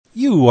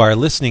You are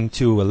listening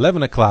to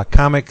 11 O'Clock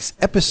Comics,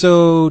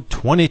 episode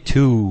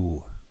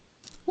 22.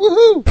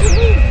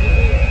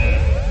 Woohoo!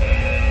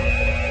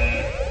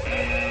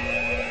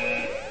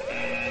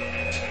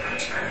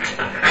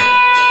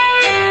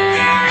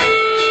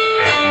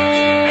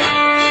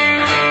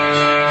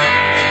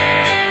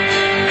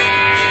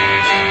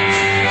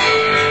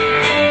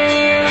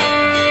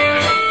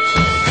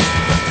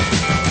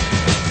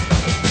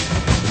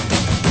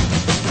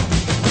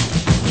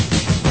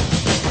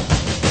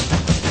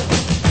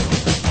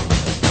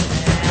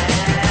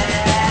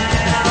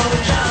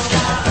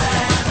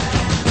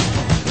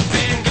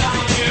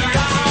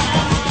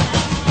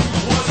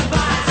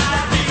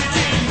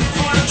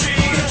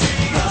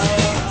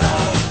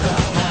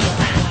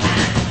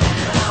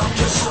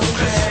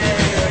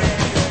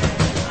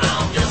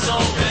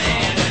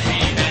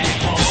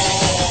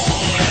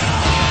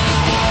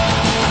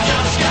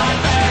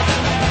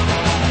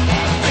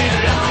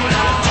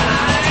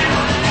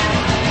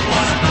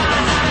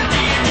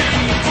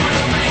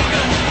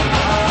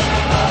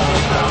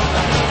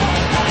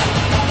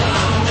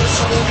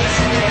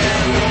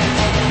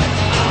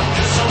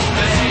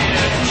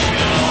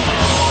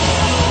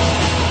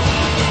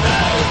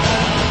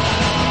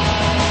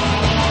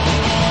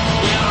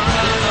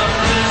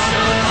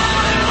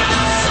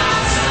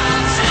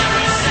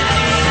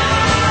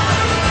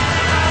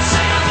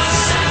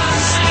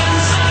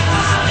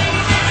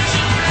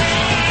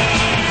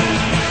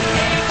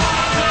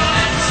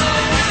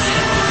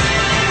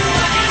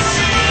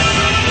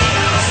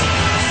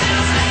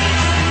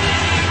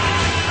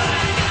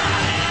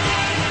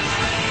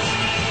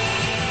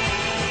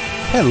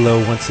 Hello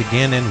once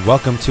again, and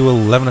welcome to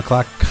 11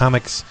 O'Clock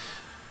Comics.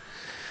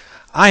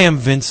 I am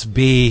Vince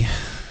B.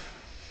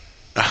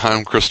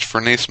 I'm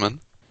Christopher Niesman.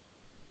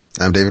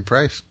 I'm David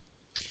Price.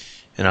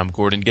 And I'm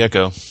Gordon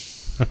Gecko.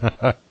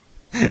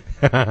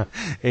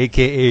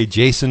 A.K.A.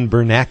 Jason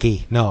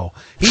Bernanke. No,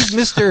 he's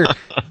Mr.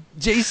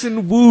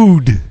 Jason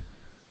Wood.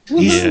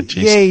 Yeah,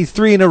 Jason. Yay,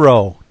 3 in a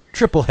row.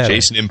 Triple header.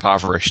 Jason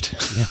Impoverished.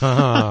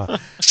 What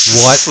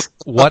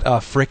a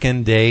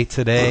frickin' day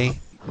today.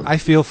 I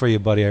feel for you,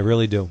 buddy. I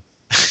really do.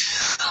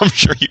 I'm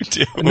sure you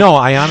do. No,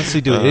 I honestly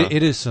do.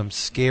 It is some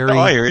scary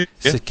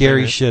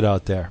Yeah. shit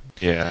out there.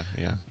 Yeah.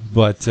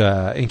 But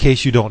in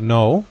case you don't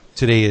know,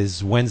 today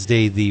is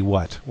Wednesday the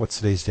what? What's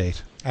today's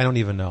date? I don't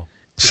even know.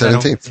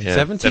 17th. Yeah,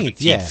 17th,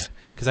 yeah.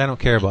 Because I don't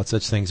care about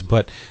such things.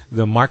 But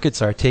the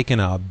markets are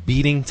taking a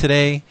beating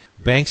today.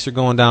 Banks are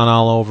going down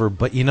all over.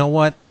 But you know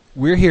what?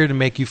 We're here to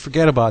make you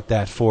forget about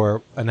that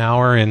for an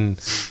hour and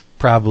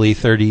probably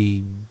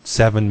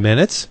 37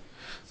 minutes.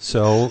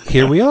 So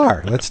here we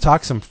are. Let's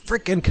talk some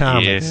frickin'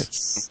 comics.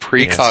 Yes.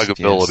 Precog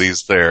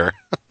abilities there.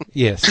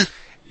 Yes.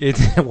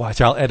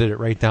 Watch, I'll edit it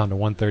right down to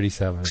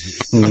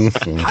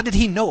 137. How did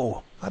he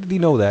know? How did he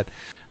know that?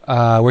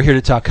 We're here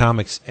to talk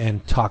comics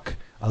and talk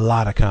a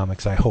lot of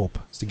comics, I hope,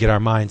 to get our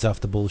minds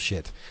off the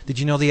bullshit. Did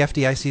you know the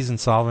FDIC is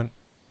insolvent?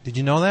 Did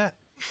you know that?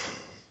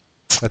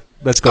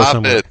 Let's go Stop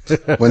somewhere.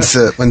 it. When's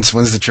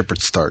the Chipper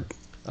start?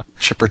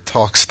 Chipper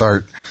talk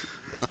start.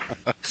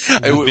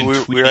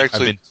 We're I've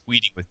actually been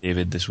tweeting with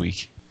David this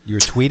week. You're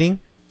tweeting?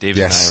 David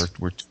Yes. and I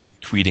were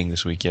tweeting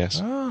this week,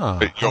 yes. Oh,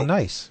 Wait, how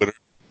nice.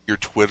 your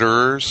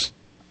Twitterers.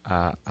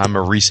 I'm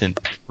a recent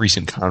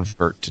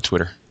convert to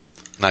Twitter.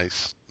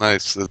 Nice.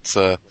 It's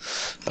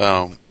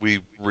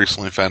we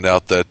recently found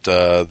out that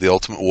the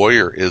Ultimate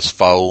Warrior is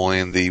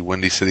following the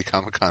Windy City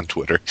Comic Con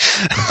Twitter.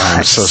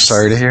 I'm so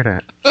sorry to hear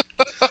that.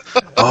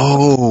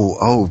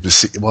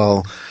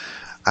 Well,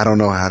 I don't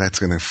know how that's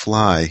going to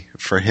fly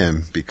for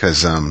him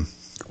because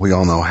we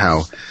all know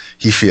how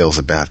he feels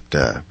about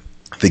the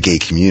gay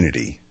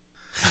community.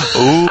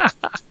 Ooh,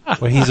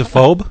 Well, he's a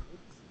phobe?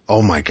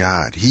 Oh my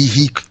God,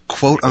 he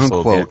quote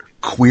unquote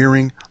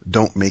queering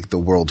don't make the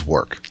world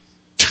work.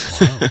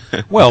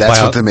 Well, That's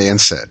what the man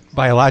said.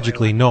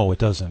 biologically, no, it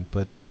doesn't,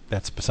 but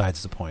that's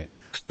besides the point.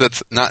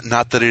 that's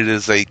not that it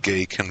is a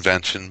gay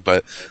convention,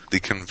 but the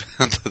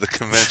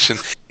convention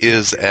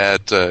is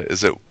at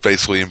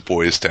basically in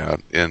Boys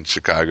Town in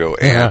Chicago,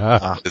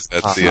 and is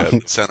at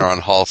the Center on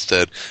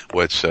Halsted,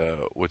 which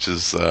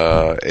is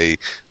a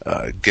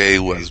gay,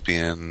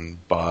 lesbian,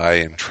 bi,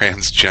 and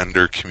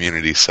transgender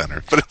community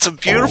center. But it's a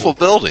beautiful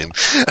building.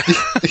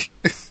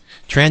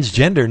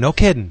 Transgender, no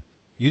kidding.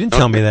 You didn't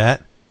tell me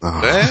that.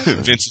 Hey,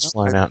 Vince is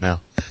flying out now.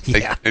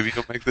 Yeah. maybe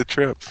you'll make the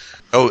trip.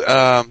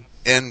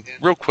 And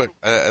real quick,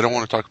 I don't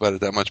want to talk about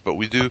it that much, but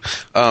we do,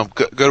 go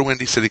to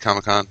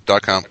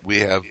WindyCityComicCon.com. We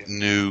have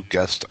new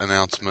guest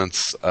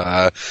announcements.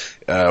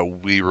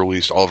 We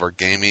released all of our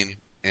gaming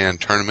and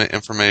tournament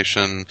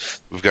information.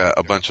 We've got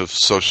a bunch of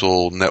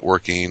social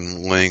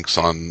networking links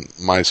on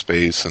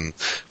MySpace and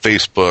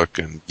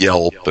Facebook and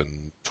Yelp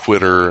and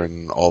Twitter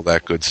and all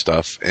that good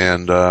stuff.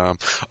 And,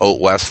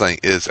 last thing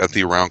is at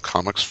the Around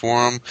Comics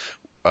Forum,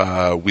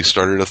 we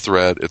started a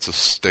thread. It's a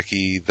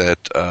sticky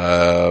that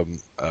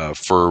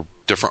for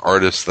different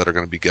artists that are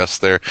going to be guests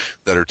there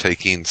that are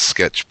taking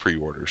sketch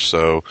pre-orders.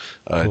 So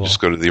Cool. just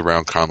go to the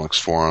Around Comics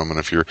forum, and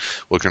if you're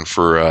looking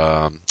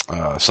for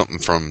something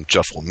from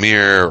Jeff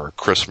Lemire or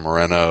Chris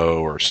Moreno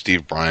or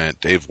Steve Bryant,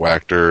 Dave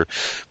Wachter,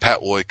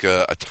 Pat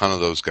Loika, a ton of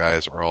those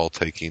guys are all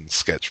taking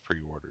sketch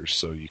pre-orders.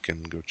 So you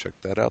can go check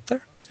that out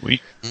there.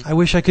 Sweet. I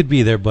wish I could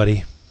be there,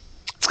 buddy.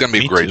 It's going to be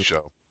Me a great too.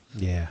 show.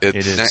 Yeah. It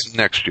is.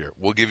 Next year.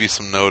 We'll give you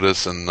some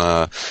notice, and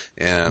I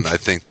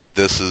think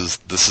this is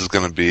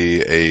going to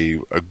be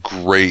a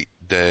great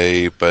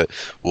day, but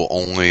will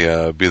only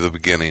be the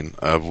beginning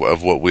of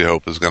what we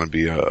hope is going to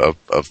be a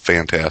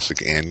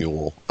fantastic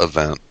annual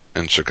event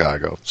in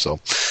Chicago. So,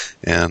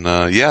 and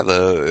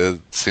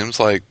it seems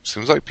like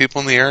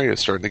people in the area are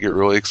starting to get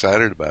really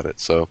excited about it.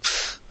 So,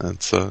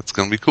 it's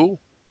going to be cool.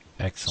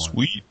 Excellent.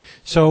 Sweet.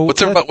 So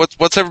What's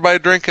everybody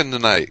drinking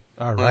tonight?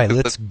 All right, Get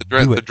let's the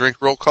do it. drink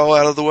roll call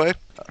out of the way.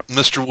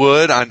 Mr.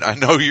 Wood, I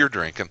know you're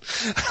drinking.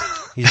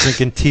 He's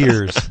drinking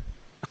tears.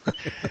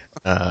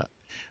 I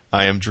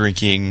am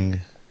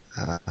drinking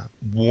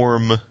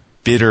warm,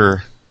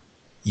 bitter,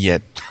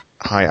 yet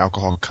high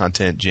alcohol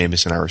content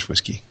Jameson Irish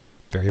whiskey.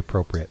 Very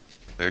appropriate.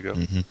 There you go.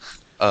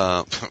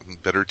 Mm-hmm.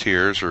 Bitter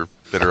tears or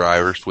bitter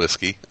Irish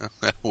whiskey,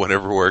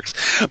 whatever works.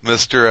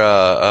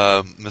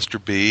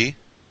 Mr. B.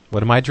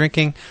 What am I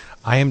drinking?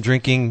 I am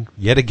drinking,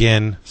 yet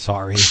again,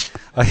 sorry,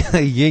 a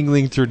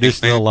Yingling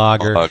traditional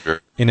lager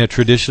in a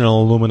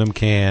traditional aluminum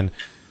can,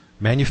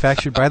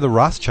 manufactured by the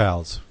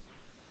Rothschilds,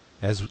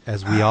 as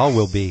we all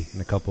will be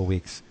in a couple of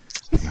weeks.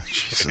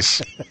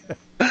 Jesus.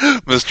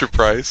 Mr.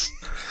 Price.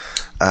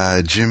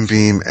 Jim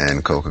Beam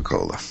and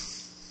Coca-Cola.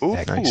 Ooh,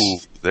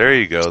 Nice. there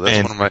you go. That's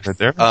And one of my.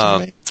 there.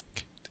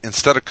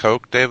 Instead of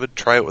Coke, David,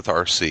 try it with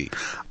RC.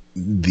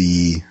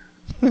 The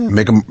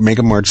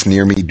Mega Marts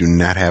near me do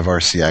not have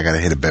RC. I got to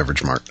hit a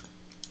beverage mart.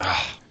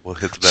 We'll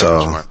hit the beverage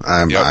So mark.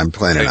 I'm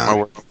planning Take my on it.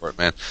 word for it,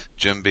 man.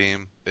 Jim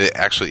Beam.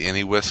 Actually,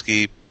 any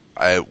whiskey,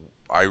 I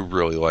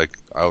really like.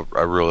 I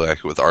really like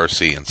it with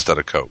RC instead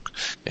of Coke,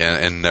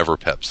 and never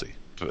Pepsi.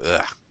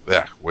 Ugh,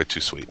 way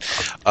too sweet.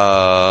 For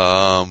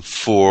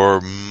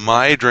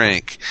my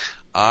drink,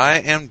 I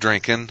am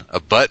drinking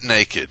a Butt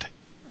Naked.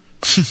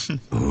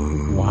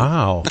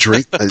 Wow.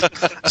 Drink? Is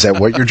that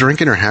what you're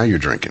drinking or how you're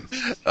drinking?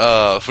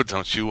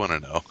 Don't you want to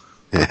know?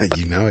 Yeah,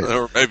 you know it.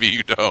 Or maybe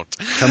you don't.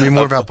 Tell me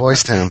more about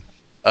Boys Town.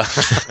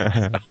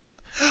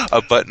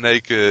 A Butt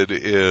Naked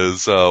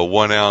is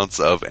 1 ounce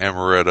of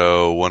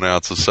Amaretto, 1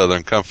 ounce of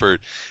Southern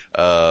Comfort,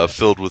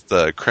 filled with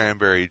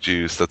cranberry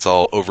juice that's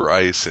all over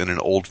ice in an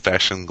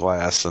old-fashioned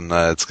glass, and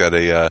it's got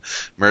a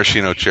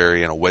maraschino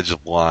cherry and a wedge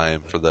of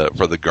lime for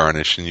the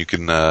garnish. And you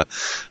can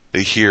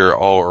hear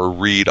or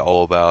read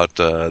all about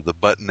the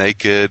Butt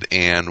Naked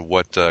and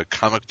what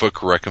comic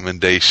book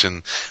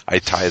recommendation I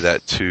tie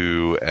that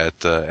to at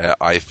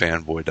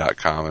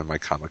ifanboy.com in my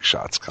Comic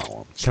Shots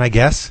column. Can I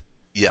guess?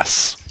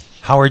 Yes.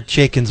 Howard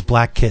Chaykin's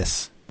Black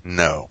Kiss.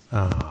 No.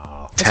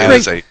 Oh.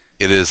 It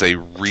is a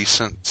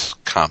recent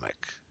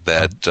comic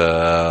that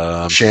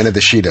Shanna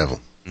the She-Devil.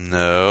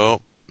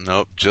 nope,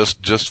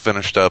 just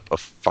finished up a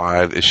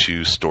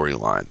 5-issue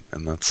storyline,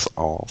 and that's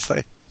all I'll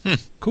say.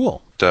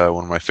 Cool.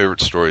 One of my favorite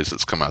stories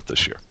that's come out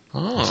this year.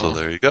 Oh. So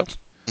there you go.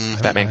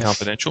 Batman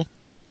Confidential.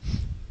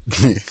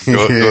 Go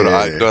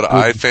to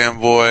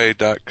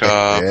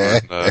ifanboy.com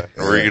and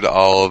read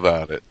all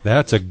about it.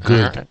 That's a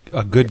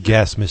good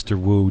guess, Mr.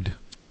 Wood.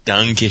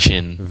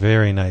 Dankeschön.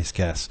 Very nice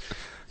guess.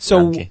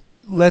 So Okay.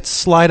 let's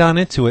slide on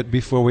into it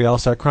before we all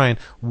start crying.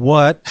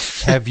 What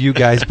have you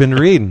guys been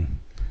reading?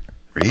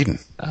 Reading.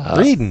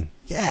 Reading.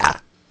 Yeah.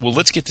 Well,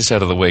 let's get this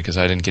out of the way because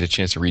I didn't get a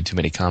chance to read too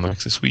many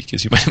comics this week,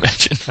 as you might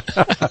imagine.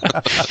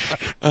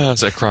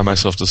 As I cry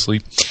myself to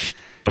sleep.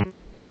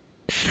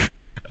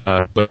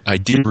 But I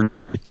did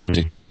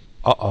read.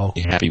 Uh-oh.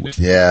 Happy with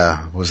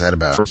Yeah, what was that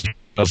about? first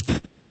of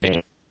the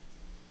band.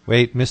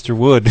 Wait, Mr.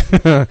 Wood,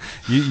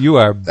 you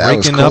are That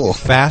was breaking cool. up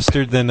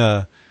faster than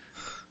a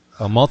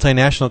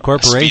multinational Speeding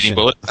corporation.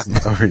 bullet.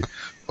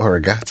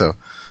 Origato.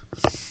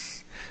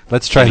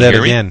 Let's try Can you that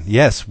hear me? again.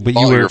 Yes, but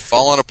You're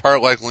falling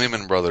apart like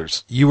Lehman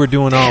Brothers. you were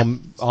doing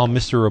all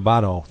Mr.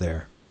 Roboto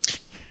there.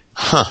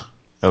 Huh.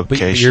 But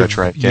Okay, should I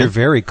try it You're again?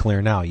 very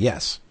clear now.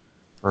 Yes.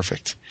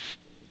 Perfect.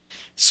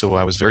 So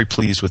I was very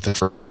pleased with the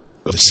first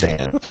of the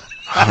stand.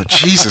 Oh,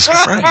 Jesus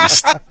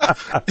Christ.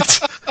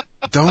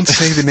 Don't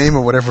say the name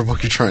of whatever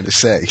book you're trying to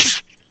say.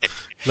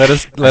 Let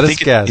us I think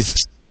guess.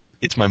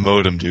 It's my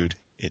modem, dude.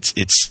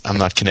 It's I'm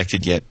not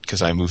connected yet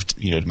because I moved,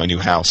 to my new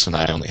house and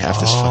I only have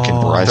this fucking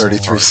Verizon.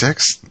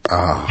 33.6?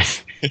 Oh.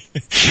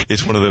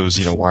 It's one of those,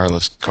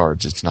 wireless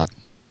cards. It's not.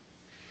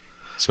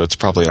 So it's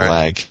probably a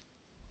lag.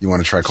 You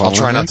want to try I'll calling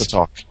try not lines? to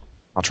talk.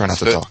 I'll try not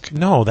to talk.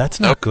 No, that's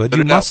not good. Spit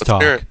You it out. must Let's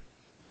talk. hear it.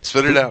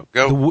 Spit it out.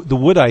 Go. The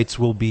Woodites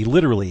will be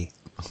literally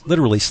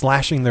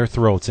slashing their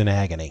throats in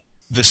agony.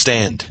 The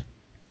Stand.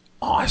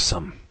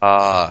 Awesome.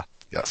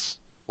 Yes.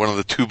 One of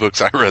the 2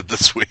 books I read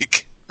this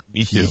week.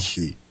 Me too.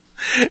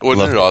 Wasn't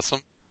Love it it.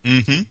 awesome?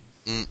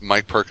 Mm-hmm.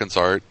 Mike Perkins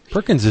art.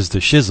 Perkins is the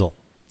shizzle.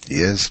 He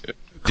is.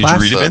 Did you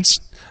read it, Vince?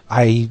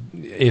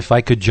 If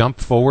I could jump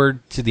forward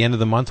to the end of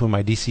the month when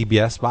my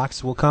DCBS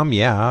box will come,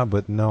 yeah,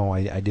 but no,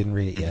 I didn't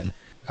read it yet.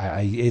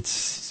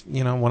 It's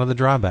one of the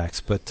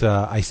drawbacks, but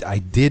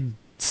I did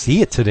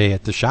see it today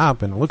at the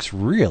shop, and it looks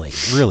really,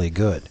 really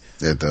good.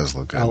 It does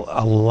look good.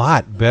 A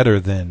lot better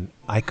than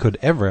I could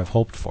ever have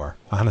hoped for,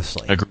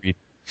 honestly. Agreed.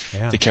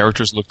 Yeah. The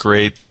characters look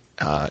great.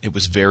 It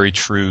was very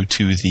true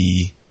to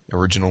the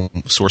original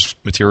source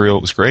material.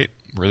 It was great.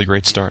 Really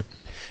great start.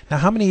 Now,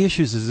 how many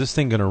issues is this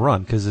thing going to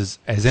run? Because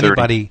has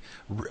anybody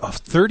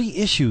 30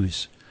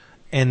 issues,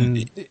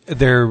 and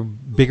they're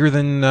bigger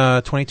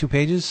than 22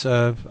 pages?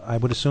 I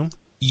would assume.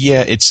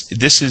 Yeah,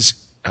 this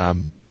is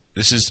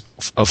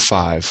of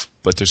 5,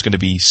 but there's going to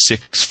be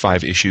 6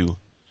 5-issue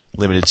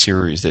limited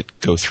series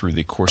that go through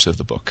the course of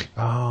the book.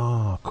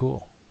 Oh,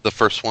 cool. The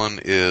first one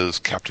is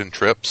Captain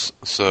Trips,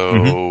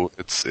 so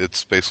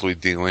it's basically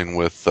dealing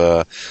with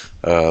the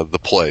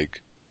plague.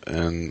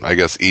 And I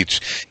guess each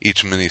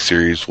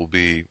miniseries will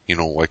be,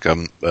 like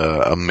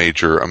a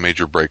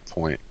major break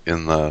point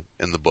in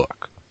the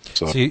book.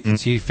 So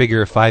you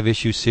figure a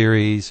 5-issue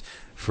series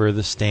for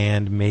The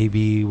Stand,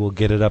 maybe we'll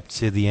get it up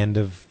to the end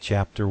of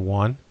chapter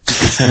 1.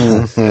 It's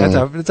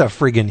a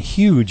friggin'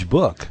 huge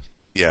book.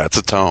 Yeah, it's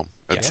a tome.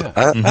 Yeah.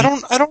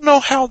 I don't know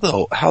how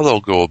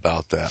they'll go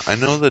about that. I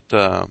know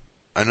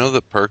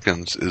that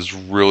Perkins is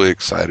really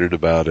excited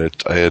about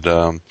it. I had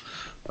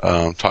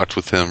talked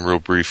with him real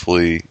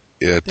briefly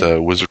at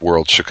Wizard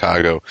World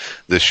Chicago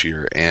this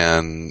year,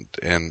 and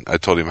I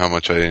told him how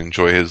much I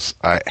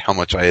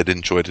had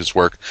enjoyed his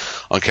work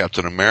on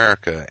Captain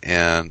America,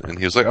 and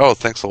he was like, "Oh,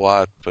 thanks a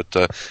lot," but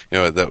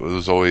that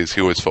was he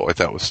always felt like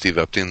that was Steve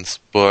Epstein's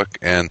book,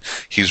 and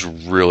he's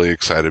really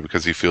excited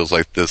because he feels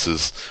like this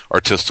is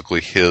artistically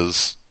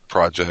his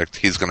project.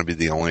 He's going to be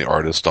the only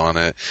artist on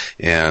it,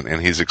 and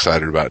he's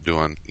excited about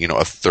doing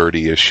a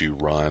 30-issue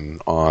run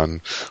on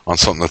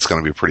something that's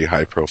going to be a pretty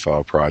high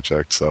profile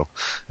project. So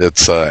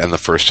it's and the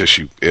first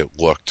issue, it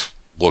looked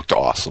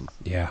awesome.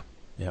 Yeah.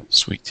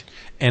 Sweet.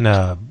 And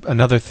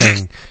another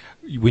thing,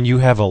 when you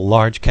have a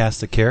large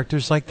cast of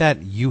characters like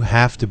that, you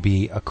have to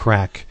be a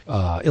crack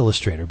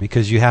illustrator,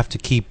 because you have to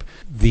keep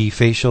the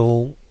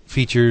facial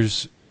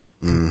features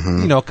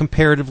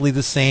comparatively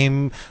the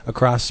same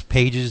across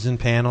pages and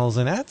panels,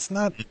 and that's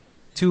not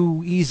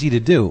too easy to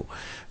do,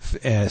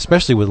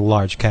 especially with a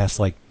large cast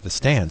like The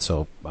Stand.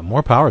 So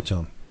more power to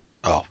him.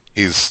 Oh,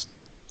 he's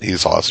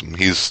awesome.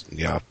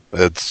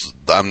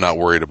 I'm not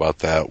worried about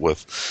that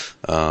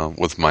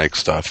with Mike's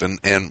stuff.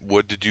 And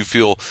what did you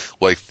feel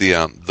like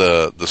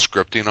the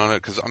scripting on it?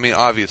 Because I mean,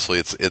 obviously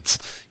it's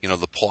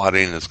the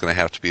plotting is going to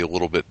have to be a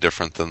little bit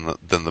different than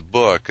the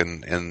book,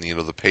 and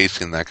the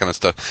pacing, that kind of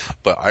stuff.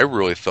 But I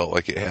really felt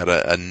like it had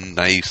a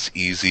nice,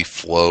 easy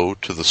flow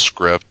to the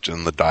script,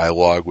 and the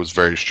dialogue was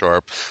very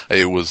sharp.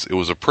 It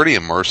was a pretty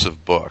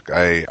immersive book.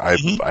 I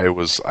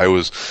was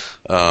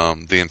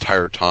the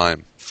entire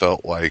time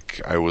felt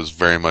like I was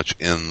very much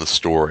in the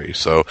story.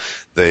 So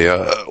they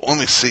let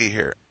me see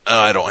here.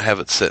 I don't have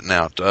it sitting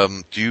out.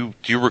 Do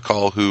you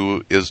recall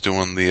who is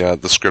doing the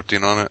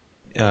scripting on it?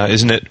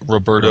 Isn't it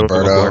Roberto?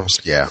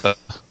 Yeah.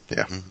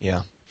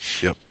 Yeah.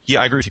 Yep.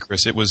 Yeah, I agree with you,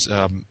 Chris. It was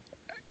the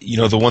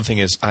one thing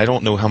is, I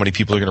don't know how many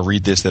people are going to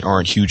read this that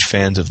aren't huge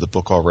fans of the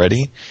book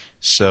already.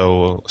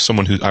 So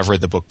I've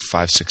read the book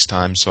 5-6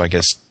 times, so I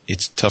guess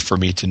it's tough for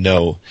me to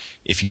know,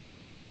 if you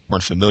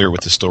weren't familiar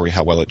with the story,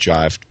 how well it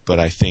jived. But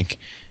I think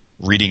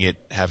reading it,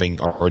 having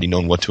already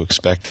known what to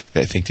expect,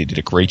 I think they did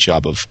a great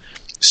job of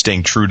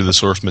staying true to the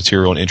source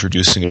material and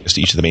introducing us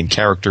to each of the main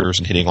characters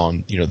and hitting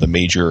on, the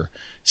major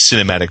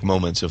cinematic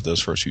moments of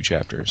those first few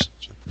chapters.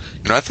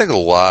 I think a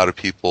lot of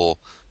people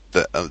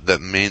that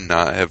may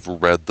not have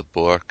read the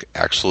book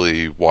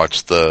actually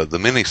watched the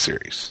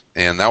miniseries,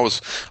 and that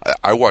was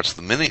I watched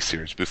the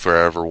miniseries before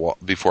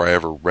I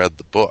ever read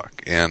the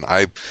book, and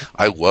I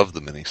love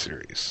the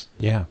miniseries.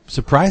 Yeah,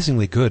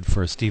 surprisingly good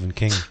for a Stephen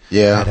King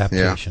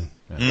adaptation.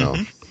 Yeah.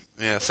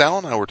 Mm-hmm. Yeah, Sal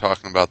and I were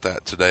talking about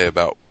that today,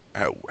 about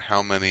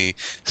how many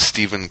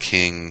Stephen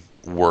King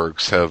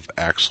works have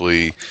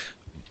actually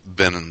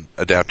been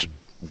adapted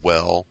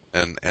well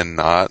and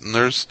not.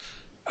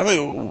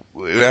 And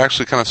it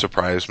actually kind of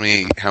surprised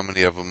me how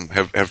many of them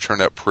have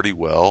turned out pretty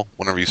well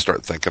whenever you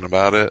start thinking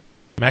about it.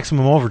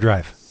 Maximum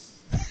Overdrive.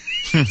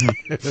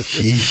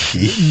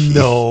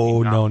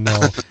 No.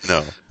 No.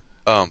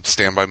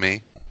 Stand By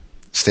Me.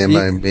 Stand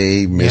By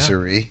Me,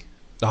 Misery. Yeah.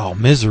 Oh,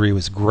 Misery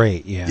was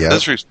great, yeah.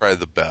 Misery's probably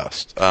the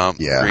best.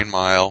 Green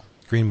Mile.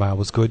 Green Mile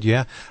was good,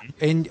 yeah.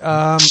 And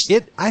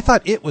I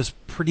thought it was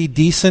pretty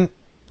decent,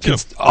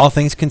 all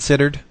things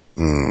considered.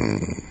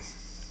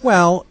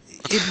 Well,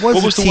 it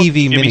was a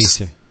TV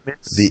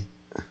miniseries.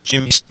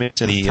 Jimmy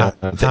Smith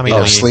and Tommy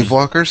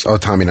Sleepwalkers? Oh,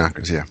 Tommy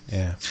Knockers, yeah.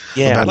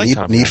 Yeah, about I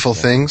like Needful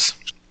Things?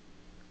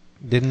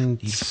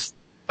 Didn't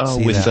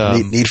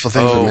Needful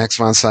Things with Max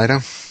von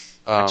Sydow?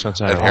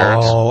 Ed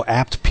Harris. Oh,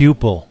 Apt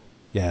Pupil.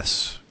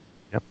 Yes.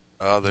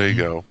 Oh, there you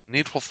go.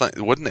 Needful Thing.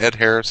 Wasn't Ed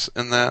Harris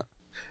in that?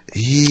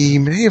 He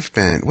may have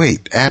been.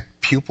 Wait, at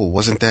Pupil,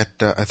 wasn't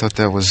that? I thought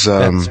that was.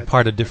 That's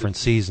part of different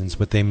seasons,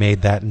 but they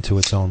made that into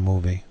its own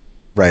movie.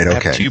 Right.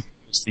 Okay.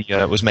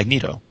 Was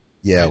Magneto.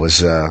 Yeah, it was.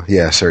 Sir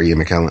Ian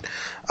McKellen.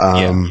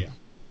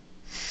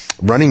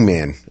 Running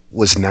Man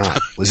was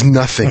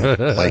nothing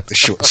like the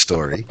short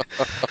story.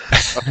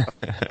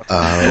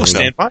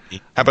 Stand By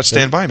Me. How about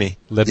Stand By Me?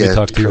 Let me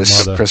talk to your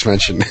mother. Chris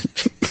mentioned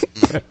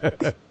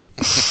it.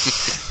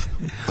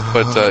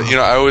 But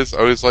I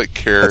always like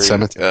Carrie,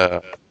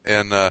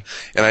 and I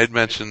had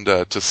mentioned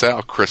to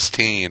Sal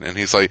Christine, and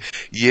he's like,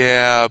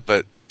 yeah,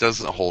 but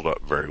doesn't hold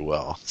up very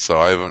well. So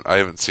I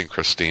haven't seen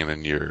Christine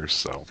in years.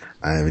 So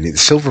I haven't either.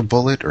 Silver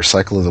Bullet or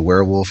Cycle of the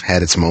Werewolf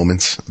had its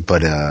moments,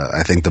 but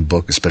I think the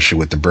book, especially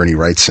with the Bernie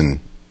Wrightson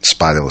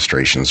spot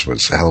illustrations,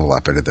 was a hell of a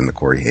lot better than the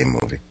Corey Haim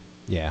movie.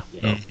 Yeah.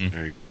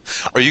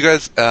 Are you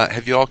guys?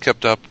 Have you all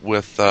kept up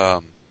with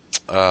the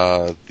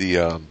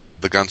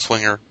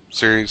Gunslinger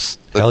series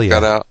that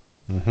got out?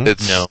 Mm-hmm.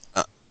 It's no.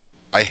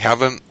 I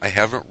haven't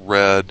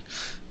read.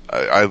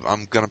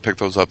 I'm going to pick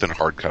those up in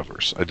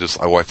hardcovers.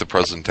 I like the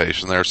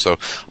presentation there, so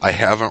I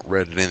haven't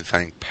read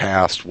anything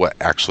past what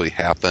actually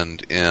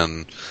happened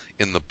in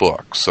the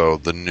book. So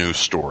the new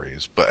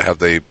stories, but have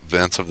they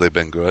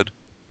been good?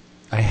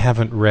 I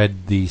haven't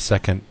read the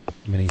second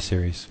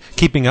miniseries.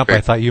 Keeping up,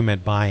 I thought you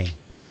meant buying.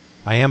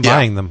 I am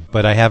buying them,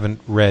 but I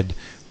haven't read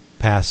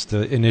past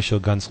the initial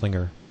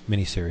Gunslinger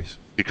miniseries.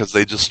 Because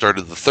they just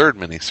started the third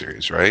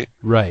miniseries, right?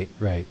 Right.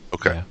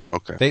 Okay, yeah.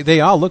 okay.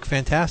 They all look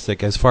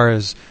fantastic. As far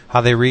as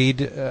how they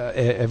read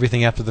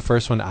everything after the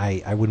first one,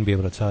 I wouldn't be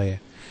able to tell you.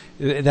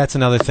 That's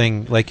another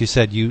thing. Like you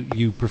said,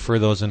 you prefer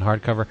those in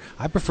hardcover.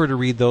 I prefer to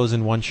read those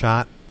in one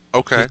shot.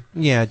 Okay.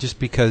 Yeah, just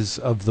because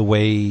of the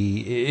way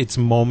it's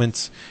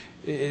moments.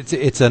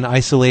 It's an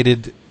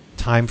isolated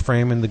time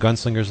frame in the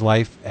Gunslinger's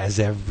life, as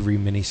every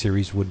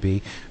miniseries would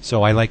be.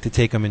 So I like to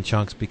take them in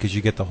chunks because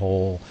you get the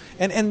whole.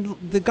 And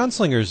the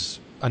Gunslinger's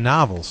a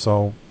novel,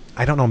 so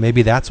I don't know.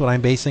 Maybe that's what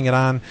I'm basing it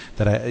on.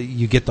 That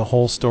you get the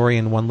whole story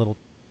in one little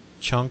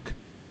chunk.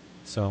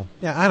 So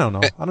yeah, I don't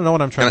know. I don't know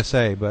what I'm trying to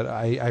say, but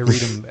I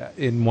read them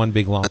in one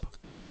big lump.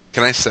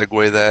 Can I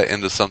segue that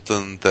into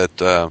something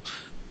that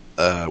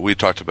we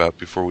talked about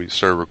before we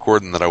started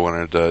recording that I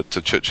wanted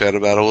to chit chat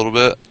about a little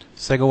bit?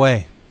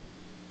 Segue.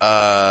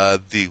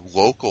 The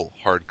local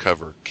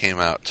hardcover came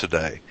out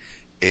today,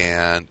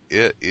 and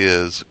it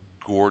is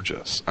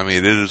gorgeous. I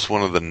mean, it is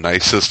one of the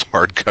nicest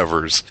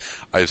hardcovers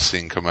I've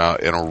seen come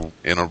out in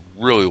a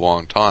really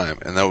long time.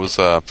 And that was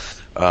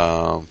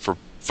for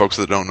folks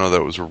that don't know,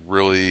 that was a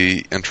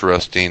really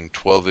interesting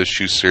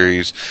 12-issue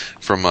series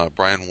from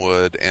Brian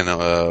Wood and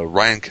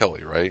Ryan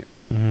Kelly, right?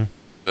 Mm-hmm.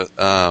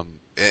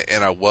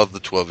 And I love the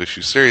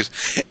 12-issue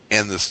series,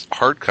 and this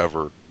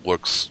hardcover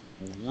looks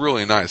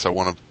really nice. I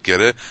want to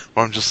get it,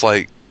 but I'm just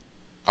like,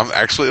 I'm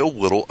actually a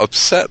little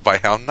upset by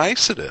how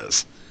nice it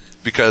is,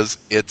 because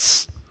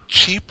it's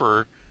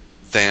cheaper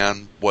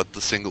than what the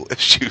single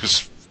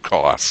issues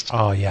cost.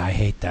 Oh yeah, I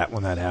hate that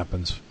when that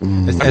happens,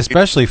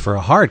 especially for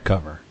a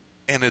hardcover.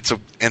 And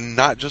and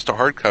not just a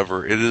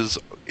hardcover.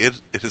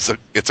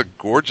 It's a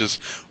gorgeous,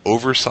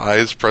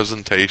 oversized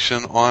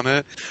presentation on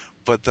it.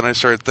 But then I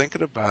started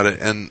thinking about it,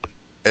 and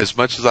as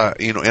much as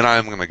and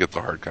I'm going to get the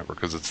hardcover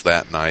because it's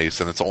that nice,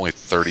 and it's only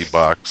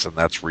 $30, and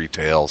that's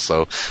retail.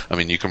 So, I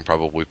mean, you can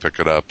probably pick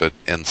it up at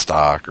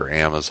InStock or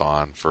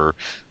Amazon for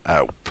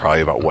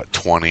probably about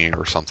 $20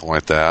 or something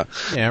like that.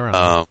 Yeah,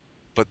 right.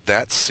 But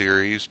that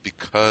series,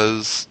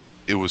 because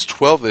it was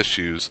 12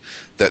 issues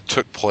that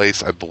took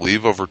place, I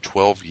believe, over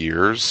 12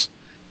 years.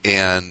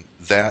 And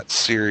that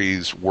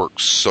series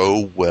works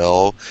so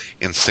well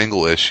in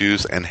single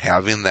issues, and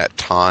having that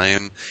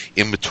time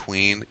in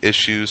between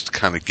issues to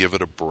kind of give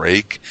it a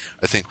break,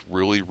 I think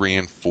really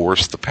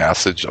reinforced the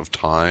passage of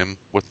time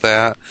with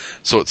that.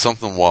 So it's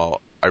something,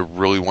 while I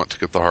really want to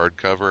get the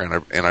hardcover,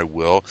 and I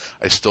will,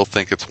 I still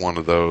think it's one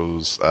of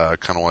those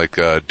kind of like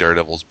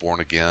Daredevil's Born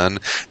Again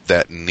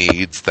that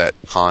needs that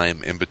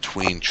time in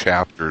between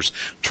chapters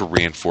to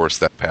reinforce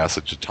that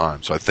passage of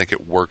time. So I think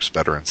it works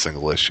better in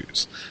single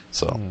issues.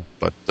 So,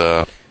 but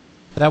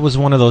that was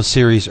one of those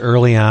series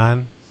early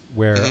on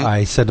where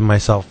I said to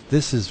myself,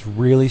 "This is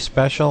really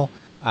special.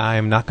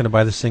 I'm not going to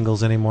buy the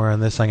singles anymore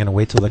on this. I'm going to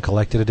wait till the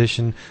collected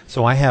edition."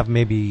 So I have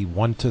maybe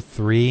 1 to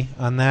 3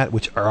 on that,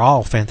 which are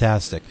all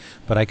fantastic.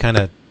 But I kind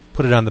of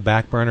put it on the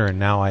back burner, and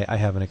now I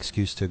have an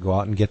excuse to go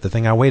out and get the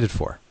thing I waited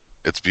for.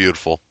 It's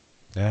beautiful.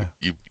 Yeah.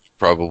 You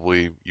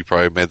probably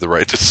made the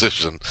right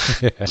decision.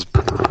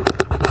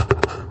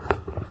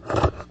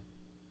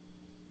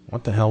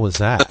 What the hell was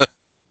that?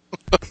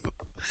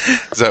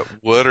 Is that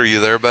Wood? Are you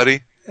there,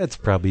 buddy? That's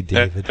probably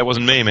David. That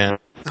wasn't me, man.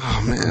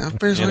 Oh man, I'm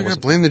basically gonna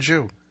blame the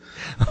Jew.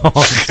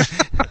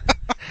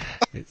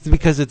 It's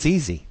because it's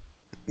easy.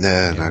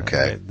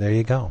 Okay. There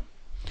you go.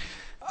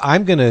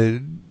 I'm going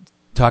to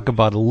talk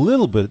about a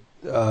little bit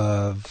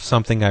of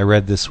something I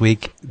read this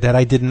week that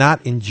I did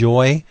not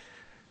enjoy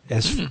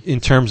in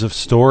terms of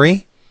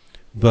story,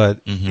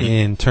 but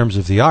in terms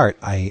of the art,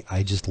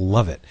 I just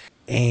love it.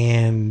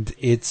 And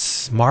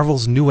it's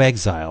Marvel's New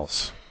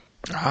Exiles.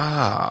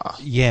 Ah.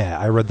 Yeah,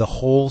 I read the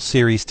whole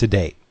series to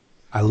date.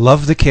 I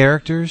love the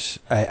characters.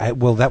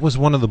 Well, that was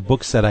one of the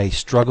books that I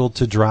struggled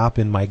to drop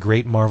in my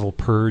Great Marvel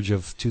Purge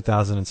of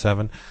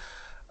 2007.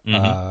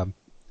 And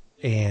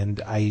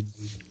I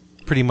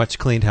pretty much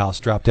cleaned house,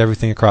 dropped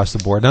everything across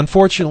the board.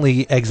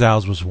 Unfortunately,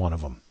 Exiles was one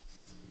of them.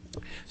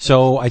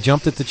 So I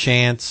jumped at the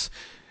chance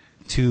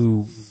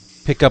to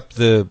pick up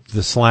the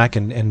slack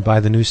and buy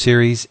the new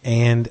series.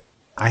 And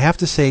I have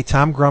to say,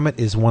 Tom Grummett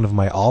is one of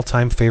my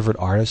all-time favorite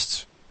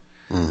artists.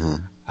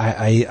 Mm-hmm.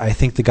 I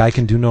think the guy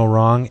can do no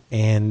wrong.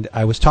 And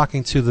I was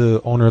talking to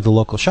the owner of the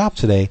local shop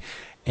today,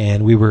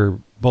 and we were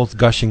both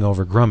gushing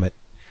over Grummett.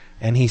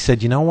 And he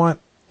said, you know what?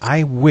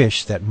 I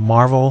wish that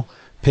Marvel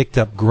picked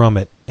up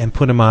Grummett and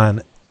put him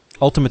on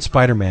Ultimate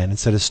Spider-Man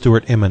instead of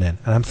Stuart Immonen.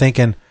 And I'm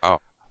thinking,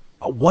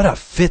 what a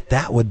fit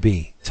that would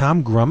be.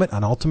 Tom Grummett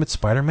on Ultimate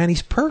Spider-Man,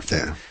 he's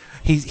perfect. Yeah.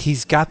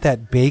 He's got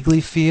that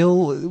Bagley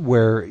feel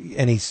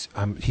and he's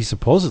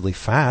supposedly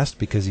fast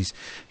because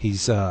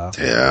he's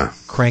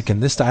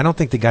cranking this. I don't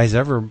think the guy's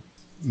ever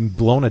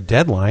blown a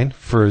deadline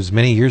for as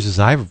many years as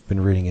I've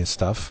been reading his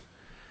stuff.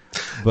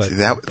 But see,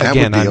 that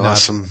again, would be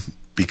awesome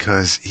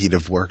because he'd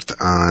have worked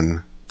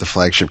on the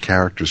flagship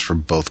characters for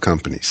both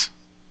companies.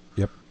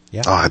 Yep.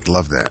 Yeah. Oh, I'd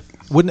love that.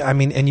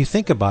 And you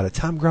think about it,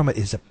 Tom Grummett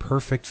is a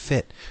perfect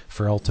fit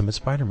for Ultimate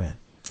Spider-Man.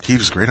 He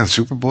was great on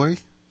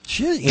Superboy.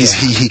 Yeah.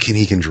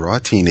 He can draw a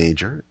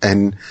teenager,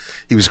 and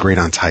he was great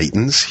on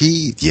Titans.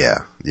 Okay,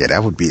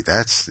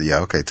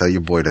 tell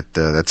your boy that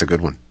that's a good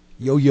one.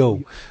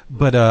 Yo.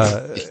 But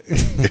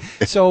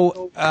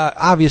so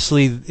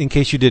obviously, in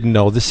case you didn't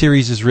know, the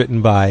series is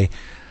written by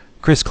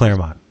Chris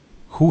Claremont,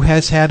 who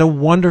has had a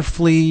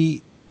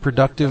wonderfully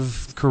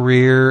productive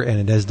career and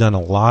it has done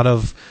a lot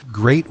of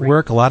great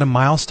work, a lot of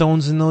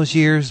milestones in those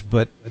years,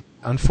 but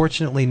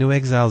unfortunately New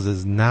Exiles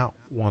is not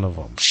one of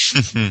them.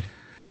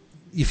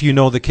 If you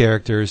know the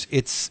characters,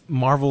 it's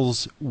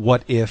Marvel's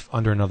What If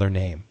under another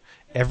name.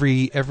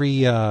 Every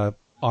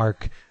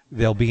arc,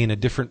 they'll be in a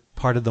different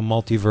part of the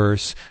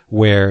multiverse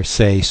where,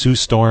 say, Sue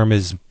Storm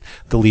is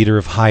the leader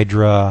of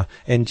Hydra,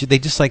 and they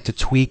just like to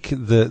tweak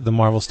the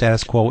Marvel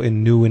status quo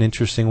in new and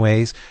interesting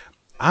ways.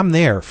 I'm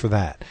there for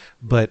that,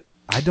 but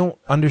I don't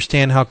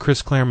understand how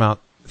Chris Claremont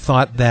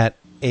thought that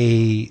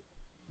a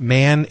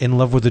man in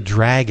love with a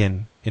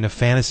dragon in a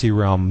fantasy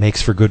realm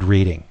makes for good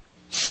reading.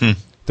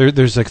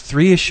 There's a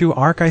 3-issue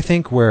arc, I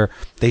think, where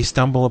they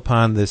stumble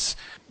upon this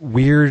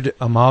weird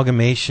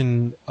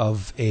amalgamation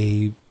of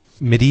a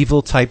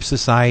medieval type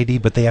society,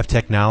 but they have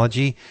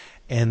technology,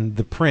 and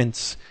the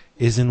prince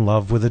is in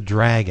love with a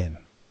dragon.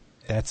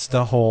 That's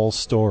the whole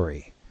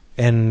story.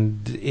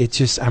 And it's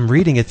just, I'm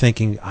reading it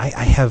thinking, I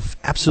have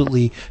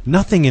absolutely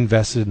nothing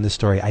invested in this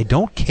story. I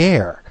don't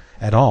care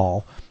at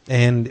all.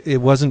 And it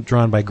wasn't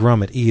drawn by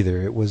Grummett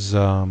either. It was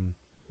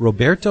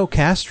Roberto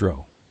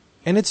Castro.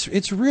 And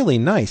it's really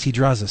nice. He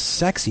draws a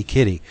sexy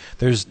kitty.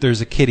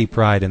 There's a Kitty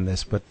Pryde in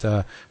this, but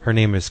her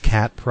name is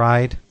Cat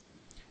Pryde,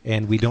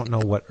 and we don't know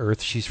what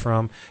Earth she's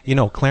from. You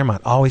know,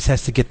 Claremont always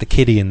has to get the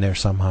kitty in there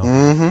somehow.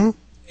 Mm-hmm.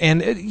 And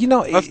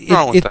Nothing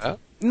wrong with that.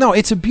 No,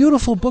 it's a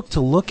beautiful book to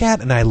look at,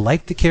 and I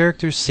like the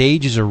characters.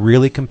 Sage is a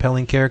really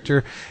compelling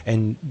character,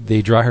 and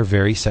they draw her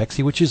very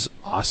sexy, which is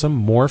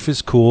awesome. Morph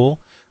is cool,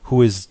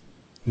 who is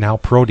now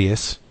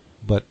Proteus,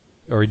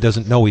 or he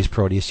doesn't know he's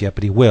Proteus yet,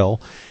 but he will.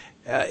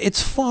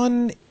 It's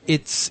fun.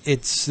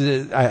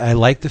 I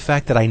like the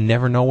fact that I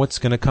never know what's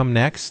going to come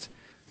next,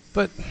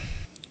 but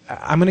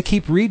I'm going to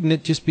keep reading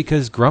it just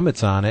because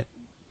Grummett's on it,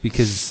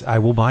 because I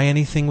will buy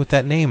anything with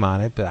that name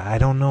on it, but I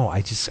don't know.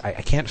 I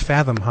can't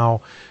fathom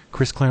how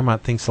Chris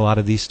Claremont thinks a lot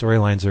of these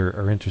storylines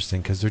are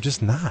interesting, because they're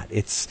just not.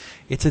 It's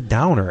a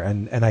downer,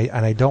 and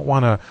I don't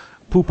want to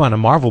poop on a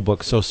Marvel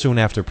book so soon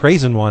after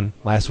praising one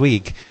last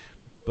week,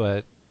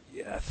 but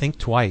think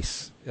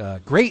twice.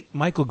 Great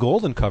Michael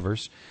Golden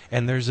covers,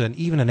 and there's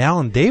even an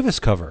Alan Davis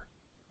cover,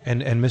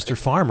 and Mr.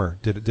 Farmer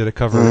did a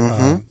cover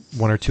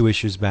 1 or 2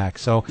 issues back.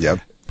 So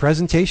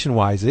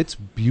presentation-wise, it's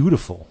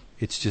beautiful.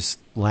 It's just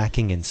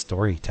lacking in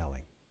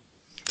storytelling.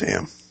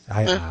 Damn.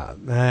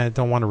 I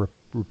don't want to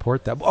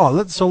report that.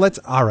 Let's.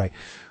 All right.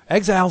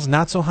 Exiles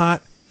not so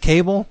hot.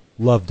 Cable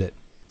loved it.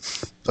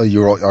 Oh,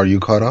 are you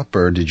caught up,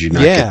 or did you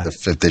not get the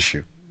 5th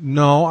issue?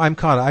 No, I'm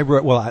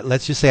caught.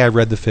 Let's just say I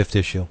read the 5th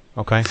issue.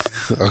 Okay.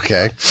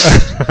 Okay.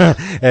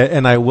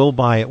 And I will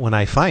buy it when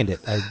I find it.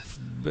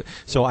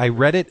 So I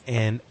read it,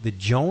 and the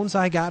Jones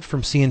I got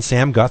from seeing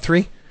Sam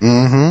Guthrie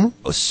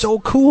was so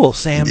cool.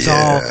 Sam's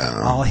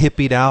all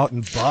hippied out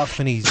and buff,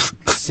 and he's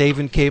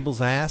saving Cable's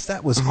ass.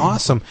 That was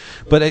awesome.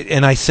 But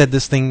I said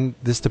this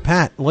to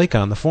Pat Lake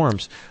on the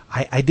forums.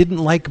 I didn't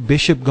like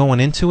Bishop going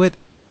into it.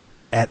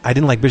 I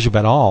didn't like Bishop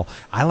at all.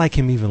 I like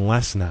him even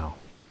less now.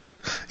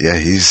 Yeah,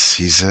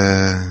 he's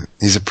a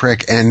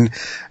prick, and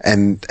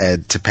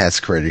to Pat's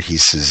credit, he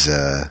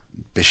says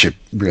Bishop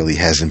really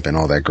hasn't been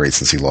all that great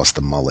since he lost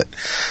the mullet.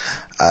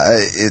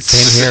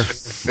 Same here.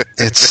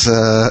 It's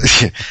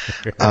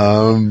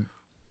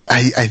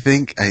I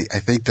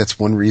think that's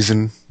one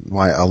reason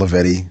why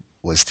Olivetti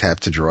was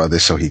tapped to draw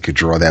this so he could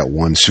draw that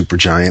one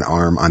supergiant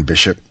arm on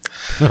Bishop.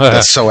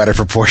 That's so out of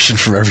proportion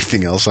from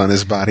everything else on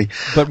his body.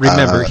 But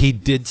remember, he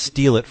did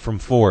steal it from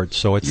Forge,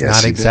 so it's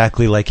not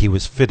exactly like he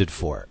was fitted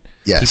for it.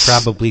 Yes. He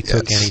probably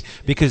took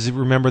because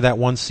remember that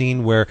one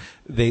scene where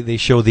they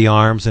show the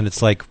arms and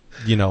it's like,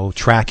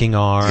 tracking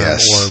arm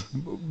or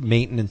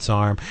maintenance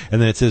arm, and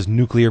then it says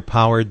nuclear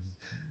powered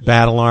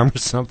battle arm or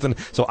something.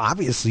 So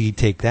obviously he'd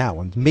take that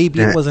one.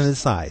 Maybe it wasn't his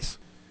size.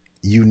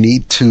 You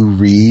need to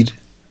read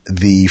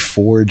the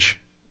Forge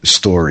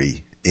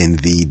story in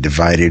the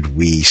Divided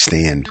We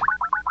Stand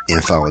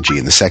anthology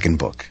in the second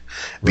book,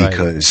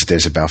 because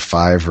there's about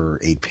 5 or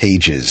 8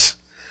 pages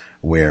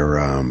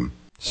where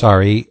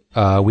Sorry,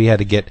 we had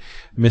to get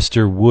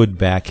Mr. Wood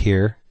back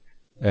here,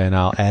 and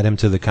I'll add him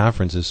to the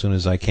conference as soon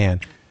as I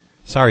can.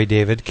 Sorry,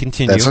 David,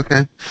 continue. That's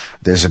okay.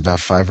 There's about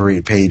 5 or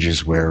 8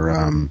 pages where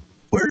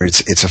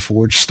it's a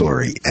Forge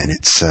story, and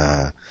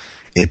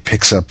it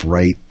picks up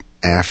right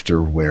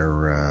after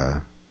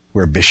where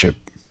Bishop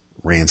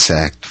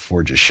ransacked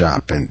Forge's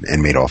shop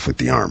and made off with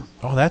the arm.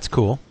 Oh, that's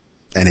cool.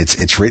 And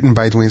it's written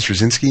by Dwayne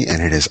Straczynski,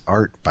 and it is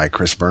art by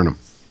Chris Burnham.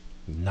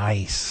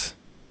 Nice.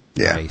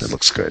 Yeah, nice. It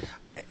looks good.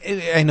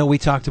 I know we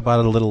talked about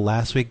it a little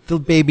last week. The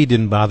baby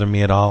didn't bother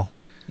me at all.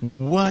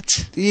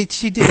 What?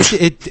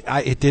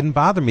 It didn't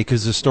bother me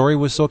because the story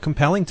was so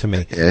compelling to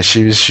me. Yeah,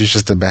 she's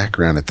just the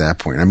background at that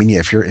point. I mean, yeah,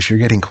 if you're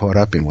getting caught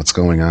up in what's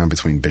going on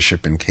between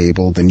Bishop and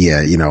Cable, then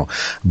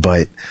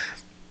but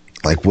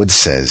like Wood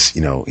says,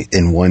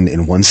 in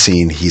one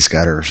scene he's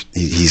got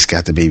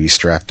the baby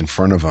strapped in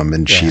front of him,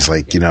 and she's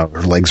like, her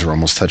legs are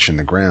almost touching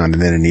the ground,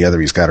 and then in the other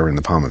he's got her in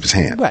the palm of his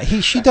hand. Right,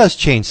 she does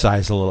change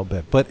size a little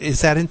bit, but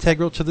is that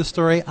integral to the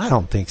story? I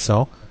don't think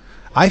so.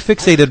 I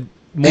fixated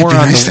more on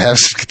nice to have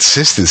some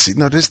consistency.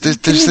 No, there's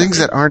things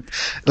that aren't.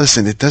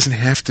 Listen, it doesn't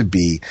have to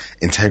be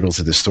integral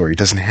to the story. It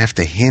doesn't have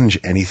to hinge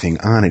anything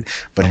on it.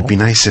 But it'd be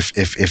nice if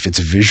it's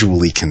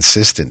visually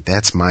consistent.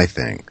 That's my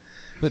thing.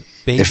 But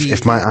baby,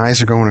 if my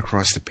eyes are going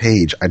across the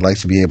page, I'd like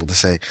to be able to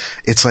say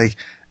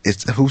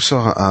who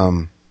saw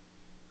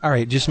all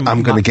right,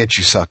 I'm going to get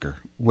you, sucker.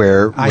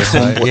 Where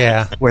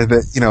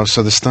the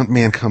so the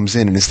stuntman comes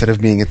in, and instead of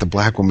being at the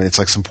black woman, it's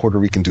like some Puerto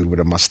Rican dude with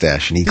a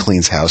mustache, and he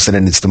cleans house, and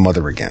then it's the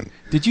mother again.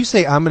 Did you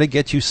say I'm going to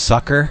get you,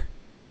 sucker?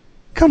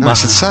 Come on, I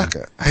said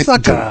sucker.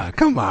 Sucker,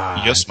 come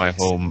on. Yes, my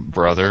home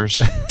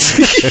brothers.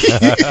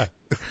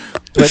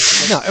 But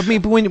no, I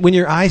mean, when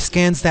your eye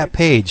scans that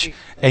page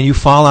and you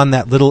fall on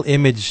that little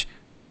image,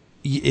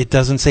 it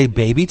doesn't say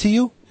baby to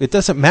you. It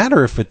doesn't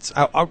matter if it's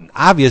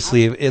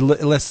obviously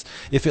unless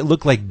if it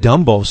looked like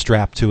Dumbo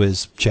strapped to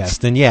his chest,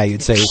 then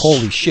you'd say,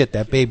 "Holy shit,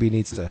 that baby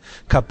needs to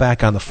cut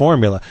back on the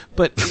formula."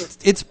 But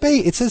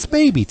it says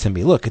baby to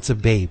me. Look, it's a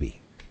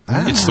baby.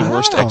 It's the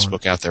worst X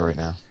book out there right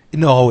now.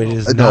 No, it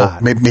is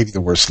not. Maybe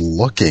the worst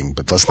looking,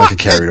 but let's not get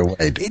carried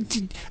away.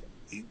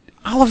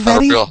 Olivetti, a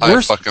real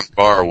high fucking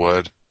bar,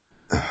 Wood.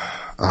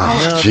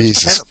 Oh,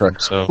 Jesus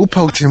Christ. So. Who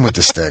poked him with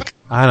the stick?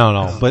 I don't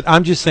know, but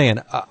I'm just saying.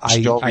 I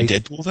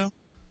Deadpool though.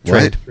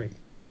 Trade.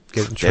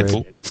 What?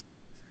 Trade.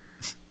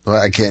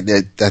 Well, I can't.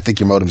 I think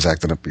your modem's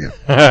acting up again.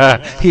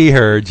 He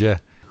heard you.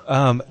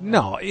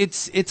 No,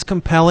 it's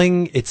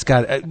compelling. It's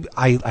got.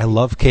 I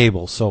love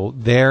Cable, so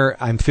there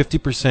I'm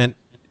 50%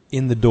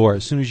 in the door.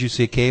 As soon as you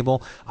see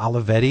Cable,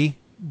 Olivetti,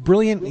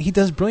 brilliant. He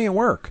does brilliant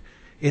work.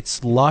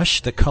 It's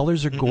lush. The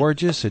colors are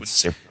gorgeous. And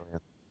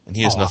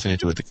he has nothing to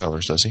do with the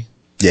colors, does he?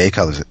 Yeah, he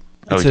colors it.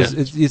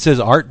 It says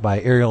art by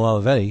Ariel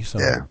Olivetti. So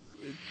yeah.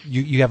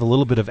 You have a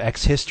little bit of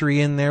X history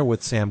in there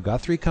with Sam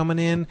Guthrie coming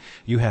in.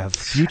 You have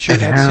future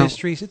X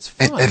histories. It's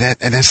fun. And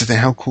that's the thing.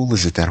 How cool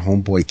is it that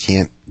Homeboy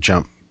can't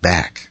jump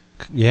back?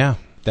 Yeah,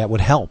 that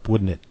would help,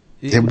 wouldn't it?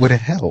 It would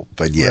have helped,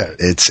 but right.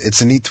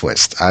 It's a neat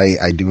twist.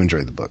 I do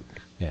enjoy the book.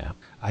 Yeah,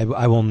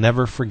 I will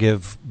never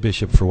forgive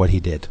Bishop for what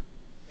he did.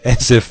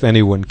 As if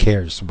anyone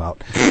cares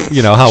about,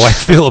 how I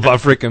feel about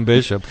frickin'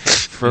 Bishop.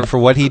 For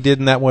what he did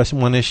in that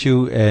one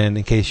issue, and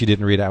in case you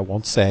didn't read it, I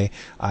won't say,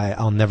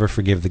 I'll never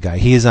forgive the guy.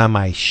 He is on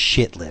my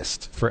shit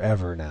list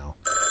forever now.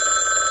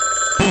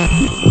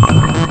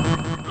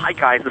 Hi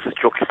guys, this is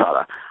Joe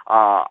Quesada.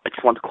 I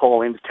just wanted to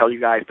call in to tell you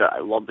guys that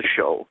I love the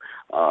show.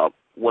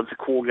 Wood's a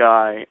cool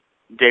guy.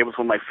 Dave was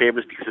one of my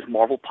favorites because his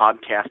Marvel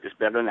podcast is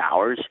better than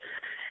ours.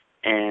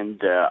 And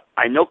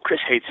I know Chris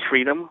hates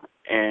Freedom,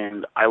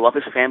 and I love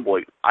his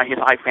fanboy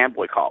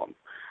column.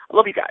 I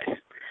love you guys.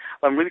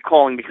 I'm really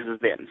calling because of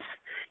Vince.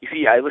 You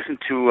see, I listened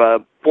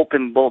to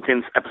Bullpen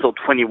Bulletin's episode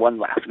 21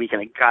 last week,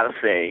 and I gotta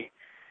say,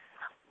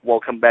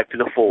 welcome back to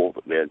the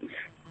fold, Vince.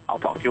 I'll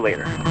talk to you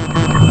later.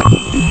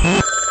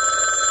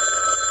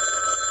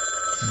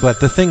 But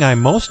the thing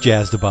I'm most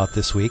jazzed about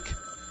this week,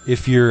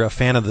 if you're a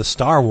fan of the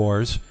Star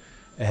Wars,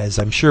 as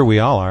I'm sure we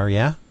all are,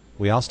 yeah?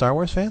 We all Star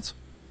Wars fans?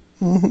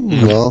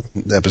 Mm-hmm. Well,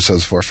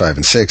 episodes 4, 5,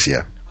 and 6,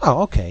 yeah.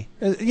 Oh, okay.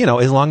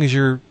 As long as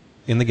you're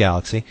in the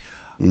galaxy.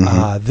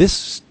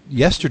 Mm-hmm.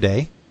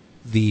 Yesterday,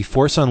 the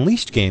Force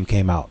Unleashed game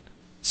came out.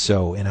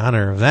 So in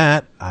honor of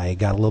that, I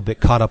got a little bit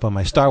caught up on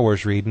my Star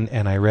Wars reading,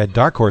 and I read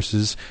Dark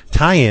Horse's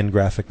tie-in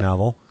graphic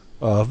novel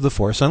of The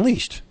Force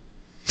Unleashed.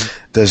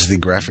 Does the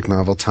graphic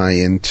novel tie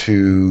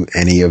into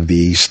any of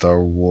the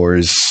Star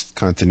Wars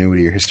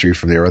continuity or history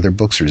from their other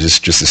books, or is this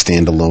just a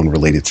standalone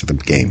related to the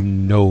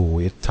game? No,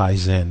 it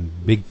ties in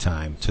big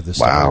time to the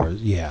Star Wow.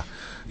 Wars. Yeah,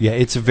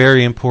 it's a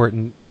very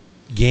important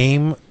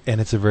game, and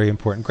it's a very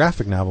important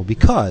graphic novel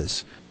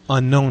because,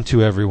 unknown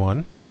to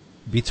everyone,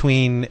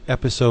 between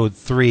Episode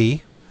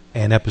 3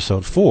 and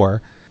Episode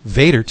 4,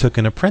 Vader took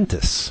an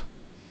apprentice.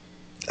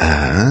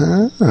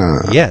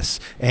 Yes,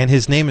 and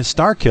his name is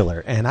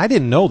Starkiller. And I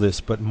didn't know this,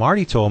 but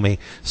Marty told me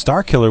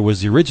Starkiller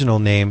was the original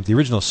name, the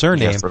original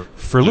surname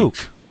for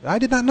Luke. I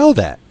did not know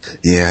that.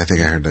 Yeah, I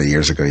think I heard that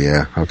years ago.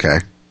 Yeah. Okay.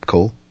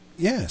 Cool.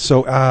 Yeah,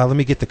 so let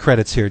me get the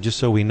credits here just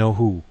so we know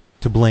who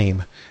to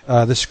blame.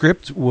 The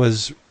script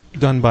was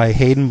done by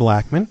Hayden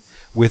Blackman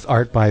with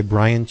art by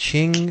Brian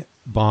Ching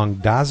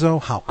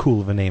Bongdazo. How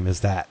cool of a name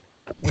is that?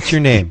 What's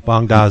your name?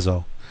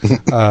 Bongdazo.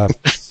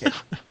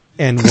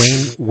 And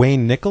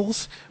Wayne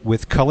Nichols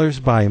with colors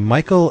by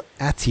Michael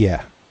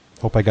Atiyeh.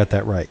 Hope I got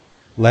that right.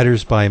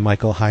 Letters by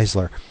Michael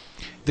Heisler.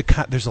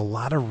 There's a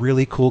lot of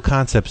really cool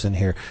concepts in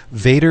here.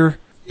 Vader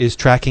is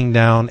tracking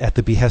down, at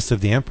the behest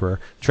of the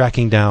Emperor,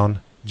 tracking down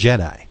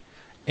Jedi.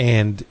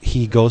 And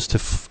he goes to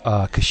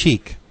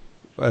Kashyyyk.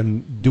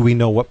 Do we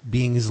know what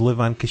beings live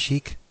on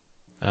Kashyyyk?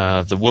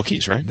 The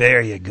Wookiees, right?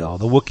 There you go,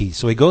 the Wookiees.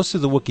 So he goes to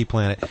the Wookiee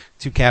planet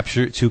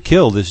to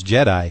kill this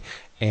Jedi,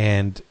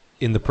 and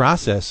in the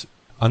process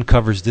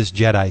uncovers this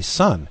Jedi's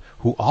son,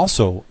 who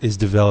also is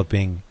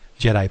developing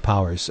Jedi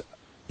powers.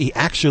 He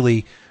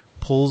actually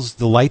pulls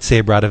the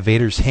lightsaber out of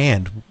Vader's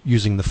hand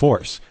using the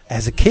Force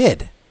as a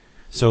kid.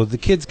 So the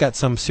kid's got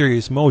some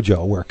serious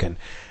mojo working.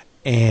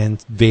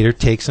 And Vader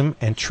takes him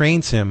and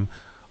trains him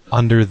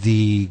under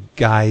the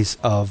guise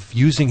of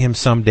using him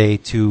someday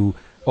to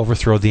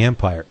overthrow the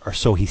Empire, or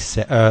so he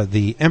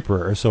the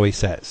Emperor, or so he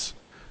says.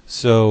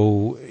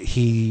 So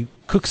he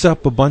cooks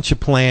up a bunch of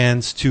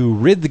plans to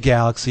rid the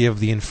galaxy of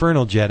the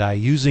Infernal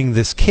Jedi using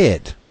this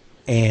kid.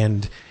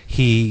 And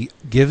he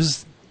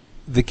gives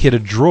the kid a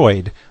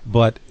droid,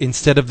 but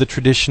instead of the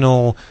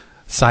traditional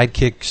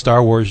sidekick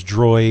Star Wars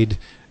droid,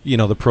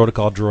 the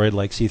protocol droid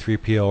like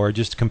C-3PO or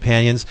just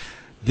companions,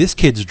 this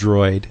kid's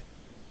droid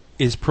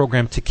is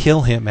programmed to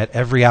kill him at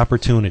every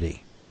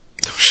opportunity.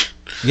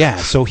 Yeah,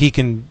 so he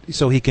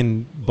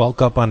can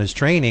bulk up on his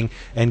training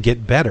and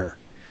get better.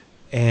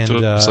 And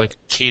so it's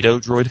like Kato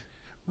droid.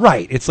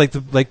 Right, it's like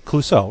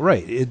Clouseau,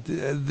 right?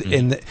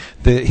 And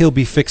he'll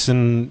be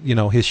fixing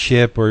his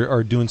ship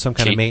or doing some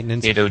kind of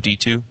maintenance. Kato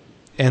D2.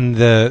 And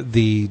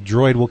the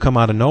droid will come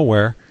out of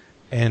nowhere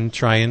and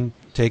try and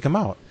take him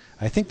out.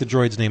 I think the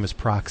droid's name is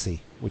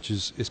Proxy, which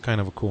is kind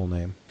of a cool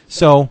name.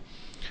 So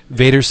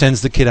Vader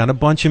sends the kid on a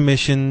bunch of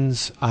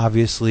missions,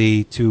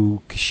 obviously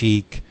to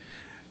Kashyyyk,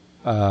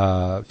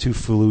 to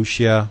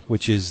Felucia,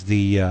 which is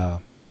the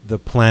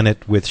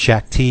planet with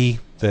Shaak-Ti,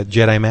 the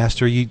Jedi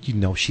Master. You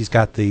know she's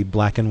got the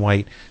black and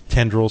white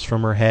tendrils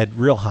from her head,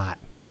 real hot.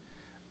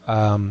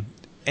 And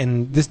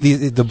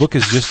the book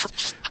is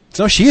just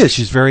no, she is.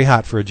 She's very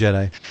hot for a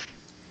Jedi.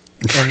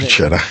 And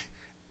Jedi.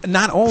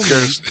 Not only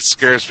it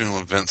scares me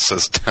when Vince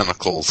says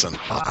tentacles and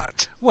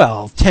hot.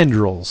 Well,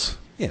 tendrils.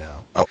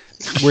 Oh.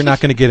 We're not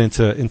going to get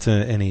into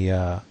any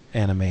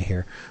anime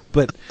here,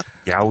 but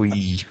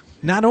Yowie.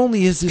 Not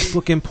only is this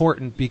book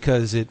important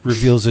because it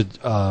reveals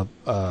a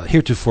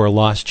heretofore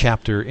lost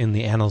chapter in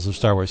the annals of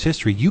Star Wars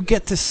history, you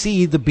get to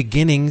see the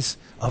beginnings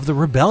of the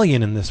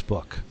rebellion in this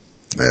book.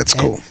 That's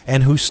cool.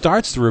 And who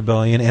starts the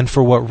rebellion and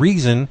for what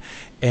reason,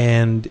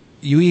 and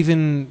you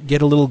even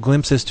get a little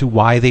glimpse as to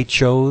why they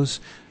chose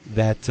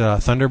that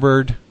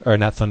Thunderbird, or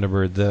not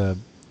Thunderbird,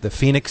 the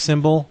Phoenix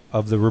symbol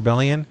of the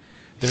rebellion.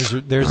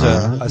 There's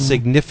a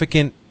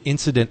significant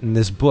incident in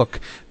this book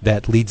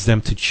that leads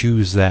them to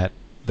choose that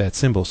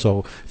symbol.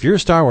 So if you're a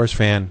Star Wars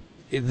fan,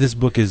 this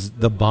book is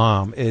the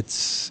bomb.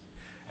 It's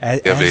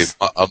you have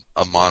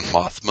a Mon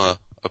Mothma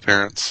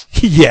appearance.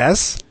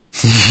 Yes.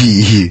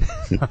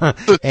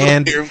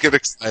 And hear him get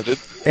excited.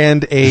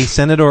 And a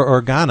Senator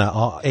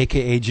Organa,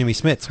 aka Jimmy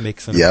Smits,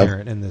 makes an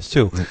appearance in this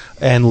too.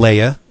 And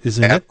Leia is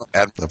in it.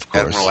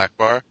 Admiral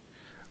Akbar.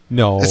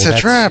 No, it's a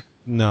trap.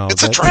 No,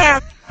 it's a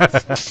trap.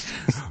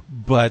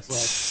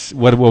 But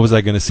what was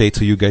I going to say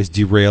till you guys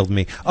derailed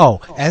me? Oh,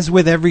 as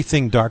with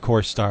everything Dark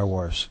Horse Star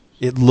Wars,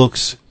 it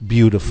looks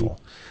beautiful.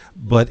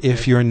 But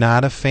if you're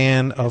not a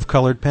fan of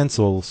colored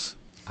pencils,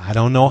 I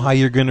don't know how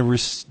you're going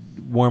to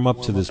warm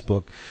up to this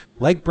book.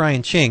 Like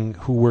Brian Ching,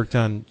 who worked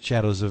on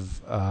Shadows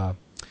of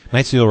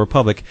Knights of the Old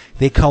Republic,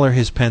 they color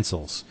his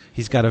pencils.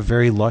 He's got a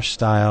very lush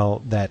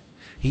style that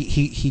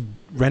he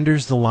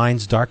renders the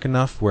lines dark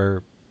enough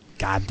where,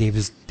 God,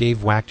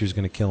 Dave Wachter's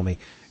going to kill me.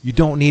 You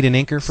don't need an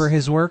inker for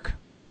his work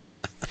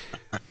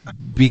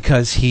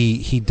because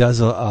he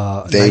does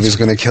a Dave is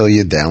going to kill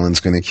you.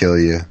 Dallin's going to kill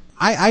you.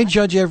 I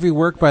judge every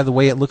work by the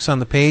way it looks on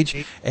the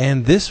page,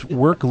 and this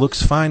work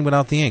looks fine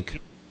without the ink.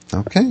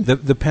 Okay.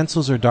 The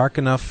pencils are dark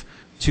enough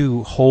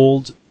to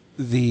hold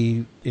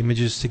the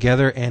images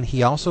together, and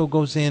he also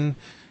goes in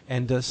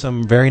and does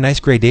some very nice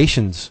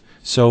gradations.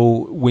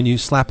 So when you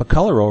slap a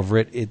color over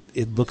it,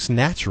 it looks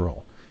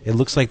natural. It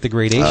looks like the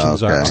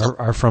gradations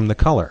are from the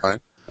color. Right.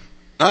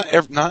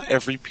 Not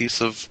every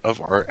piece of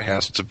art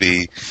has to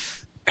be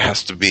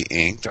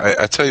inked.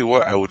 I tell you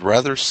what, I would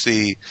rather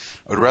see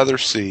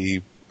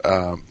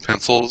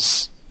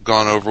pencils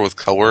gone over with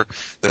color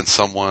than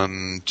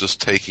someone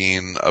just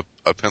taking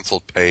a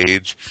penciled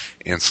page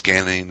and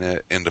scanning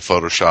it into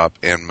Photoshop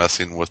and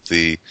messing with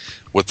the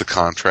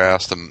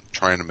contrast and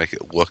trying to make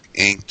it look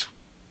inked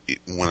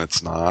when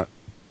it's not.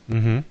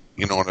 Mm-hmm.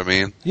 You know what I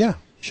mean? Yeah,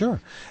 sure.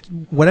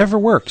 Whatever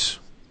works,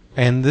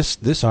 and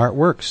this art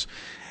works.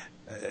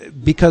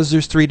 Because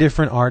there's 3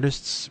 different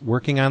artists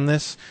working on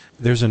this,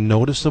 there's a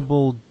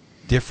noticeable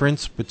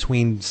difference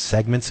between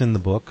segments in the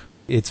book.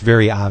 It's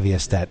very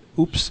obvious that,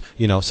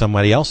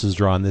 somebody else is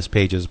drawing this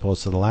page as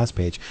opposed to the last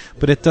page.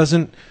 But it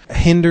doesn't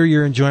hinder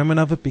your enjoyment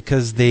of it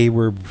because they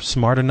were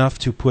smart enough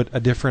to put a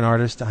different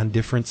artist on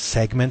different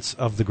segments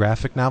of the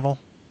graphic novel.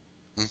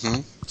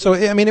 Mm-hmm. So,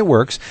 I mean, it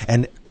works.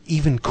 And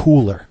even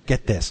cooler,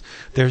 get this,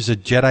 there's a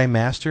Jedi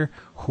Master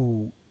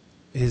who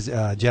is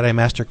Jedi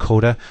Master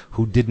Coda,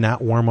 who did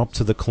not warm up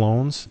to the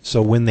clones.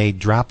 So when they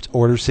dropped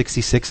Order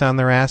 66 on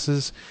their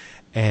asses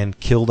and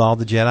killed all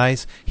the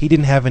Jedis, he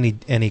didn't have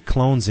any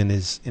clones in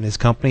his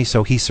company,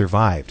 so he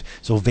survived.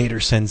 So Vader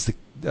sends the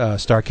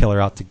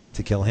Starkiller out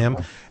to kill him,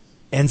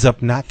 ends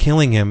up not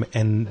killing him,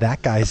 and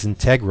that guy's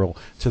integral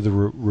to the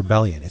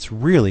rebellion. It's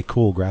really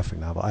cool graphic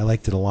novel. I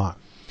liked it a lot.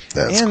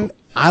 That's cool.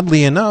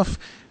 Oddly enough,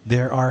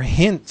 there are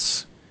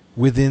hints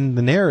within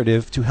the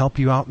narrative to help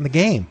you out in the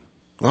game.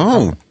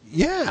 Oh.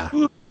 Yeah,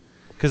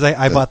 because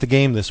I bought the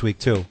game this week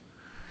too.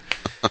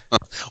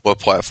 What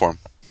platform?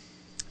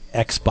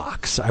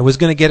 Xbox. I was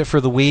going to get it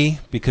for the Wii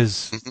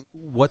because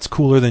what's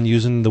cooler than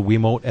using the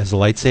Wiimote as a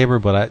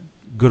lightsaber? But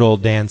good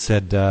old Dan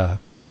said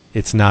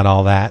it's not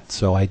all that,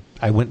 so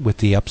I went with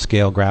the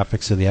upscale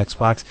graphics of the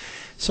Xbox.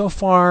 So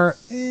far,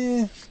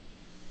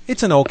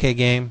 it's an okay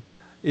game.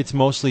 It's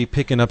mostly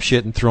picking up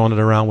shit and throwing it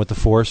around with the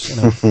Force.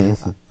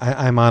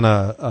 I'm on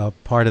a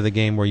part of the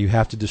game where you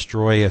have to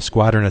destroy a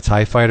squadron of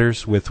TIE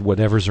fighters with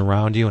whatever's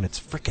around you, and it's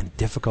freaking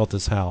difficult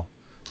as hell.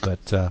 But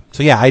so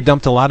yeah, I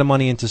dumped a lot of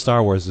money into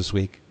Star Wars this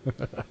week.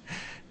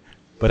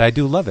 But I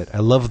do love it. I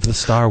love the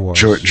Star Wars.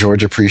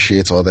 George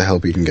appreciates all the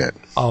help he can get.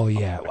 Oh,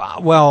 yeah.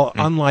 Well,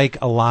 unlike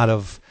a lot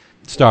of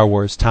Star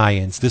Wars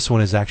tie-ins, this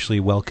one is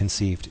actually well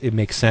conceived. It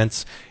makes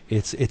sense.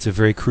 It's a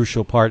very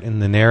crucial part in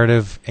the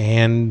narrative,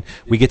 and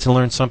we get to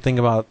learn something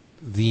about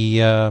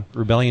the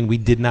rebellion we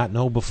did not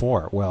know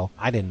before. Well,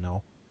 I didn't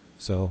know.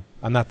 So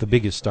I'm not the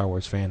biggest Star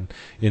Wars fan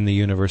in the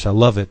universe. I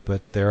love it,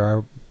 but there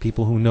are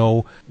people who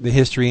know the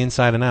history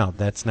inside and out.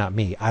 That's not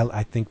me.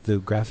 I think the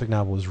graphic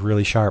novel is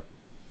really sharp.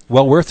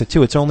 Well worth it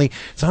too. It's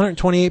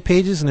 128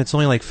 pages and it's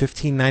only like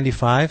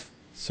 $15.95.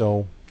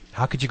 So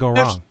how could you go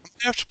wrong?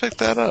 You have to pick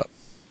that up.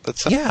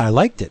 Yeah, I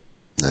liked it.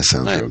 That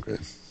sounds real good.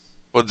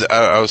 Well,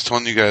 I was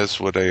telling you guys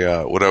what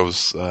I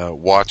was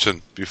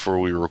watching before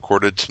we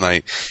recorded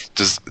tonight.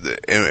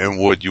 And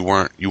Wood, you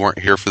weren't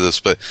here for this,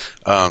 but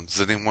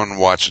does anyone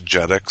watch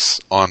Jetix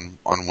on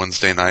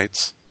Wednesday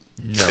nights?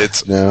 No.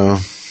 It's No.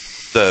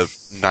 the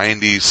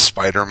 90s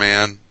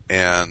Spider-Man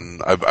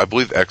and I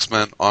believe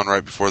X-Men on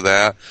right before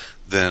that.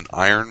 Then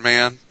Iron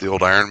Man, the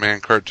old Iron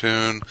Man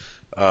cartoon,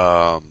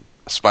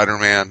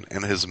 Spider-Man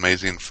and His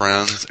Amazing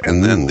Friends,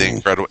 and then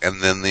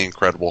the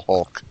Incredible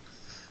Hulk.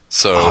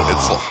 So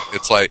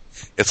it's like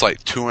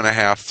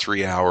 2.5,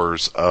 3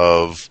 hours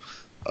of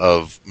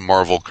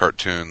Marvel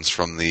cartoons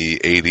from the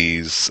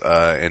 80s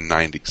and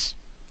 90s.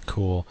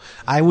 Cool.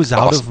 I was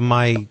out of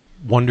my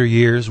Wonder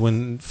Years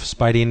when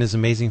Spidey and His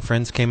Amazing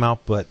Friends came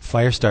out, but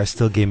Firestar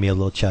still gave me a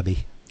little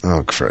chubby.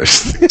 Oh,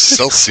 Christ.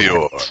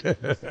 Excelsior.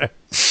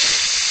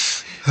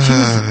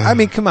 I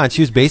mean, come on.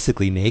 She was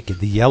basically naked.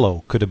 The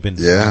yellow could have been.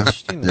 Yeah,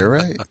 switched, you're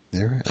right.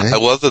 I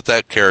love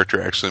that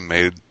character actually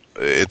made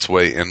its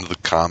way into the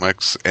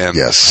comics, and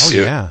yes,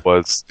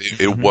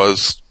 it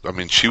was. I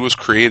mean, she was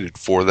created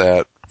for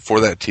that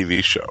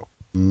TV show.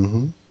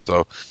 Mm-hmm.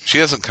 So she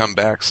hasn't come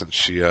back since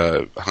she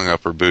hung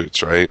up her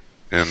boots, right?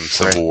 In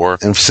Civil War.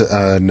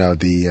 And no,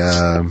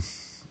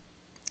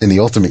 in the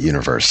Ultimate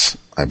Universe,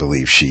 I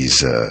believe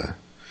she's.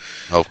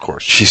 Of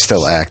course, she's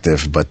still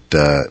active, but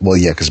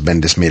because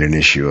Bendis made an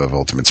issue of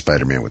Ultimate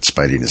Spider-Man with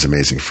Spidey and His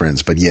Amazing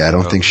Friends. But yeah, I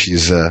don't think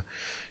she's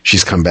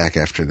come back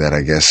after that.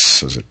 I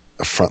guess was it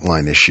a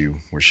Frontline issue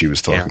where she was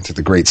talking to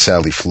the great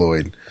Sally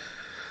Floyd.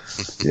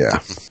 Yeah,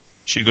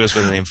 she goes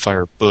by the name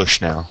Fire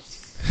Bush now.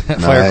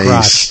 Fire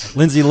Crotch.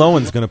 Lindsay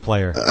Lohan's going to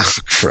play her.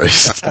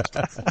 Christ.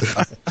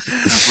 But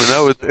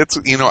no, it's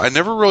I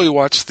never really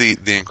watched the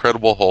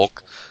Incredible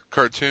Hulk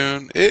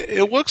cartoon.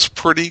 It looks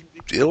pretty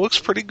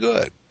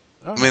good.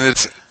 I mean,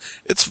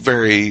 it's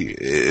very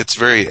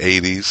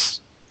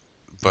 80s,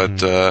 but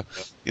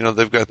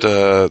they've got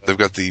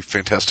the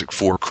Fantastic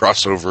Four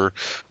crossover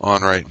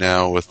on right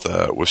now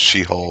with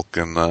She-Hulk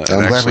and. I'm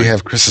glad we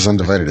have Chris's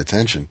undivided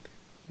attention.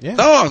 Yeah.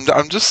 No,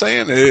 I'm just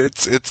saying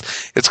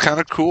it's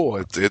kind of cool.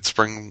 It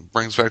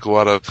brings back a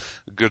lot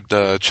of good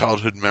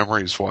childhood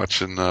memories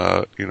watching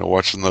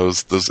watching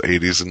those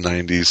 80s and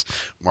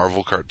 90s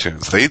Marvel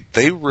cartoons.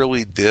 They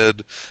really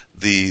did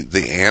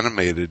the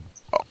animated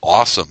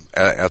awesome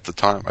at the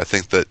time. I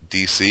think that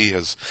DC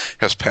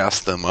has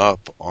passed them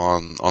up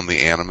on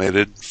the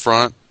animated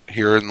front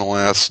here in the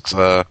last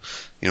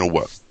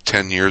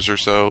 10 years or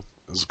so.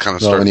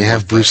 Well, when you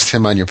have Bruce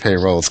Timm on your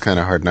payroll, it's kind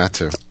of hard not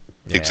to.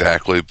 Yeah.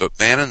 Exactly, but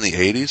man, in the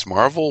 80s,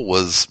 Marvel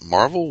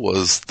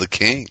was the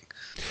king,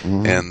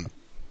 and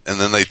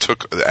then they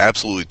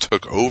absolutely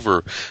took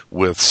over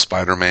with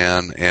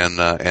Spider-Man and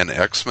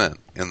X-Men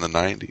in the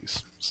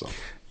 90s. So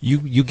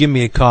you give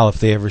me a call if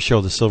they ever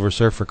show the Silver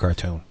Surfer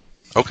cartoon.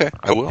 Okay,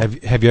 I will.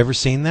 Have you ever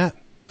seen that?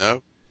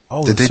 No.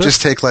 Oh, did they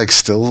just take like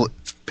still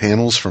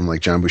panels from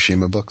like John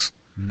Buscema books?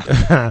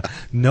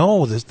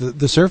 No,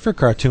 the Surfer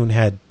cartoon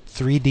had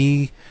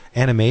 3D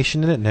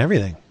animation in it and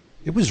everything.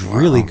 It was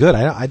really good.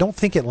 I don't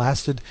think it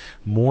lasted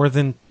more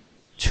than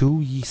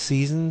 2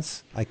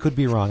 seasons. I could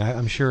be wrong.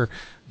 I'm sure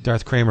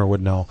Darth Kramer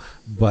would know.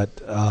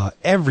 But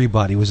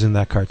everybody was in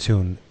that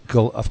cartoon.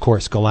 Of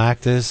course,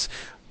 Galactus,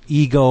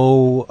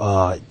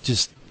 Ego,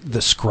 just the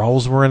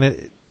Skrulls were in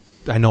it.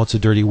 I know it's a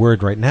dirty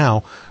word right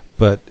now,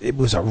 but it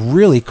was a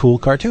really cool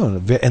cartoon.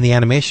 And the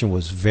animation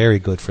was very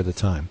good for the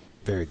time.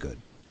 Very good.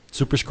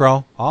 Super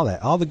Skrull, all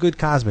that. All the good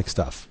cosmic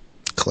stuff.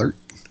 Clerk.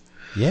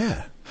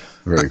 Yeah.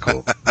 Very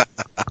cool.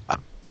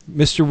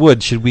 Mr.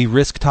 Wood, should we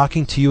risk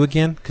talking to you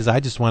again? Because I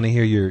just want to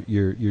hear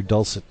your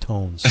dulcet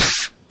tones.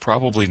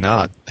 Probably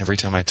not. Every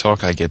time I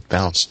talk, I get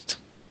bounced.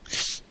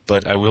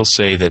 But I will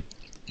say that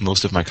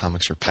most of my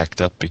comics are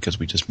packed up because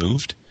we just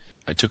moved.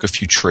 I took a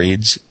few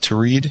trades to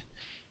read,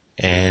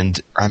 and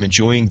I'm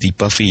enjoying the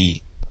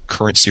Buffy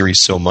current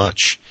series so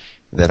much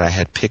that I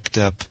had picked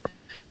up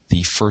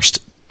the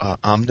first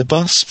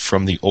omnibus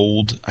from the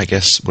old, I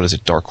guess,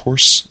 Dark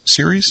Horse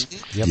series?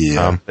 Yep.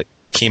 Yeah. That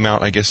came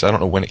out, I guess, I don't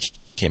know when it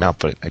came out,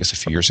 but I guess a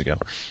few years ago.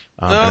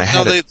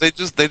 They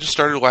just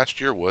started last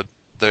year, Wood.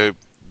 They've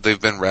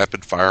been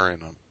rapid firing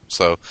them,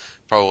 so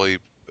probably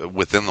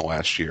within the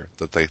last year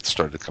that they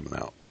started coming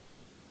out.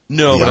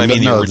 No, but I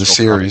mean the the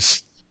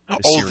series.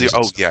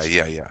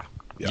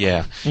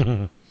 Yeah.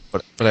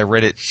 But I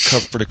read it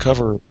cover to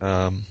cover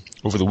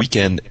over the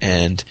weekend,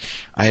 and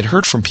I had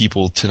heard from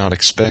people to not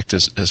expect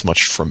as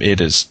much from it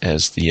as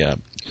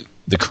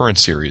the current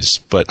series.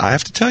 But I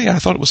have to tell you, I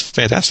thought it was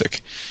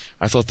fantastic.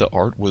 I thought the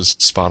art was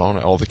spot on.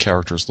 All the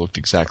characters looked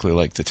exactly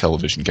like the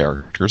television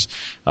characters.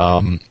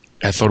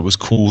 I thought it was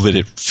cool that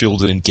it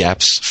filled in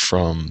gaps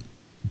from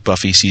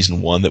Buffy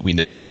season 1 that we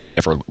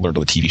never learned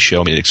on the TV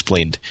show. I mean, it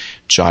explained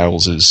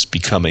Giles'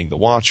 becoming the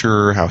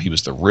Watcher, how he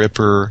was the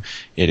Ripper.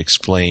 It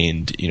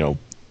explained,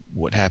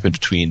 what happened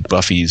between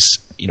Buffy's,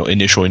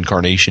 initial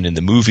incarnation in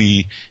the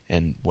movie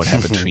and what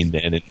happened between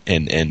then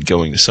and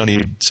going to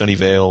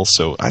Sunnyvale.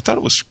 So I thought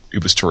it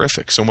was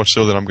terrific. So much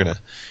so that I'm going to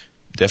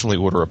definitely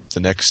order up the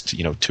next,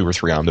 2 or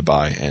 3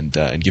 omnibuy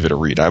and give it a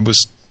read. I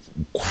was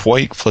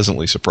quite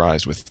pleasantly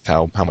surprised with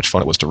how much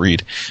fun it was to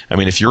read. I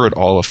mean, if you're at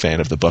all a fan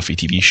of the Buffy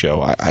TV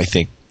show, I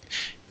think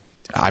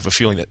I have a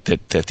feeling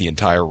that the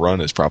entire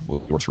run is probably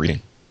worth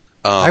reading.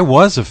 I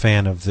was a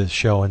fan of this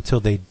show until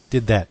they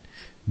did that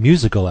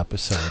musical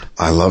episode.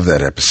 I love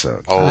that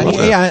episode.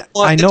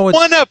 I know it's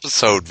one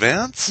episode,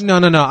 Vince. No.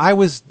 I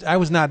was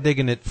not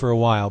digging it for a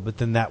while, but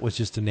then that was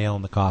just a nail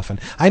in the coffin.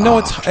 I know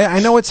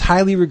it's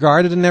highly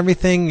regarded and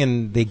everything,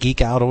 and they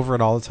geek out over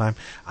it all the time.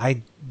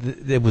 I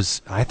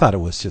thought it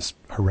was just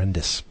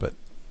horrendous, but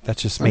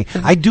that's just me.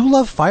 I do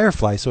love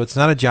Firefly, so it's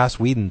not a Joss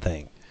Whedon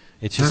thing.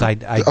 It's just I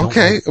don't.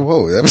 Okay,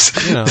 whoa, that was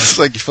it's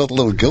like you felt a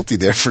little guilty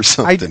there for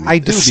something. I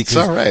do, it's because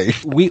all right.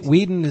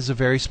 Whedon is a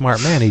very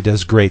smart man. He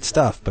does great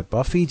stuff, but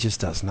Buffy just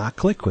does not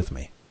click with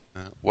me.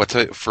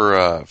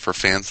 For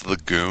fans of the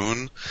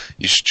Goon,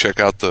 you should check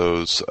out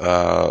those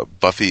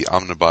Buffy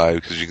omnibuy,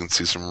 because you can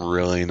see some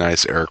really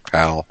nice Eric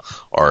Powell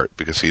art,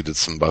 because he did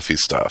some Buffy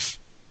stuff.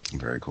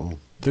 Very cool.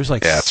 There's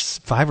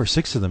 5 or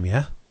 6 of them,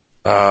 yeah?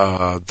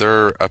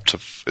 They're up to,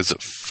 is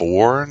it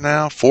 4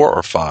 now? 4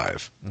 or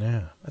 5?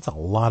 Yeah, that's a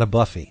lot of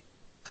Buffy.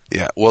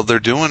 Yeah, well, they're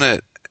doing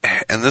it,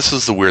 and this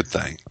is the weird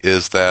thing,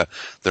 is that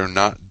they're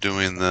not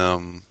doing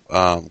them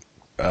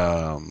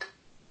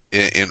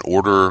in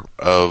order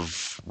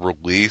of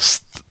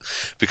release,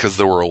 because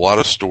there were a lot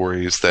of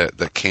stories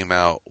that came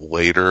out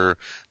later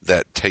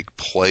that take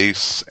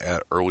place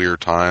at earlier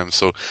times.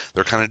 So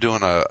they're kind of doing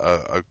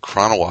a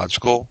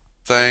chronological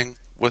thing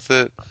with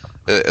it,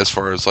 as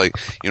far as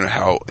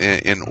how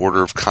in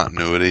order of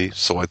continuity.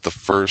 So the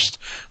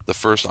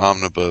first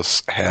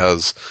omnibus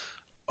has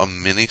a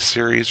mini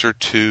series or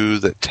 2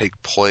 that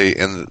take place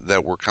and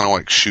that were kind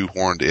of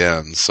shoehorned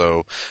in.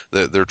 So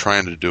they're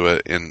trying to do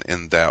it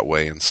in that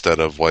way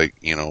instead of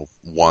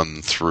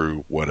 1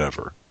 through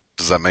whatever.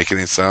 Does that make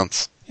any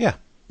sense? Yeah.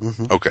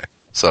 Mm-hmm. Okay.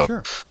 So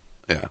sure.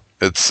 yeah,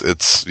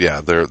 it's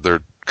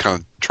they're kind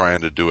of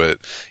trying to do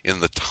it in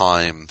the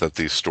time that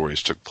these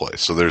stories took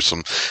place. So there's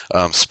some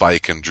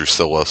Spike and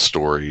Drusilla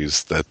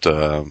stories that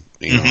are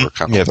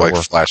kind of like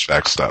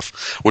flashback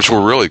stuff, which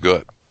were really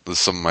good. This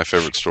is some of my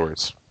favorite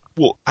stories.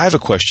 Well, I have a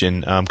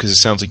question because it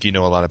sounds like you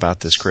know a lot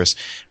about this, Chris.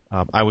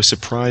 I was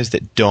surprised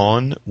that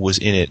Dawn was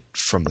in it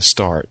from the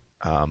start.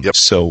 Yep.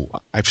 So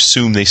I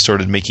assume they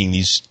started making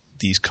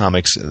these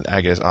comics,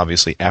 I guess,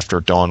 obviously after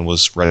Dawn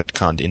was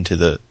retconned into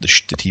the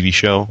TV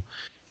show,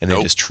 and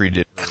they just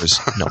treated it as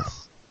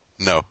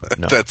No,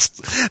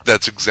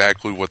 that's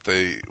exactly what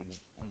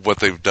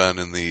they've done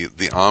in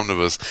the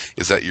omnibus,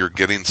 is that you're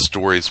getting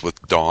stories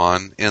with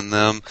Dawn in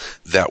them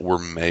that were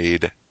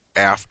made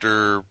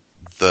after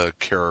the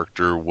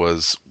character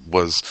was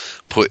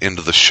put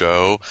into the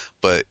show,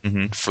 but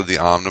for the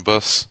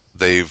omnibus,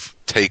 they've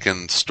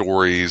taken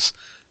stories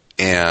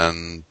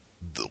and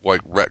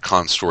like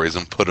retcon stories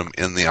and put them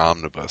in the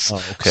omnibus. Oh,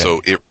 okay.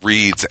 So it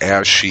reads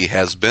as she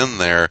has been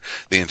there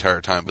the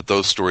entire time, but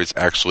those stories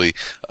actually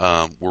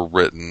were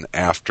written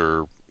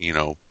after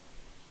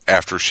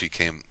she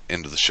came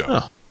into the show.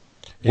 Oh.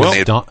 Well,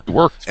 it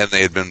worked. And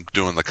they had been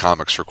doing the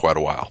comics for quite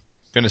a while.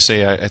 Going to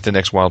say at the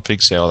next Wild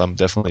Pig sale, I'm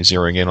definitely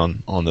zeroing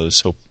in on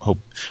those.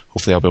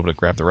 Hopefully I'll be able to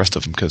grab the rest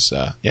of them because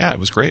it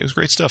was great. It was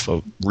great stuff.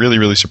 I'm really,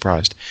 really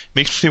surprised.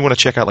 Makes me want to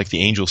check out like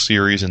the Angel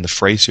series and the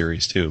Frey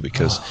series too,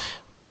 because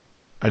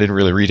I didn't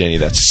really read any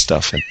of that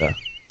stuff. And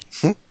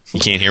you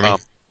can't hear me?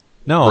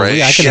 No,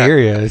 Frey, I can hear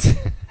you.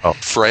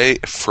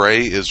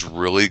 Frey is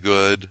really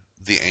good.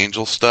 The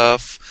Angel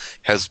stuff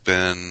has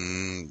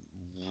been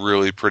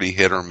really pretty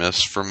hit or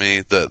miss for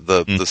me.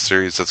 The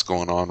series that's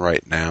going on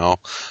right now,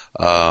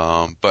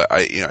 but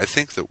I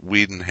think that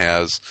Whedon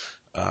has,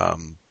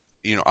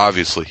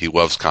 obviously he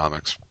loves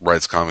comics,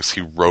 writes comics.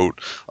 He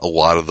wrote a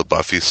lot of the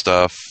Buffy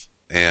stuff,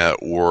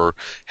 or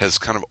has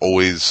kind of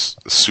always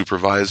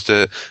supervised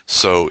it,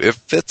 so it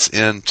fits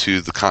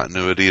into the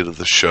continuity of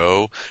the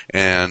show,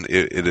 and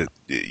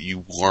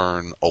you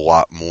learn a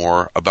lot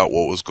more about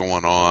what was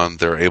going on.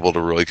 They're able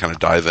to really kind of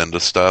dive into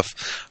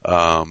stuff,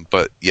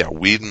 but yeah,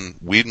 Whedon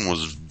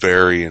was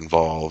very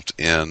involved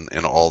in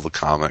all the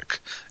comic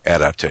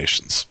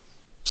adaptations.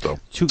 So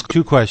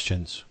two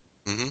questions.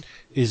 Mm-hmm.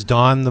 Is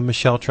Dawn the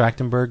Michelle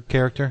Trachtenberg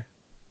character?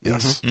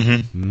 Yes.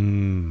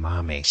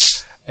 Mommy.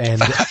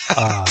 And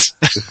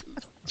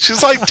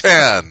she's like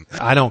 10.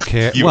 I don't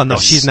care. Well, no,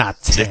 she's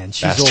not 10.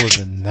 She's older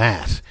than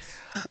that.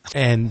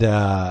 And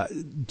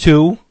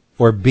 2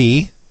 or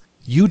B,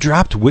 you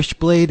dropped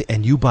Wishblade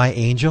and you buy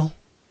Angel?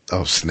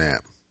 Oh,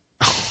 snap.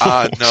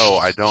 No,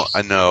 I don't.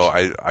 I know.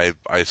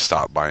 I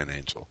stopped buying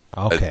Angel.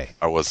 Okay.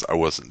 I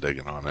wasn't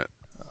digging on it.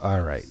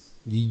 All right.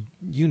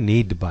 You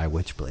need to buy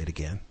Witchblade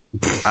again.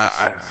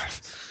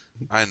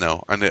 I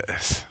know. I'm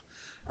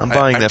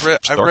buying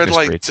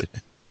that.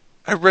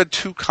 I read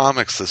 2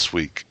 comics this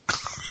week.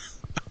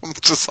 I'm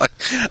just like,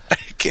 I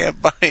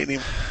can't buy any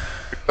more.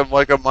 I'm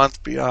like a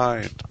month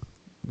behind.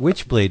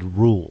 Witchblade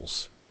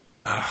rules.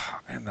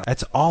 I know.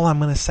 That's all I'm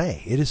going to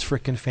say. It is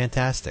freaking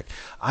fantastic.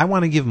 I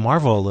want to give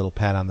Marvel a little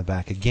pat on the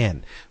back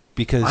again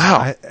because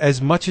as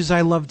much as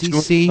I love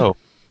DC,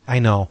 I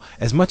know,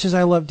 as much as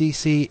I love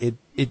DC,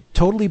 it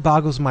totally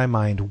boggles my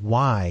mind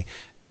why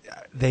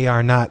they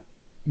are not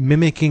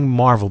mimicking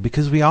Marvel,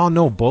 because we all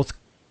know both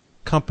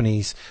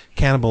companies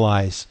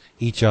cannibalize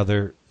each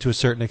other to a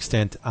certain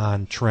extent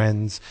on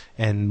trends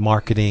and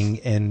marketing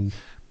and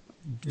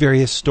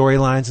various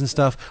storylines and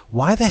stuff.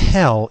 Why the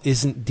hell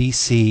isn't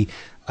DC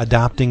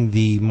adopting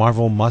the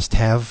Marvel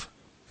must-have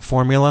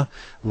formula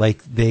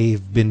like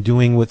they've been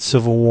doing with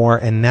Civil War,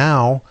 and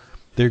now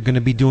they're going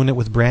to be doing it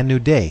with Brand New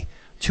Day?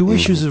 2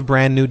 issues of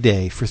Brand New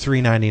Day for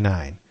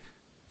 $3.99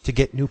 to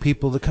get new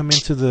people to come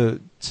into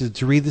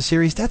to read the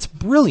series. That's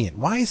brilliant.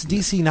 Why is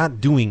DC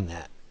not doing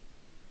that?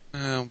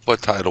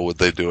 What title would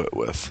they do it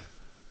with?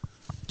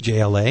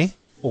 JLA,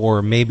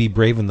 or maybe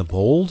Brave and the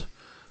Bold,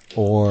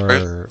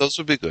 or those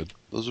would be good.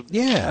 Blue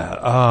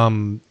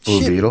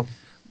Beetle.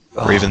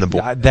 Brave and the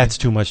Bold. That's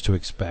too much to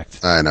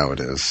expect. I know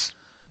it is.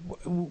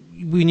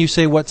 When you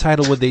say what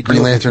title would they do?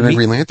 Green Lantern and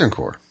Green Lantern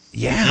Corps.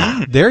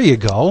 Yeah, there you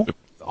go.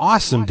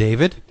 Awesome,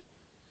 David.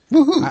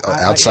 Woohoo!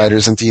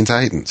 Outsiders and Teen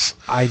Titans.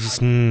 I just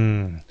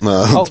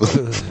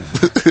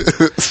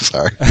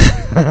Sorry.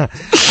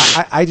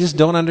 I just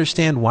don't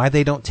understand why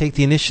they don't take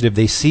the initiative.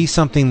 They see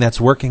something that's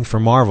working for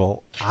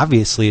Marvel.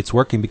 Obviously, it's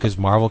working because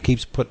Marvel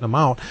keeps putting them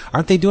out.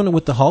 Aren't they doing it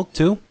with the Hulk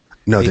too?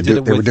 No, they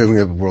were doing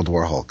it with World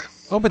War Hulk.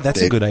 Oh, but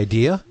that's a good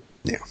idea.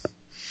 Yeah.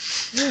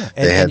 Yeah.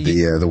 They had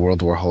the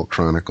World War Hulk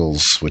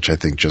Chronicles, which I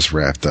think just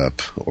wrapped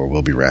up or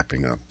will be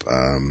wrapping up.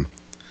 But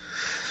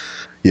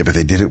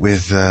they did it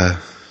with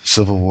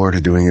Civil War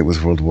to doing it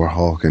with World War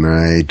Hulk, and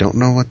I don't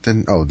know what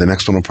the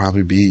next one will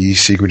probably be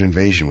Secret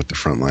Invasion with the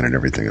Frontline and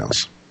everything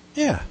else.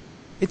 Yeah.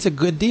 It's a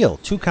good deal.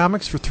 2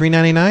 comics for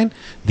 $3.99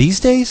 these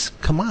days?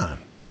 Come on.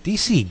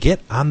 DC, get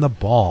on the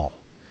ball.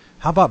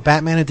 How about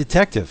Batman and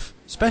Detective?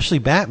 Especially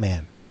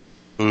Batman.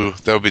 Ooh,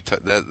 that would be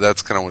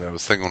that's kind of what I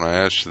was thinking when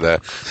I asked you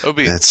that. That would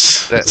be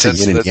that's a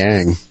yin and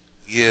yang.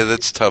 Yeah,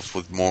 that's tough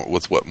with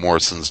what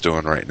Morrison's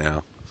doing right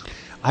now.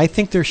 I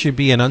think there should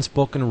be an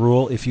unspoken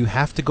rule. If you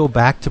have to go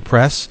back to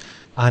press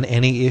on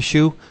any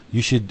issue,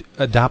 you should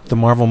adopt the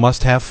Marvel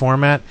must-have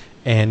format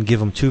and give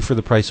them 2 for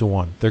the price of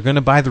 1. They're going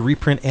to buy the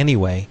reprint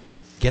anyway.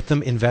 Get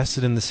them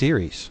invested in the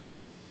series.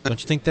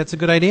 Don't you think that's a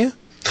good idea?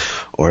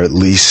 Or at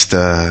least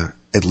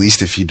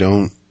if you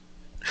don't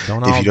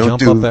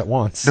jump up at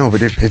once. No,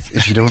 but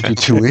if you don't do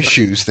 2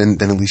 issues, then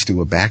at least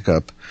do a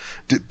backup.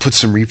 Put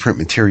some reprint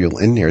material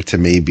in there to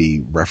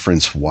maybe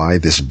reference why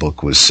this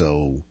book was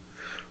so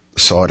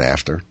sought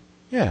after.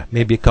 Yeah,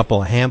 maybe a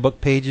couple of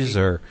handbook pages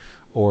or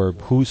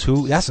Who's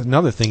Who. That's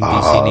another thing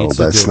DC needs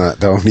to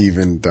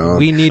do. Don't.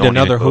 We need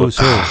another Who's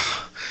Who.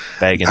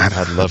 Bagging,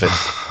 I'd love it.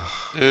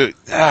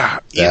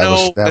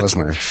 That was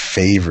my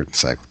favorite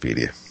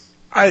encyclopedia.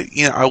 I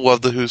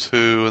love the Who's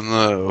Who and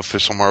the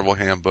official Marvel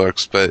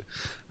handbooks, but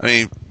I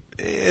mean,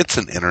 it's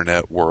an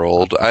internet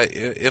world.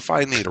 If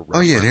I need a reference,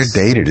 oh yeah, they're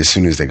dated as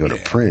soon as they go to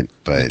print.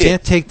 But you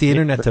can't take the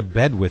internet to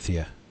bed with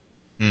you.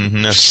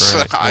 That's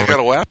right. I got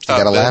a laptop.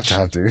 You got a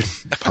laptop, dude.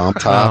 Palm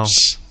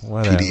tops,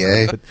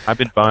 PDA. I've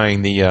been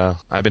buying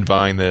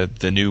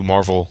the new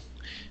Marvel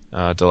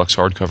deluxe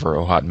hardcover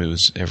Oh Hot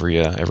Moves every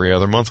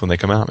other month when they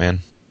come out. Man,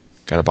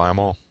 gotta buy them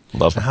all.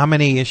 Love them. How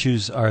many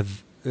issues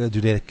do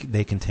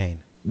they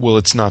contain? Well,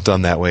 it's not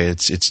done that way.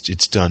 It's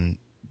done.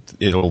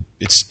 It's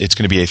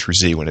going to be A through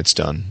Z when it's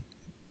done.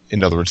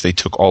 In other words, they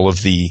took all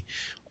of the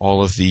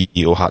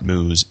Oh Hot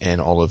Moves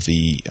and all of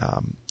the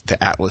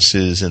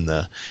atlases and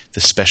the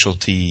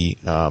specialty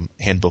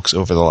handbooks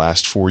over the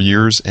last 4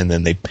 years, and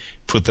then they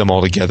put them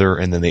all together,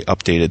 and then they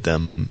updated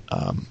them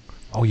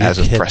as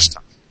of press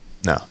time.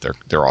 No,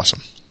 they're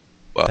awesome.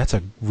 Well, that's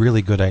a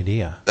really good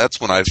idea.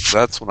 That's when I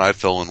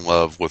fell in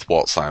love with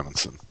Walt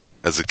Simonson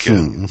as a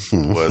kid.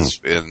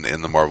 Was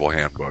in the Marvel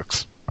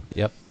handbooks.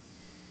 Yep,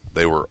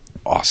 they were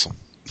awesome.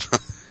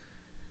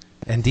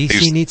 And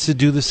DC needs to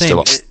do the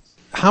same.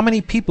 How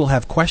many people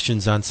have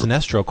questions on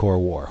Sinestro Corps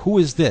War? Who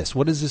is this?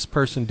 What is this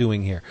person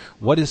doing here?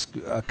 What is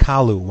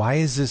Kalu? Why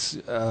is this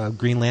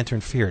Green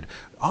Lantern feared?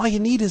 All you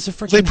need is a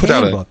freaking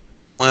handbook.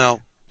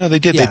 No, they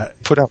did. Yeah. They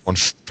put out one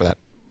for that.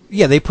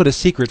 Yeah, they put a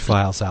secret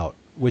files out,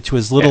 which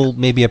was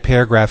maybe a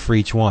paragraph for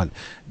each one.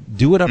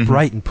 Do it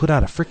upright and put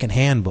out a freaking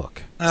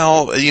handbook.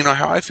 Well, you know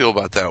how I feel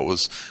about that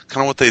was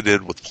kind of what they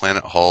did with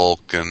Planet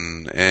Hulk,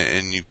 and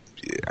you,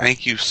 I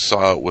think you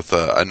saw it with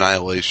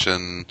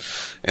Annihilation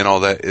and all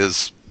that.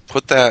 Is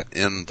put that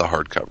in the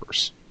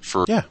hardcovers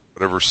for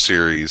whatever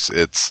series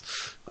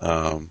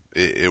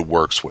it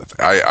works with.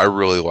 I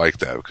really like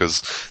that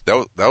because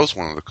that was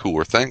one of the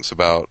cooler things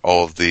about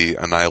all of the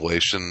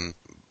Annihilation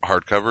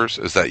hardcovers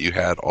is that you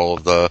had all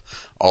of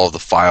the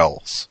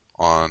files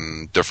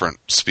on different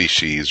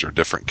species or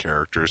different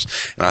characters,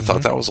 and I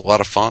thought that was a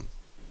lot of fun.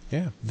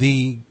 Yeah,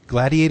 the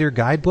Gladiator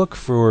guidebook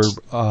for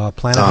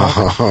Planet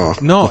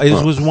Hulk. No,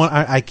 it was one.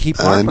 I keep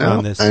harping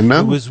on this. I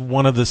know. It was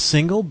one of the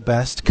single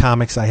best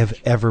comics I have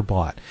ever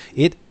bought.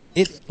 It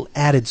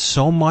added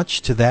so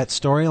much to that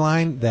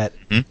storyline that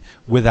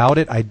without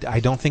it, I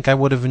don't think I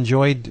would have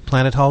enjoyed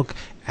Planet Hulk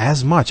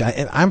as much.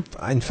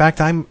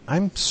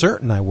 I'm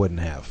certain I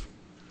wouldn't have.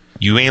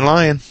 You ain't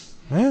lying.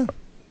 Yeah,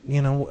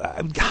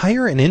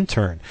 hire an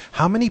intern.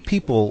 How many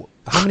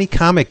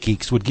comic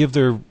geeks would give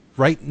their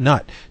right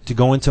nut to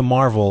go into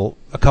Marvel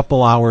a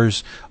couple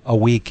hours a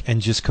week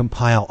and just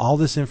compile all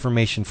this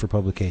information for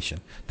publication?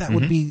 That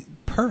would be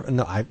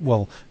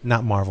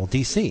not Marvel,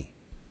 DC.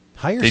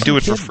 They do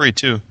it for free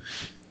too.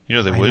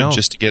 They would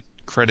just to get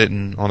credit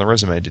on the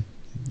resume.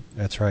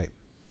 That's right.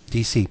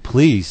 DC,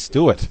 please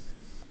do it.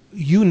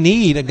 You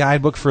need a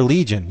guidebook for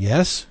Legion,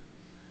 yes?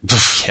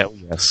 Hell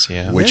yes,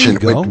 yeah.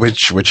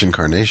 Which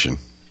incarnation?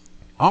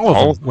 All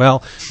of them.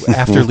 Well,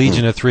 after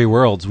Legion of Three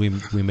Worlds, we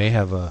may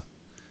have a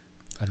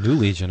new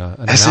Legion, an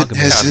amalgamation.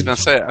 I was going to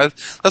say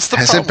that's the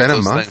has problem it been with a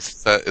those month?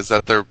 things is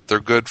that they're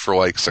good for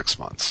like 6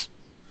 months.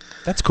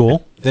 That's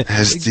cool.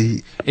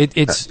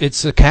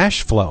 It's a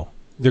cash flow.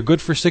 They're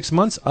good for 6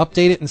 months.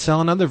 Update it and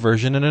sell another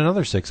version in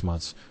another 6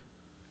 months.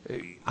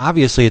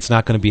 Obviously, it's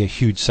not going to be a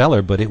huge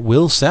seller, but it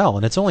will sell,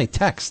 and it's only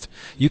text.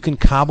 You can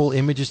cobble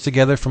images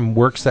together from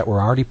works that were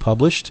already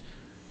published.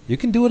 You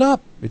can do it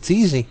up. It's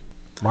easy.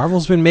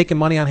 Marvel's been making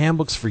money on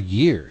handbooks for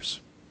years.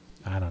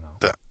 I don't know.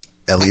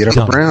 Elliot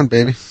on Brown,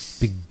 baby.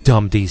 Big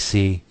dumb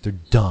DC. They're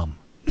dumb.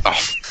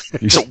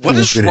 So what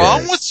is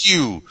wrong with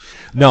you?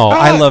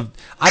 No,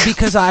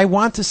 because I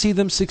want to see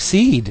them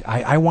succeed.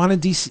 I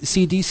want to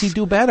see DC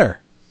do better.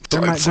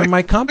 They're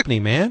my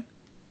company, man.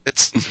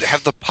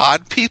 Have the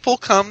pod people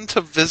come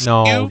to visit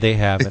you? No, they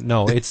haven't.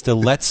 No, it's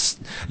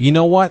you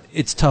know what?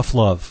 It's tough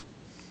love.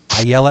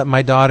 I yell at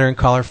my daughter and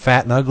call her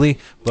fat and ugly,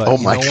 but oh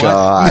my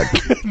God.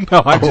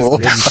 No, I'm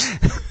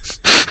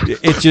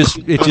just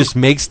kidding. It just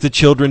makes the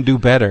children do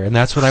better, and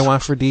that's what I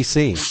want for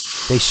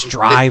DC. They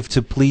strive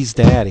to please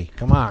Daddy.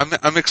 Come on.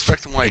 I'm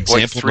expecting like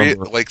 3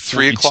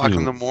 o'clock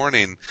in the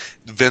morning.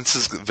 Vince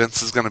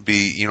is going to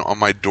be on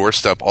my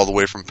doorstep all the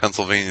way from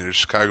Pennsylvania to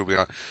Chicago. Be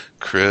like,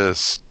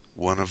 Chris,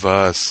 one of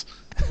us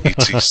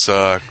E.T.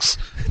 sucks.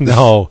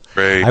 No,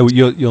 Great.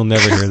 you'll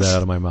never hear that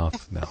out of my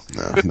mouth. No,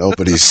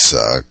 Nobody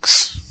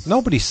sucks.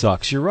 nobody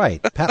sucks. You're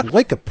right. Pat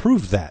Leica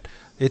proved that.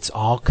 It's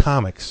all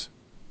comics,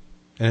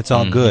 and it's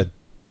all good.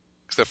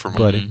 Except for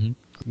But mine.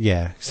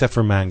 yeah, except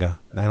for manga.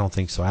 I don't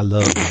think so. I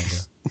love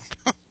manga.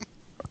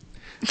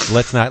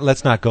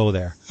 Let's not go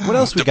there. What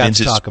else we got to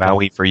Vince's talk about?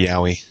 Bowie for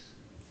Yowie.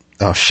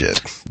 Oh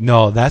shit.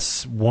 No,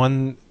 that's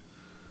one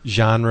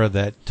genre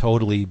that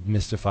totally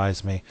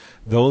mystifies me.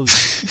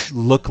 Those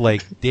look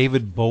like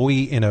David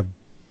Bowie in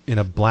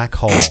a black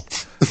hole.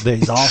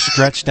 He's all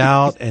stretched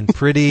out and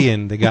pretty,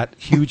 and they got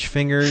huge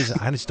fingers.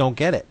 I just don't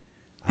get it.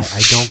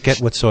 I don't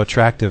get what's so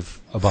attractive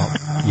about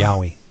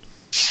Yowie.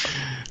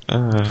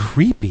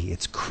 Creepy.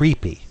 It's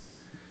creepy.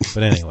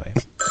 But anyway.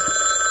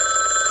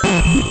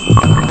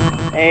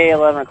 Hey,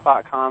 11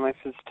 O'Clock Comics.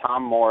 It's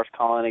Tom Morris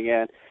calling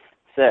again.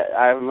 So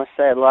I must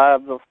say I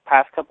love the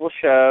past couple of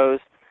shows,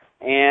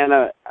 and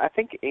I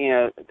think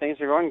things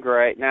are going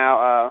great.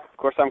 Now, of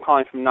course, I'm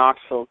calling from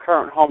Knoxville,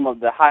 current home of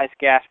the highest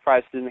gas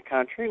prices in the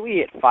country. We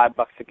hit $5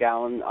 a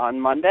gallon on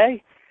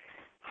Monday.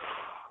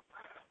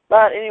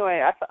 But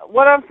anyway,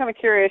 what I'm kind of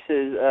curious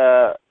is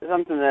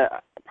something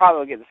that probably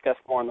will get discussed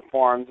more in the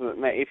forums.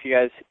 If you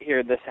guys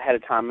hear this ahead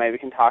of time, maybe we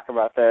can talk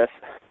about this.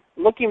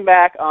 Looking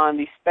back on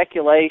the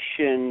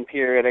speculation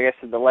period, I guess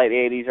in the late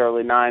 80s,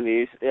 early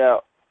 90s,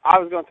 I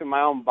was going through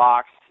my own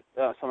box,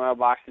 and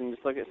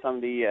just look at some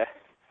of the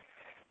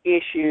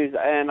issues,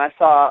 and I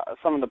saw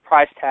some of the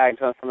price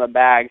tags on some of the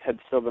bags had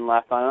still been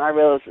left on, and I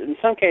realized in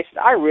some cases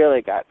I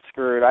really got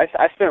screwed. I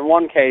spent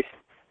one case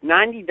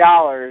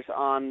 $90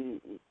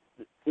 on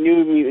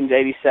New Mutants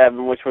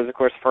 87, which was, of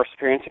course, the first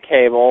appearance of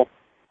Cable.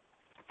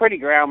 Pretty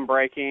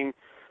groundbreaking,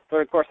 but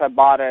of course I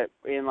bought it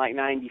in like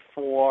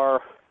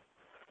 94.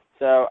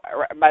 So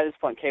by this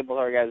point, Cable's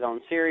already got his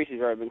own series. He's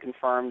already been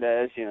confirmed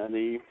as,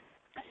 the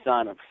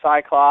son of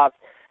Cyclops.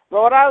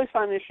 But what I always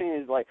find interesting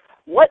is, like,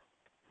 what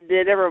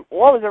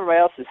was everybody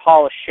else's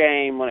Hall of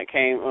Shame when it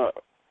came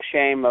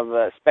shame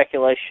of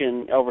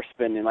speculation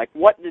overspending? Like,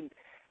 what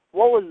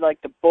was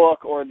like the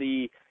book or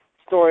the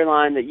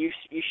storyline that you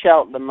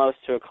shelled the most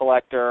to a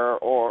collector,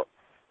 or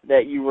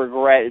that you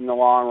regret in the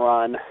long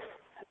run,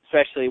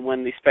 especially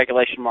when the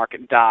speculation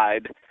market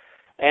died?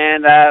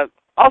 And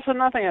also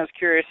another thing I was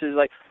curious is,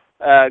 like,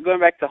 going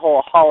back to the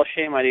whole Hall of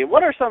Shame idea,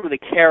 what are some of the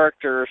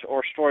characters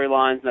or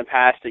storylines in the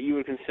past that you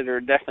would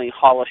consider definitely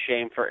Hall of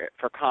Shame for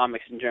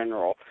comics in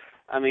general?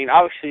 I mean,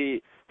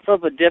 obviously,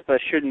 Philippa Dippa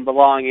shouldn't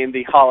belong in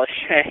the Hall of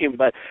Shame,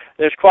 but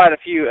there's quite a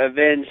few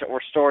events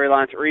or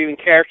storylines or even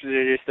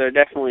characters that are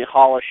definitely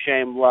Hall of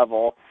Shame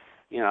level.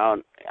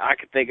 I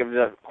could think of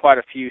quite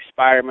a few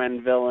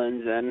Spider-Man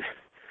villains and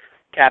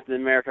Captain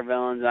America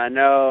villains. I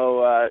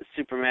know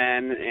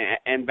Superman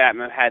and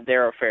Batman had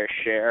their fair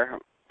share.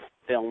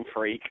 Film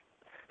Freak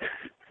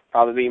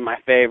probably being my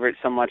favorite,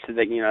 so much that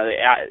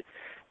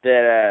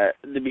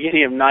the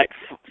beginning of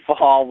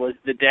Nightfall was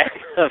the death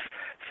of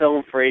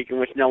Film Freak, in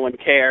which no one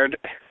cared.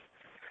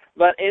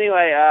 But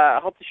anyway, I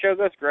hope the show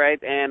goes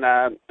great, and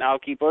I'll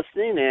keep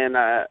listening, and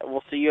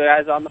we'll see you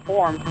guys on the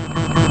forum.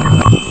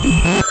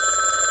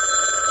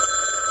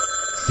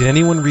 Did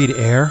anyone read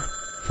Air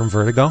from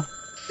Vertigo?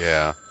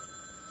 Yeah.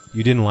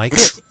 You didn't like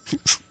it?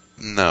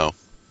 No.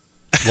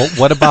 Well,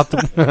 what about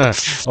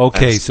the...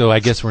 Okay, so I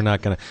guess we're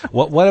not going to...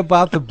 What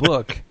about the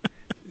book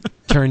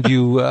turned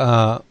you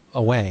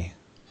away?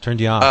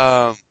 Turned you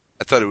off?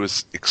 I thought it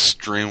was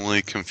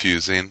extremely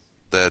confusing.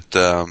 I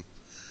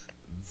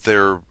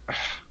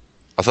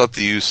thought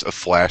the use of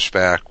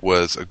flashback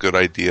was a good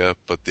idea,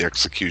 but the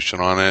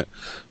execution on it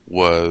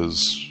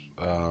was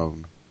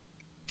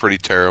pretty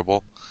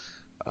terrible.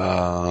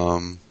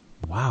 Wow.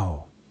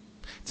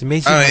 It's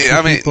amazing.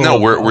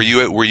 Were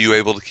you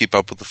able to keep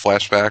up with the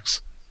flashbacks?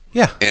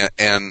 Yeah.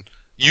 And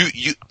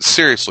you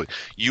seriously,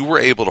 you were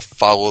able to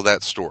follow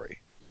that story.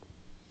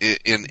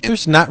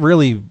 There's not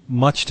really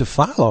much to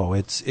follow.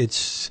 It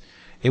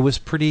was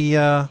pretty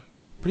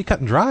cut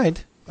and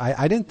dried.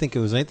 I didn't think it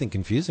was anything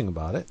confusing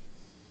about it.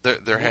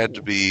 There had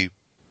to be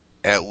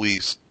at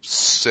least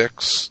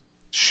 6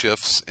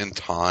 shifts in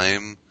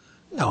time.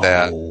 No.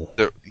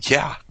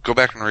 Go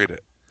back and read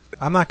it.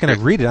 I'm not going to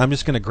read it. I'm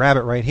just going to grab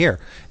it right here.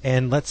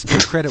 And let's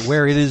give credit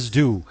where it is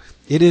due.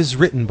 It is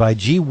written by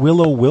G.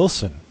 Willow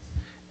Wilson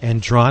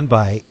and drawn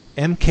by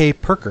M.K.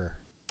 Perker.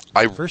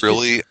 I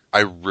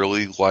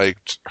really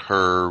liked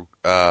her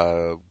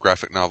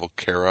graphic novel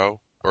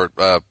Cairo.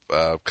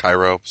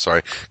 Cairo,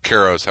 sorry.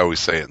 Cairo is how we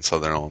say it in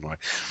Southern Illinois.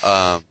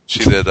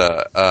 She did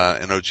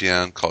an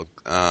OGN called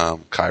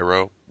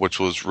Cairo, which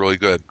was really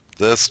good.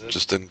 This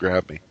just didn't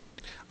grab me.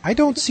 I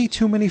don't see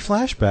too many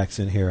flashbacks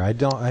in here.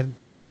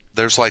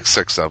 There's like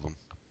 6 of them.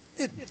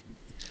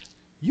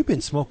 You've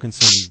been smoking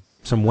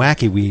some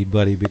wacky weed,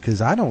 buddy,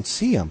 because I don't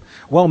see them.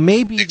 Well,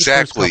 maybe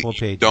exactly. The first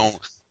couple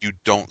pages. You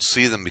don't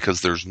see them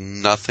because there's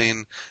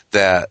nothing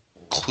that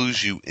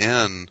clues you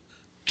in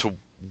to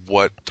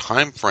what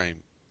time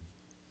frame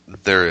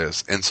there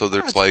is, and so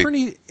there's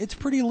it's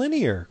pretty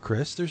linear,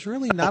 Chris. There's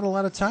really not a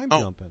lot of time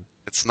jumping.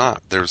 It's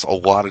not. There's a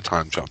lot of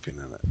time jumping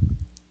in it.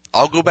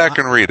 I'll go back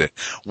and read it.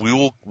 We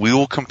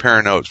will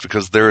compare notes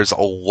because there is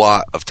a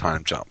lot of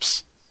time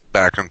jumps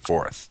back and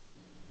forth.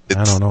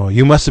 I don't know.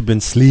 You must have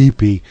been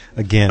sleepy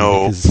again.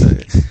 No.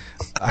 Because,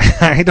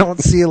 I don't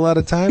see a lot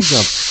of time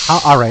jumps.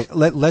 All right,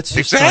 let's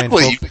just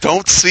exactly. try and You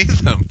don't see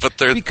them, but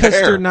they're because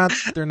there.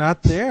 they're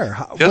not there.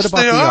 Yes, what about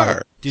they the are.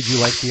 art? Did you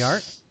like the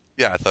art?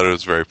 Yeah, I thought it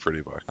was a very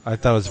pretty book. I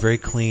thought it was very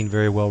clean,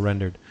 very well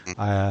rendered.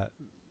 I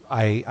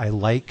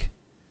like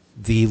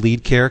the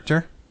lead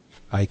character.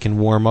 I can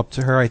warm up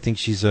to her. I think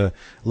she's a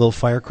little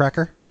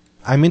firecracker.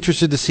 I'm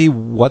interested to see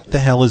what the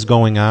hell is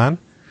going on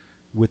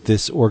with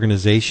this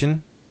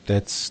organization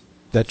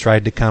that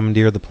tried to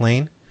commandeer the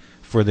plane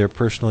for their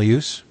personal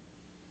use.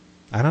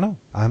 I don't know.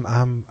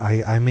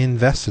 I'm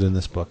invested in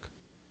this book.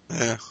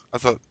 Yeah, I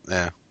thought.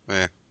 Yeah.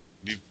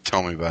 You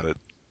tell me about it.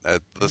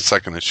 The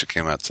second issue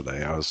came out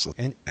today. I was.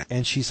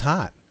 And she's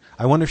hot.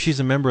 I wonder if she's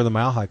a member of the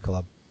Mile High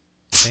Club.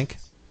 Think?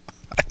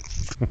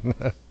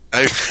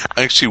 I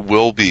think she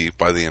will be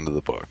by the end of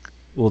the book.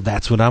 Well,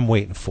 that's what I'm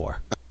waiting for.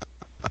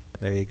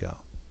 There you go.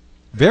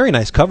 Very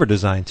nice cover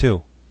design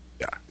too.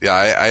 Yeah.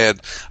 I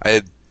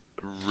had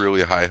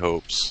really high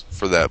hopes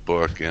for that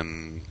book,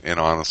 and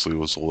honestly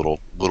was a little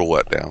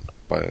let down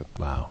by it.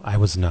 Wow, I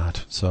was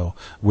not. So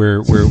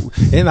we're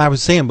and I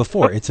was saying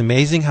before, it's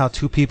amazing how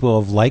two people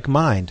of like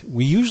mind,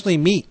 we usually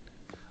meet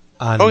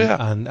on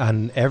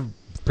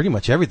pretty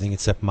much everything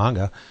except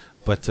manga,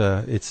 but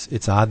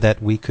it's odd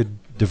that we could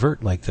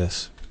divert like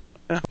this.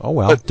 Yeah. Oh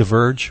well,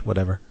 diverge,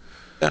 whatever.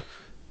 Yeah.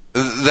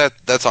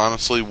 That's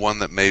honestly one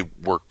that may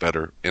work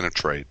better in a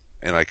trade,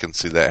 and I can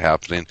see that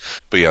happening.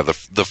 But yeah,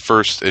 the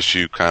first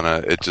issue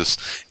it just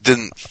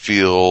didn't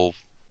feel.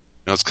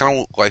 It's kind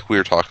of like we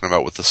were talking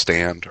about with The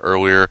Stand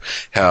earlier,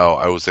 how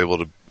I was able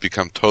to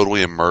become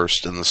totally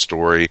immersed in the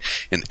story,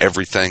 and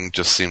everything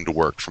just seemed to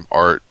work, from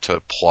art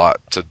to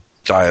plot to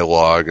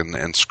dialogue and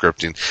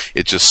scripting.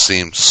 It just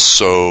seemed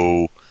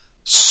so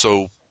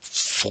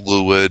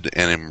fluid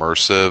and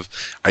immersive.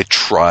 I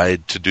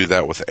tried to do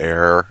that with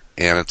Air,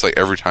 and it's like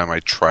every time I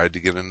tried to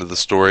get into the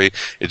story,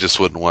 it just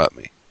wouldn't let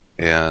me.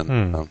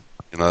 And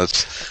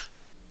it's.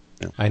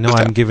 I know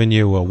I'm giving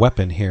you a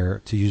weapon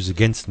here to use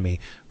against me,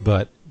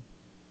 but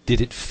did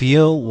it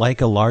feel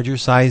like a larger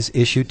size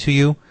issue to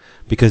you?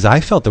 Because I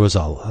felt there was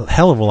a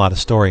hell of a lot of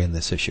story in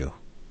this issue.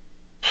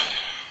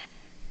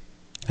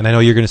 And I know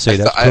you're going to say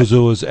that's because it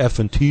was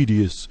effing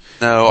tedious.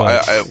 No,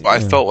 I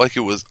felt like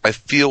it was. I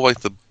feel like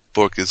the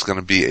book is going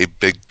to be a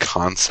big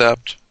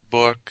concept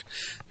book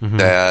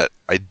that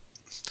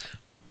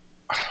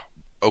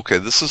okay,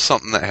 this is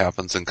something that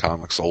happens in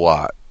comics a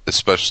lot,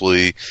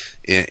 especially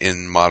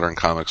in modern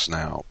comics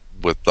now,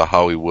 with the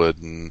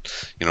Hollywood and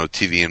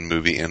TV and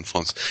movie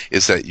influence,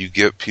 is that you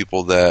get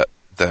people that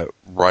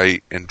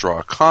write and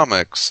draw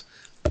comics,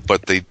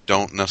 but they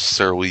don't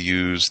necessarily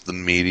use the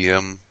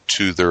medium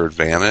to their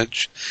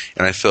advantage.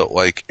 And I felt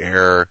like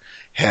Air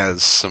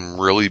has some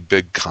really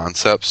big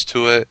concepts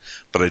to it,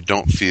 but I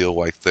don't feel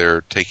like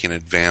they're taking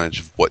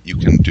advantage of what you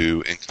can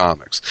do in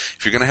comics.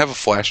 If you're going to have a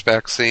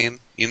flashback scene,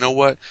 you know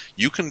what?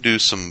 You can do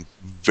some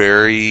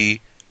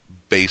very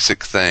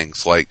basic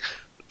things like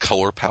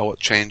color palette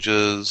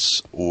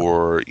changes,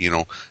 or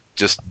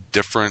just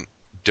different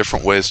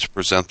ways to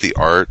present the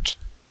art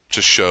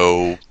to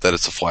show that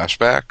it's a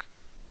flashback.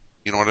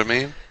 You know what I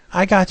mean?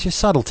 I got you.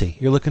 Subtlety.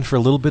 You're looking for a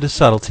little bit of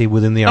subtlety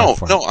within the art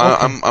form. No,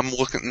 I'm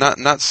looking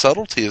not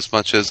subtlety as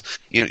much as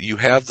you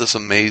have this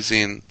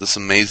amazing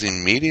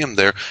medium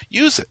there.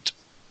 Use it.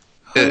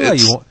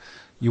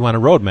 You want a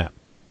roadmap?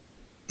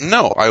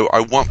 No, I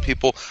want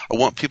people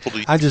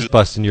to. I'm just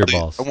busting your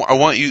balls. I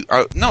want you.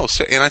 No,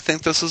 and I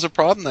think this is a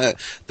problem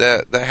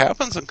that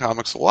happens in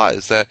comics a lot.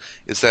 Is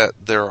that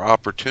there are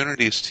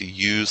opportunities to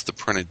use the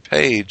printed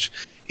page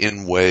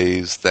in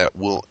ways that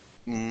will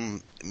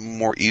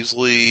more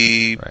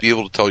easily be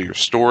able to tell your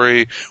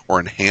story or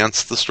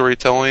enhance the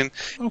storytelling.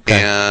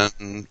 Okay.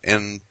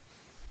 And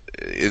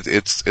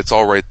it's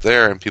all right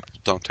there, and people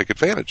don't take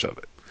advantage of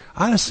it.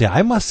 Honestly,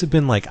 I must have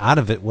been out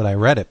of it when I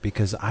read it,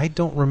 because I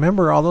don't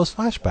remember all those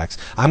flashbacks.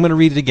 I'm going to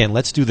read it again.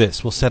 Let's do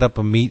this. We'll set up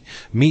a meet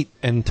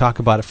and talk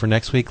about it for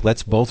next week.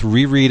 Let's both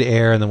reread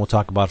Air, and then we'll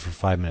talk about it for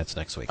 5 minutes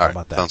next week. All How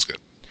about that? Sounds good.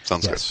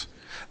 Sounds good.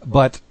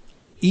 But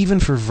even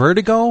for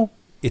Vertigo,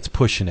 it's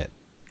pushing it.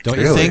 Don't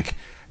you think?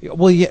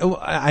 Well, yeah.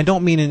 I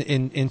don't mean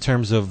in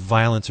terms of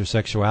violence or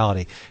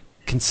sexuality.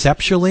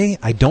 Conceptually,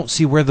 I don't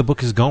see where the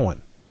book is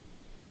going.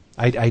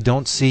 I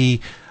don't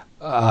see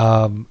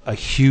a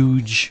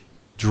huge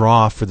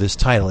draw for this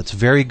title. It's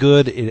very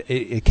good.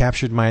 It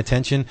captured my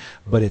attention,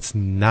 but it's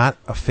not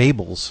a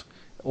Fables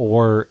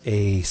or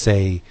a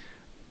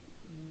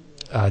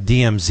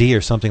DMZ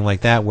or something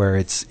like that, where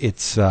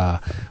it's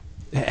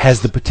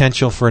has the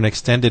potential for an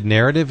extended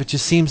narrative. It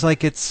just seems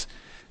like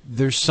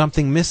there's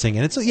something missing,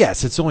 and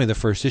it's only the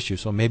first issue,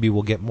 so maybe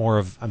we'll get more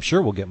of. I'm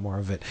sure we'll get more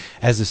of it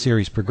as the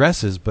series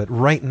progresses. But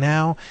right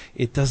now,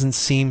 it doesn't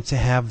seem to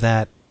have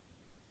that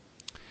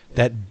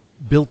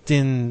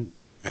built-in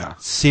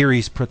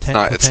series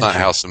potential. It's not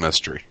House of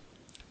Mystery.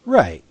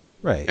 Right.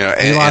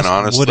 And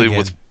honestly,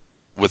 with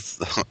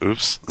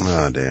oops.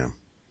 Oh damn.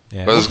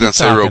 Yeah, What I was we'll going keep to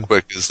say real talking.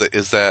 quick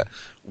is that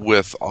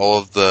with all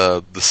of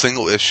the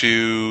single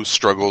issue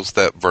struggles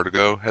that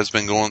Vertigo has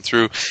been going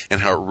through, and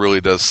how it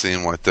really does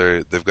seem like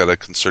they've got a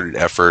concerted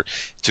effort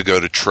to go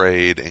to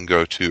trade and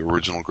go to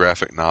original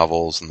graphic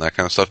novels and that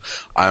kind of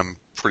stuff, I'm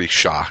pretty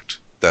shocked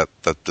that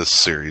this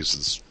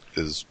series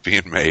is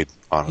being made.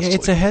 Honestly, Yeah,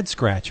 it's a head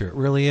scratcher. It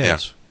really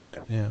is.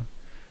 Yeah.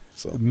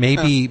 So,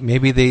 Maybe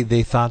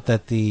they thought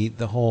that the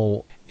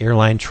whole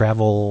airline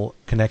travel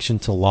connection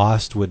to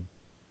Lost would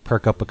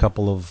perk up a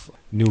couple of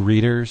new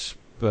readers,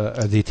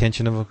 the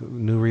attention of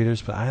new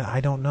readers. But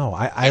I don't know.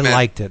 I Man,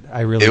 liked it.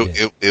 I really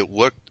did. It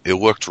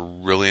looked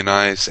really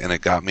nice, and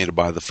it got me to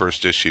buy the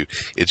first issue.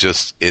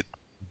 It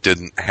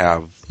didn't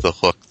have the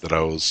hook that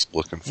I was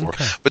looking for.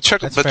 Okay. But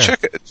check That's fair.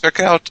 check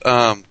out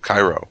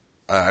Cairo.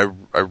 I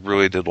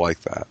really did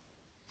like that.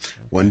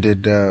 When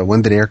did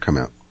Air come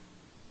out?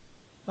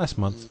 Last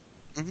month.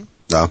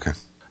 Oh, okay.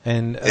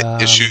 And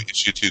Issue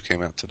 2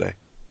 came out today.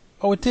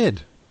 oh, it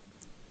did.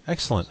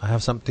 Excellent. I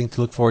have something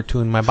to look forward to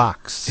in my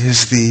box.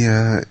 Is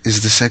the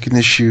second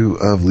issue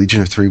of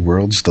Legion of Three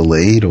Worlds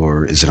delayed,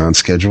 or is it on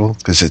schedule?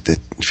 Because it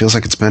feels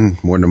like it's been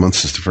more than a month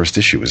since the first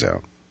issue was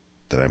out.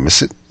 Did I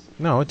miss it?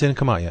 No, it didn't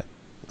come out yet.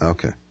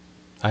 Okay.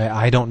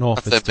 I don't know if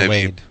I it's thought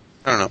maybe- delayed.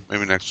 I don't know.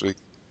 Maybe next week.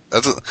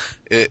 If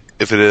it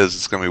is,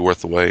 it's going to be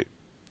worth the wait.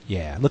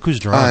 Yeah, look who's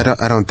drawing.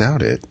 I don't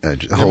doubt it.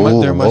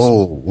 There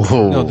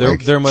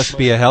must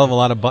be a hell of a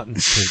lot of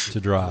buttons to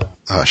draw.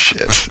 Oh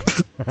shit!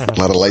 A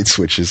lot of light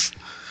switches.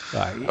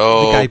 The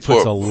Oh, guy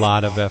puts poor- a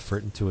lot of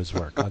effort into his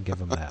work. I'll give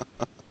him that.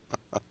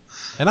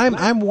 And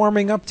I'm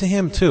warming up to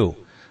him too.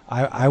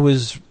 I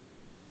was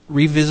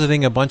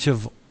revisiting a bunch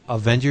of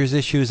Avengers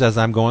issues as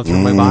I'm going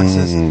through my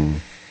boxes.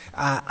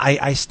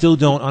 I still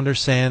don't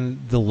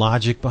understand the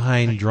logic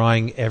behind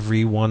drawing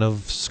every one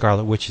of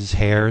Scarlet Witch's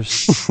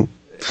hairs.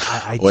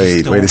 I just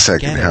Wait don't a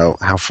second. get it.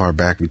 How far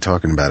back are we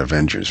talking about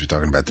Avengers? We're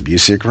talking about the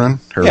Busiek run,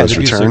 Yeah, Heroes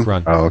the Busiek Return.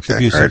 run. Oh, The okay.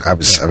 Busiek All right. run,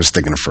 yeah. I was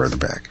thinking of further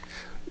back.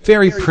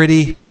 Very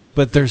pretty,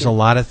 but there's a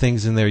lot of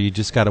things in there you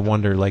just got to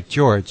wonder. Like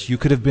George, you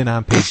could have been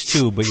on page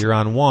 2, but you're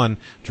on 1,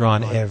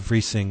 drawing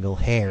every single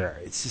hair.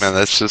 It's just, Man,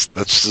 that's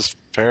just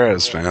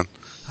Perez, man.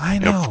 I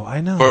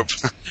know.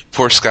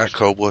 Poor Scott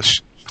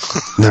Koblish.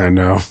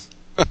 No.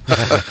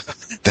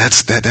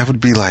 That would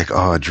be like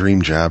a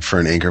dream job for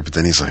an inker, but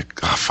then he's like,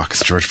 oh fuck,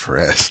 it's George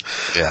Perez.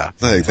 Yeah.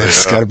 Like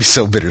that's got to be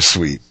so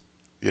bittersweet.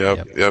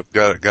 Yep.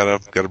 Got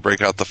to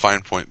break out the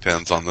fine point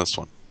pens on this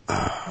one.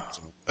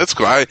 So, that's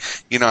cool. I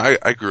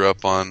grew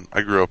up on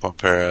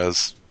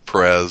Perez,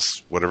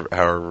 whatever,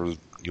 however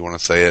you want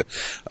to say it.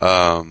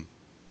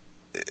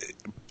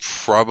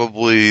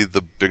 Probably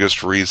the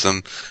biggest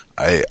reason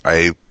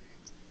I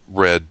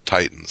read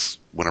Titans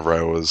whenever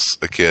I was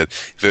a kid.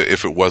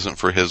 If it wasn't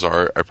for his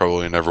art, I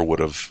probably never would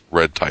have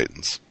read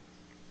Titans.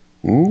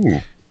 Ooh.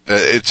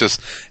 It's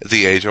just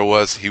the age I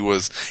was. He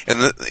was,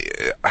 and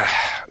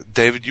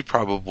David, you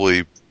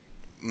probably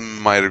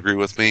might agree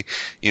with me.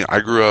 You know, I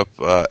grew up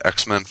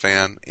X-Men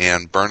fan,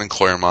 and Byrne and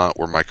Claremont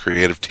were my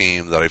creative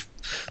team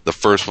the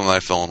first one that I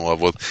fell in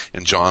love with,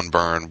 and John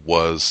Byrne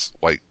was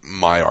like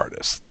my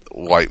artist.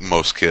 Like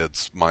most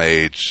kids my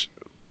age,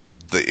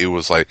 it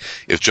was like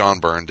if John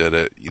Byrne did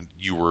it,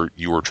 you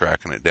were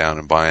tracking it down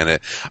and buying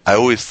it. I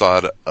always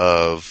thought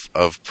of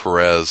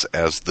Perez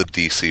as the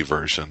DC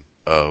version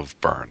of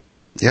Byrne.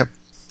 Yep.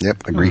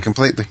 Agree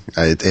completely.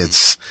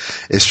 It's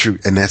true,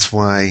 and that's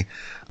why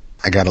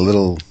I got a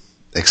little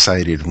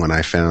excited when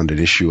I found an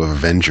issue of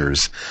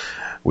Avengers,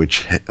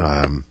 which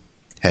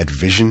had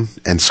Vision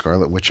and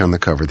Scarlet Witch on the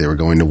cover. They were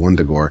going to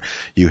Wundagore.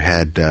 You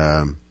had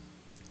a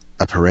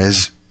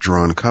Perez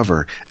drawn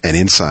cover, and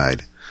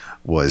inside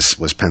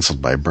was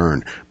penciled by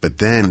Byrne. But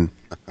then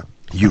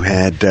you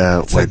had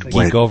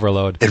geek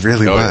overload. It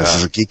really was. Yeah. It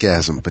was a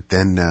geekasm. But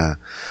then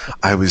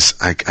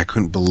I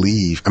couldn't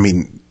believe. I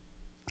mean,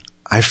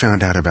 I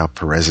found out about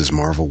Perez's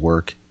Marvel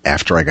work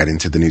after I got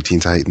into the New Teen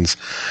Titans.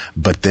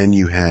 But then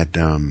you had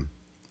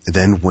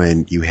then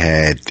when you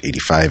had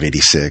 85,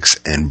 86,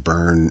 and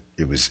Byrne,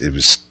 it was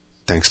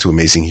thanks to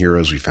Amazing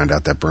Heroes, we found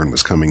out that Byrne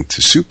was coming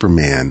to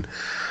Superman.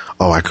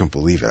 Oh, I couldn't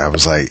believe it. It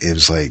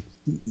was like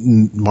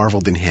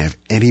Marvel didn't have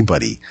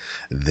anybody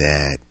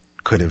that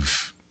could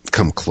have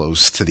come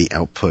close to the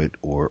output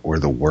or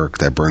the work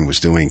that Byrne was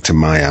doing to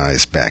my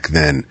eyes back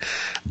then.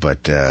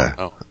 But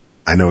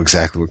I know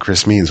exactly what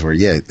Chris means. Where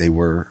they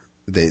were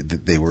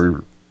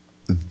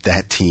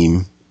that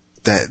team,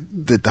 that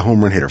the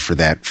home run hitter for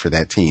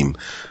that team,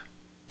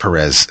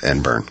 Perez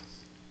and Byrne.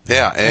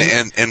 Yeah,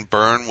 and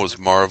Byrne was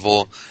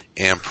Marvel,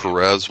 and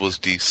Perez was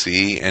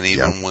DC, and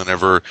even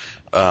whenever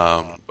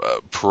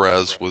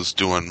Perez was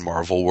doing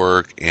Marvel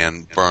work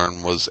and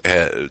Byrne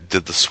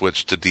did the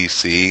switch to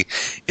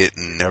DC, it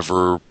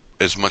never,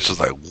 as much as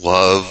I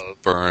love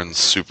Byrne's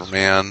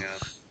Superman,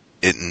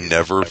 it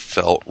never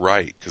felt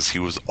right because he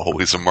was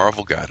always a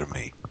Marvel guy to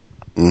me.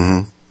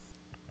 Mm-hmm.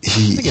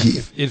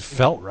 It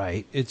felt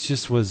right. It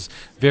just was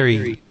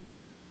very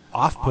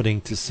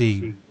off-putting to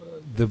see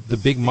the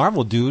big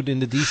Marvel dude in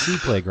the DC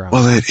playground.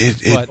 Well,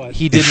 but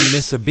he didn't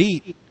miss a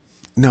beat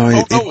No,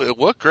 it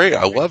looked great.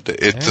 I loved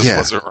it. It just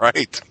wasn't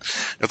right.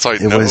 It's like,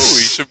 he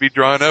should be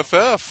drawing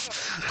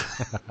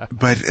FF.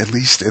 But at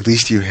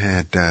least you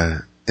had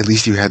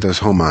those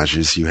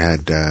homages. You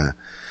had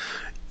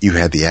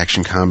the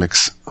Action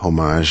Comics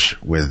homage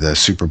with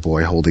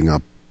Superboy holding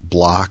up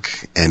Block,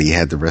 and he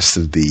had the rest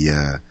of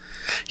the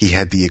he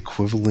had the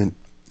equivalent.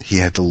 He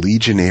had the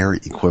Legionnaire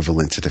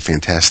equivalent to the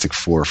Fantastic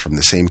Four from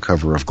the same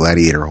cover of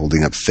Gladiator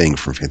holding up Thing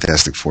from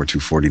Fantastic Four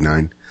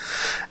 249,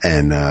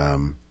 and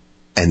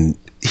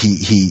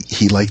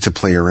he liked to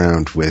play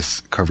around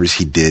with covers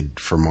he did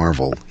for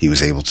Marvel. He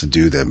was able to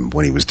do them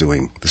when he was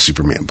doing the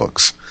Superman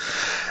books,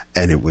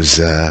 and it was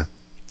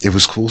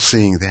cool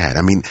seeing that.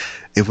 I mean,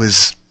 it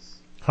was.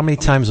 How many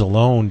times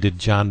alone did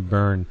John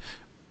Byrne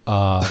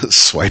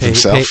swipe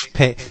himself?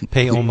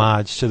 Pay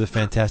homage to the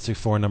Fantastic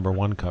Four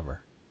 #1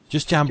 cover.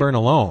 Just John Byrne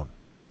alone.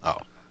 Oh,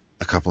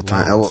 a couple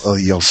times.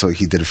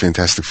 He did a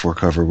Fantastic Four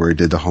cover where he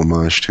did the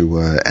homage to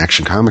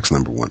Action Comics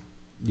 #1.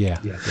 Yeah.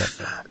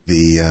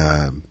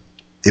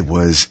 It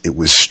was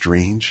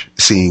strange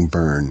seeing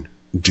Byrne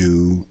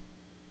do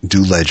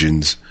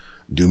Legends,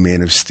 do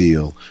Man of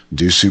Steel,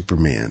 do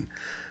Superman.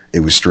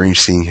 It was strange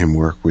seeing him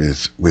work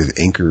with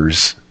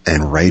inkers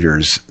and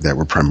writers that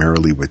were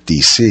primarily with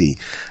DC,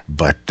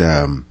 but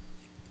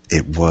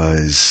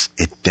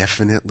it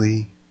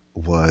definitely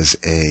was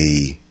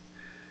a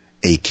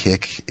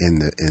kick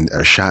in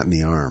a shot in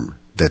the arm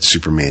that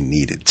Superman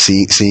needed.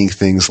 Seeing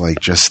things like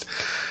just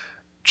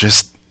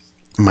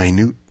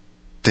minute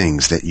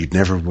things that you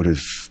never would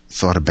have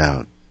thought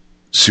about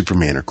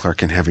Superman or Clark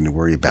Kent having to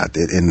worry about.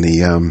 In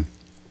the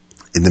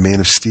Man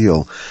of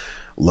Steel,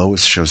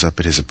 Lois shows up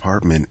at his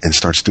apartment and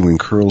starts doing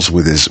curls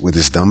with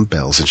his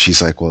dumbbells, and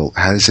she's like, "Well,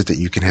 how is it that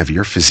you can have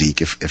your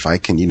physique if I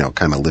can,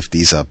 kind of lift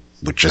these up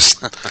with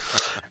just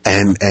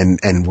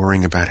and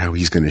worrying about how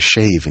he's going to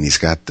shave, and he's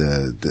got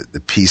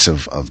the piece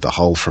of the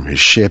hull from his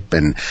ship,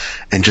 and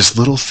just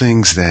little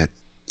things that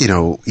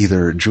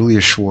either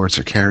Julia Schwartz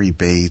or Carrie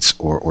Bates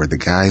or the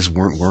guys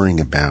weren't worrying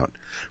about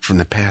from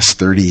the past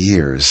 30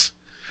 years.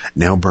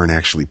 Now Byrne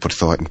actually put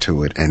thought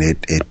into it, and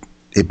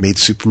it made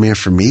Superman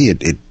for me.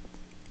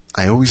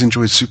 I always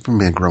enjoyed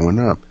Superman growing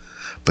up,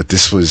 but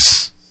this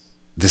was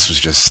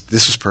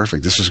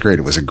perfect. This was great.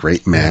 It was a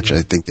great match.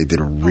 I think they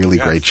did a really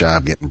great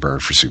job getting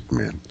Byrne for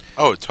Superman.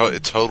 Oh,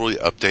 it totally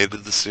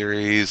updated the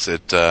series.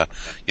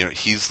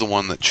 He's the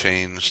one that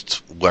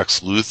changed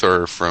Lex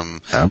Luthor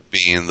from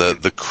being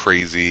the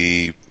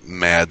crazy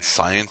mad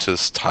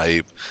scientist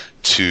type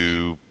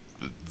to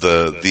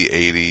the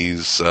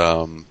 80s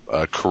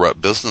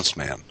corrupt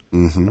businessman.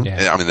 Mm-hmm.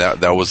 Yeah. I mean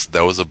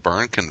that was a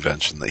Byrne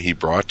convention that he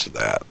brought to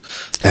that.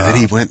 And then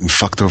he went and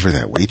fucked over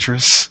that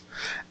waitress.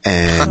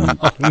 And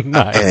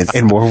nice. and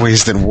in more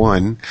ways than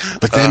one.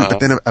 But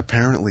then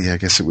apparently, I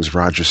guess it was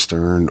Roger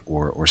Stern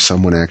or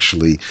someone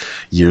actually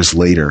years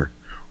later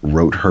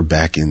wrote her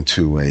back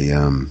into a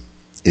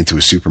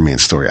Superman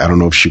story. I don't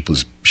know if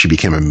she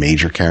became a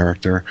major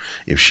character,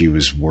 if she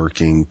was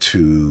working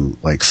to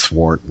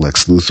thwart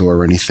Lex Luthor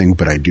or anything.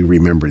 But I do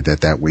remember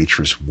that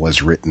waitress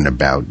was written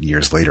about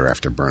years later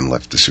after Byrne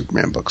left the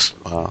Superman books.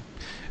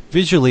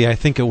 Visually, I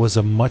think it was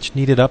a much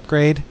needed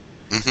upgrade.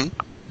 Mm-hmm.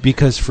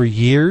 Because for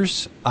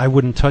years, I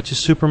wouldn't touch a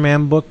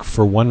Superman book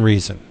for one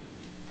reason.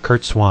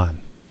 Kurt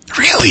Swan.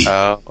 Really?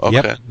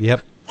 Okay.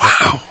 Yep.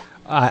 Wow.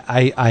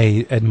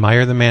 I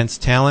admire the man's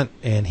talent,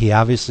 and he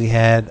obviously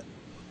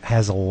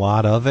has a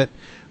lot of it,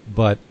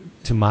 but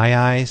to my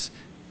eyes,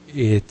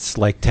 it's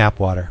like tap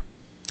water.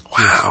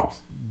 Wow.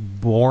 It's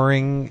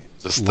boring,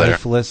 just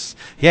lifeless.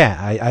 Yeah,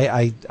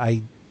 I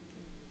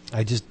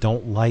just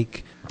don't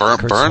like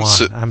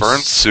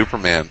Byrne's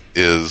Superman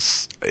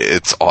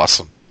it's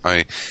awesome.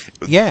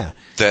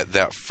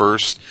 That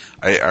first,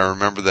 I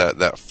remember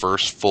that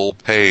first full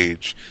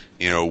page,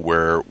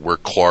 where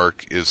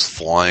Clark is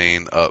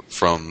flying up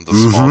from the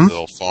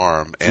Smallville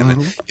farm,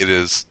 and it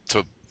is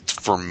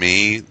for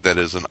me, that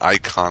is an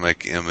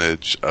iconic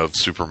image of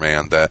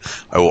Superman that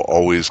I will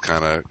always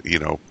kind of,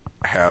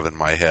 have in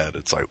my head.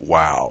 It's like,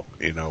 wow,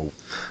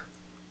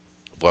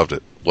 loved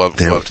it.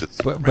 Loved it.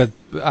 But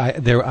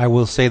I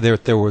will say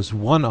that there was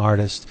one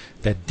artist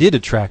that did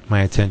attract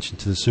my attention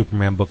to the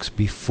Superman books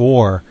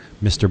before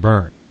Mr.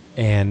 Byrne,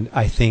 and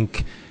I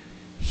think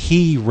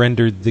he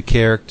rendered the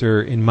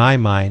character, in my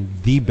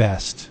mind, the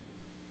best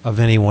of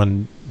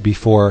anyone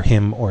before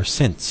him or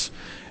since,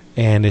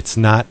 and it's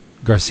not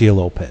Garcia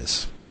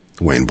Lopez.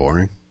 Wayne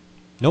Boring?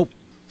 Nope.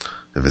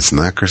 If it's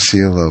not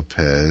Garcia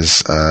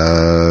Lopez,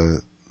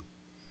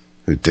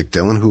 Dick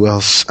Dillon, who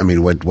else? I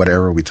mean, what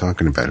era are we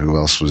talking about? Who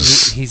else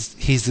was...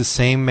 He's the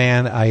same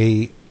man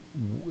I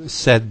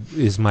said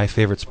is my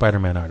favorite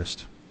Spider-Man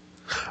artist.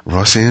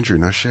 Ross Andrew,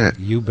 no shit.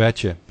 You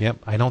betcha. Yep.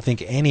 I don't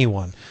think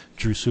anyone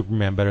drew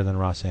Superman better than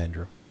Ross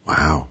Andrew.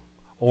 Wow.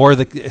 Or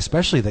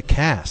especially the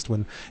cast.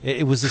 When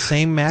it was the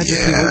same magic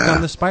he worked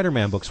on the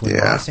Spider-Man books. When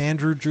Ross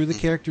Andrew drew the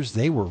characters,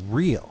 they were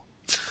real.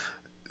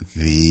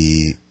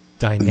 The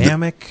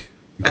dynamic.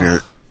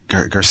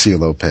 Garcia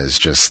Lopez,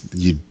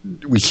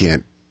 we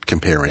can't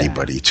compare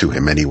anybody to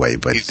him anyway.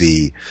 But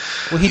he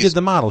did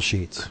the model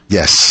sheets.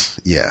 Yes,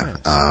 yeah,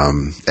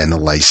 and the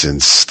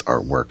licensed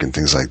artwork and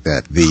things like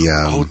that.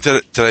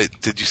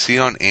 Did you see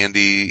on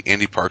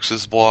Andy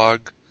Parks's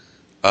blog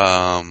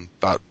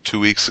about 2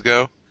 weeks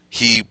ago?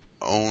 He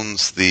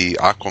owns the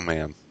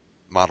Aquaman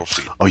model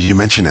sheet. Oh, you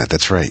mentioned that.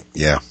 That's right.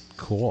 Yeah.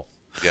 Cool.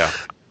 Yeah.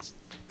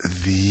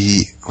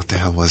 What the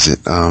hell was it?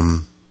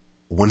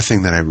 One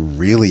thing that I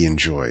really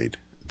enjoyed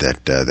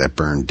that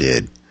Byrne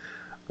did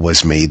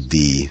was made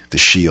the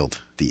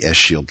shield, the S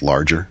shield,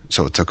 larger,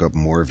 so it took up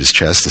more of his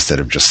chest instead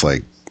of just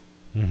like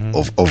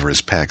over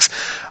his pecs.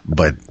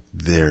 But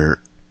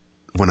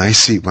when I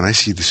see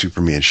the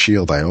Superman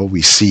shield, I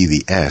always see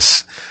the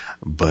S.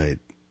 But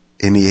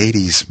in the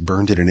 80s,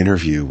 Byrne did an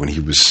interview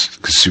because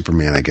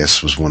Superman, I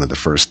guess, was one of the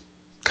first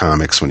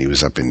comics when he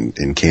was up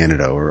in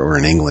Canada or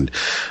in England.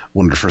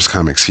 One of the first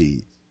comics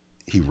he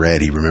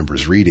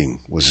remembers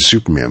reading was a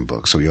Superman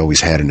book, so he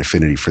always had an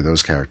affinity for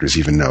those characters,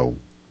 even though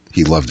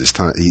he loved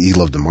he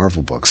loved the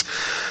Marvel books.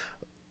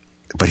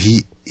 But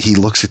he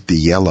looks at the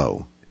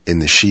yellow in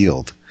the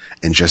shield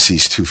and just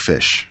sees two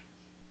fish.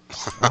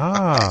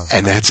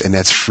 And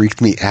that's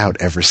freaked me out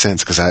ever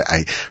since, because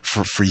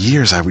for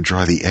years I would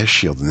draw the S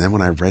shield, and then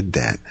when I read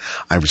that,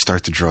 I would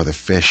start to draw the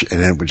fish,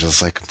 and then it would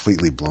just like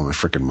completely blow my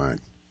freaking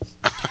mind.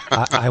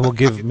 I will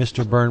give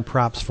Mr. Byrne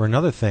props for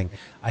another thing.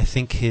 I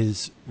think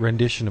his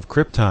rendition of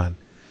Krypton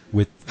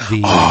with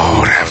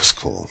that was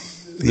cool.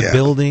 The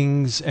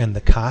buildings and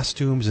the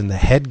costumes and the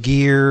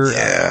headgear,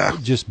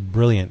 just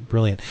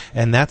brilliant.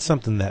 And that's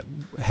something that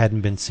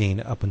hadn't been seen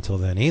up until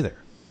then either.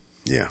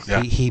 Yeah.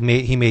 He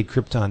made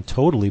Krypton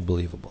totally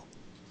believable.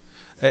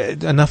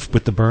 Enough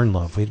with the Byrne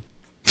love.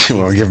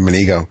 Well, give him an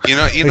ego.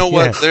 You know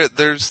what?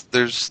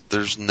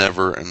 There's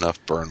never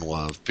enough Byrne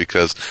love,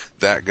 because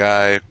that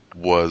guy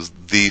was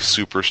the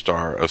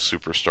superstar of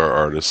superstar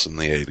artists in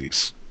the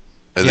 80s.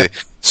 And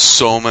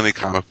so many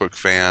comic book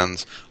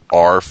fans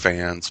are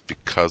fans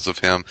because of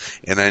him,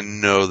 and I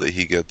know that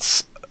he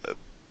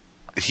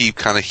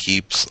kind of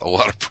heaps a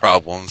lot of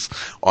problems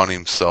on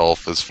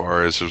himself as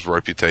far as his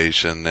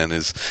reputation and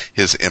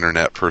his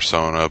internet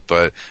persona.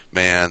 But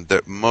man,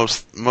 that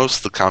most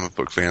of the comic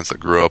book fans that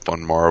grew up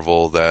on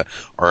Marvel, that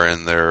are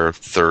in their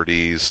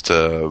 30s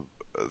to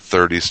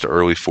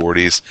early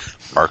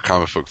 40s, are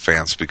comic book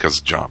fans because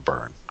of John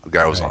Byrne. The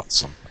guy was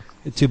awesome.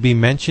 To be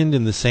mentioned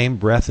in the same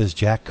breath as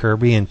Jack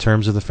Kirby in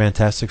terms of the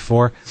Fantastic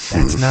Four,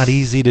 that's not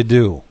easy to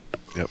do.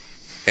 Yep.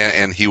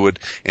 And he would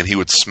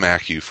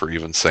smack you for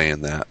even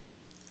saying that.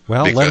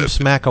 Well, let him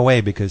smack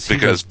away, because damn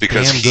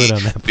good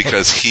on that book.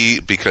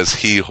 Because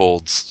he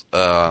holds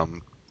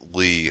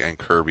Lee and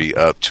Kirby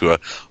up to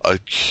a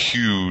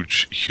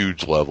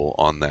huge level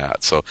on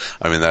that. So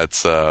I mean,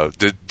 that's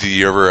did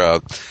you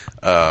ever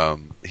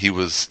he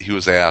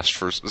was asked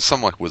for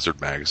something like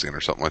Wizard Magazine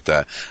or something like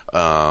that.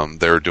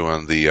 They were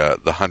doing the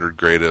 100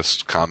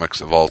 greatest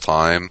comics of all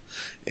time,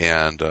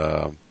 and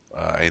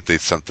they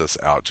sent this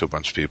out to a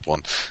bunch of people,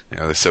 and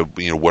they said,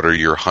 what are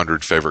your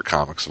 100 favorite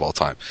comics of all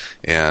time?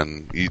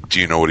 And do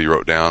you know what he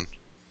wrote down?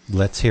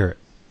 Let's hear it.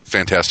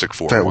 Fantastic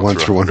Four. That 1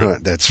 through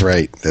 100. That's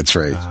right.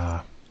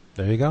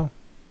 There you go.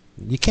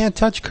 You can't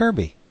touch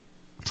Kirby.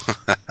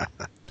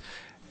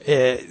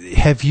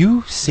 Have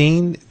you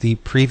seen the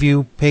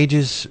preview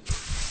pages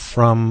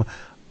from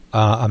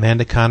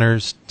Amanda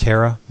Connor's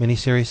Terra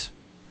miniseries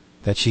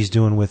that she's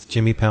doing with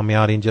Jimmy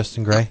Palmiotti and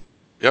Justin Gray?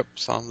 Yep,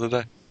 saw them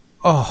today.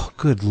 Oh,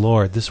 good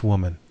Lord, this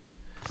woman.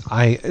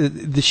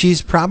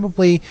 She's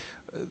probably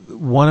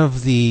one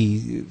of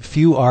the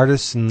few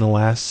artists in the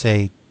last,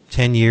 say,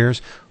 10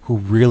 years who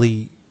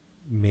really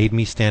made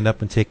me stand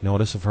up and take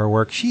notice of her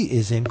work. She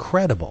is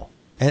incredible.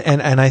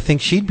 And I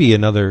think she'd be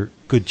another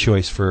good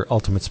choice for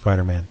Ultimate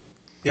Spider-Man.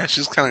 Yeah,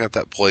 she's kind of got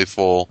that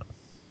playful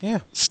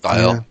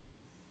style. Yeah.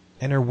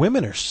 And her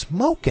women are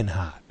smoking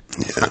hot.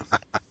 Yeah.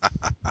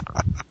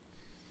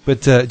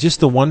 But just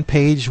the one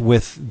page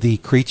with the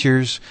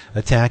creatures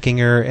attacking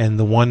her, and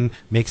the one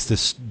makes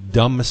this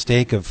dumb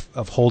mistake of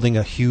holding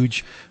a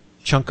huge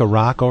chunk of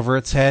rock over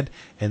its head,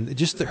 and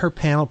just her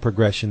panel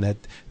progression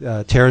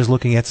that Tara's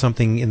looking at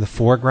something in the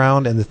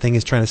foreground and the thing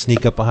is trying to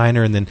sneak up behind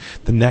her, and then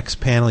the next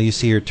panel you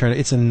see her turn.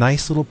 It's a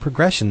nice little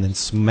progression. Then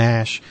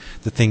smash,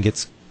 the thing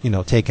gets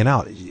taken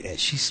out.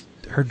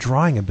 Her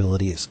drawing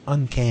ability is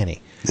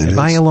uncanny. Am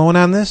I alone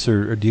on this,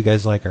 or do you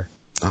guys like her?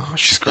 Oh,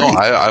 she's great.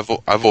 No,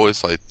 I've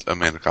always liked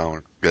Amanda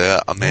Conner. Yeah,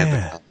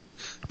 Amanda.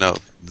 No,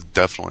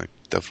 definitely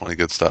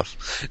good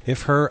stuff.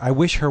 I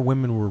wish her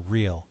women were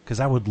real, because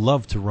I would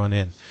love to run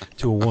in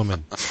to a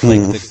woman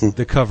like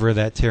the cover of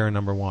that Terra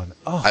 #1.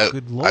 Oh,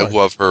 good Lord! I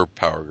love her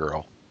Power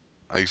Girl.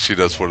 I think she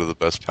does one of the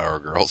best Power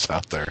Girls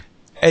out there.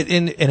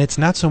 And it's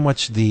not so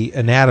much the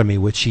anatomy,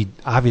 which she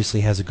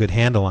obviously has a good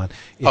handle on.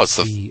 It's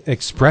the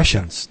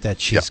expressions that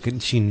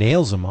she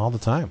nails them all the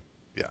time.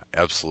 Yeah,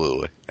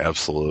 absolutely.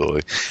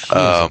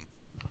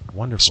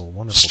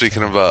 Wonderful.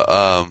 Speaking of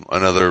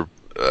another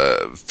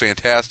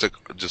fantastic,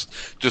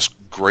 just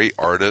great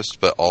artist,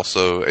 but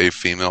also a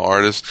female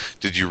artist.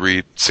 Did you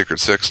read Secret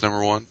Six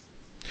 #1?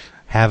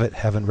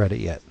 Haven't read it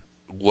yet.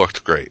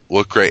 looked great,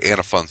 and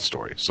a fun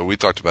story. So we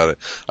talked about it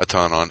a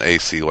ton on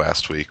AC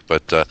last week,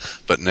 but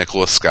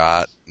Nicola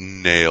Scott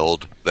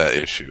nailed that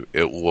issue.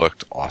 It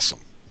looked awesome.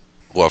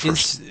 Love her.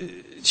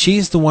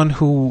 She's the one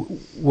who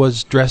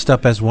was dressed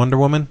up as Wonder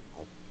Woman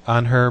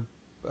on her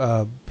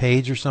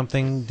page or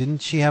something.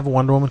 Didn't she have a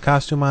Wonder Woman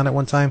costume on at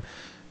one time?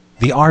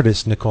 The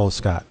artist, Nicola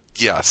Scott.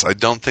 Yes, I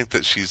don't think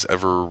that she's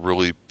ever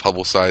really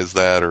publicized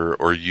that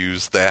or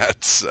used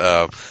that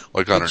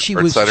like on her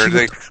website or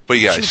anything. But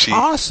yeah, she was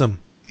awesome.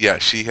 Yeah,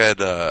 she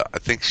had. I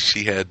think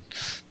she had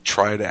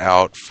tried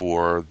out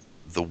for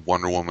the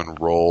Wonder Woman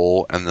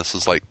role, and this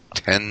was like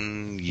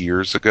 10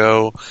 years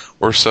ago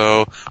or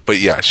so. But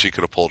yeah, she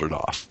could have pulled it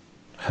off.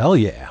 Hell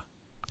yeah.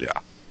 Yeah.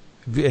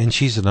 And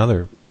she's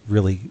another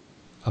really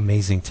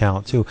amazing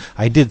talent too.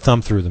 I did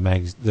thumb through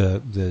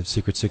the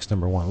Secret Six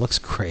 #1. It looks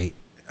great.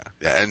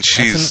 Yeah, and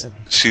she's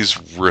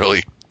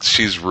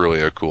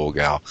really a cool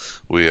gal.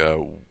 We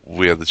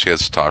had the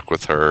chance to talk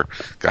with her.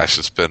 Gosh,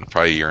 it's been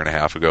probably a year and a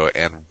half ago,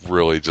 and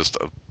really just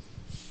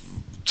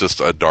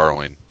a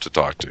darling to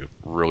talk to.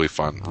 Really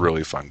fun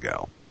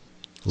gal.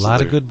 A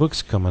lot of good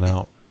books coming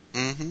out.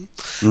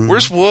 Mm-hmm.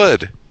 Where's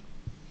Wood?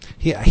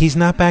 He's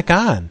not back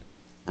on.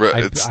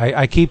 Right,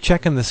 I keep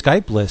checking the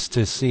Skype list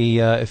to see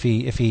if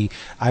he.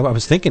 I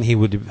was thinking he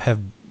would have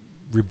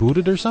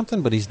rebooted or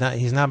something, but he's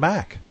not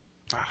back.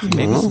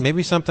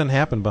 Maybe something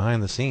happened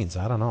behind the scenes.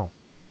 I don't know.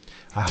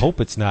 I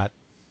hope it's not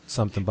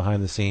something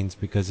behind the scenes,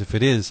 because if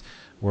it is,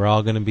 we're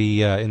all going to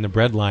be in the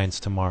bread lines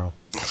tomorrow.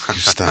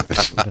 Stop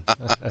it.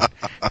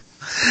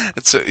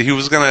 He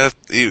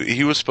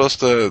was supposed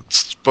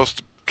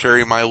to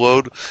carry my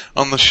load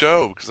on the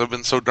show, because I've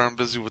been so darn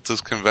busy with this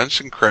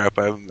convention crap.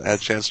 I haven't had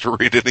a chance to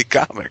read any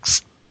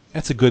comics.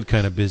 That's a good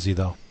kind of busy,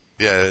 though.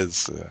 Yeah,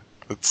 it's a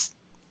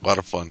lot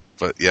of fun,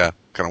 but yeah,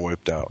 kind of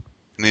wiped out.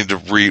 Need to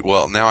read.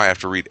 Well, now I have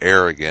to read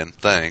Air again.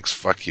 Thanks.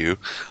 Fuck you.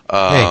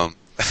 Hey,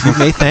 you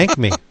may thank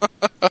me.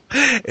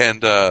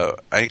 And I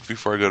think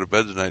before I go to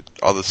bed tonight,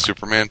 all this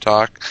Superman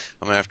talk,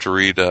 I'm gonna have to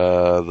read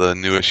the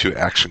new issue of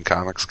Action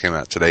Comics came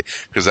out today,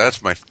 because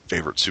that's my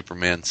favorite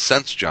Superman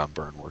since John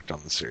Byrne worked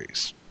on the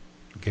series.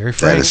 Gary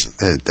Frank.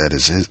 That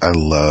is his. I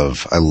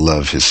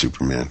love his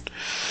Superman.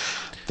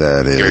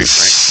 That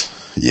is,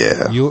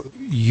 yeah.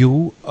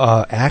 You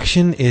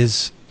Action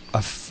is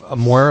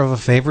more of a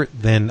favorite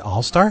than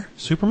All-Star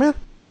Superman?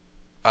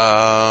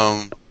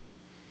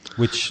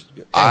 Which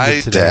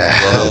that's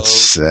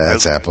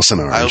apples and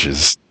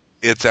oranges.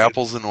 It's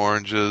apples and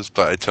oranges,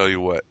 but I tell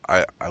you what,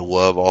 I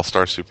love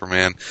All-Star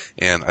Superman,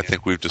 and I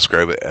think we've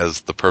described it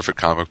as the perfect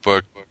comic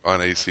book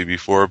on AC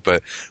before,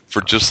 but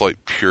for just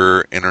like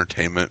pure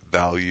entertainment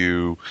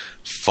value,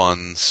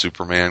 fun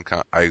Superman,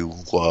 I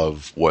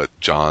love what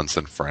Johns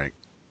and Frank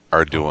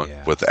are doing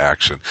with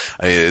Action.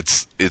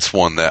 It's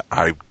one that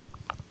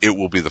it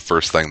will be the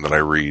first thing that I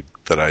read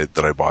that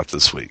I bought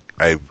this week.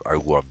 I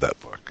love that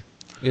book.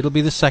 It'll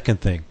be the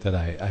second thing that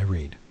I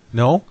read.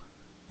 No,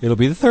 it'll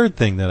be the third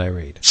thing that I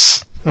read.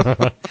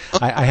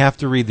 I have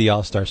to read the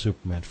All-Star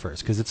Superman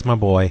first, because it's my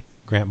boy,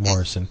 Grant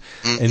Morrison.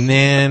 And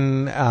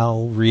then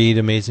I'll read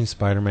Amazing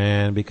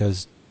Spider-Man,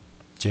 because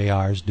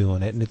JR's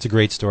doing it, and it's a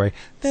great story.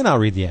 Then I'll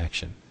read the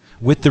Action,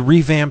 with the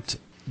revamped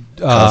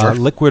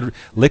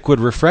liquid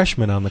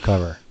refreshment on the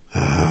cover.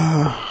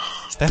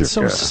 That's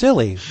so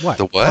silly. What?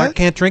 The what? Clark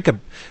can't drink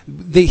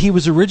he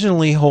was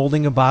originally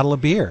holding a bottle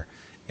of beer,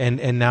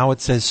 and now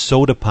it says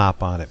soda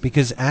pop on it,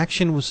 because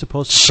Action was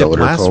supposed to ship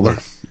last cola? week.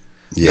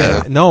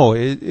 Yeah. No,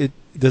 it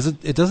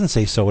doesn't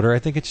say soda. I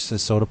think it just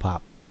says soda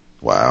pop.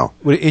 Wow.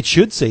 It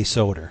should say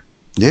soda.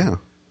 Yeah.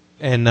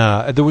 And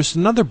there was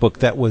another book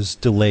that was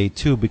delayed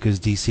too, because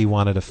DC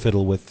wanted to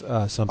fiddle with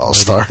something.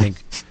 All-Star. I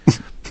think.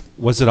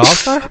 Was it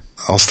All-Star?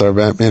 All-Star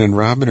Batman and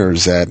Robin, or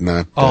is that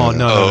not?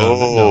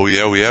 No.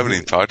 Yeah, we haven't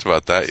even talked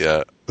about that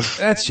yet.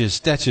 That's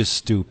just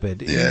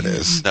stupid. Yeah, it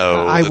is.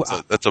 No,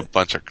 that's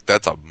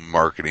a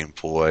marketing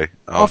ploy.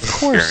 Of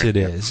course it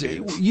is.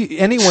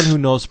 Anyone who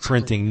knows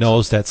printing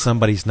knows that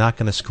somebody's not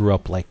going to screw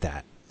up like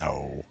that.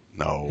 No.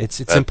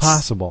 It's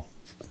impossible.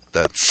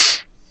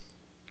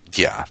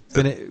 Yeah.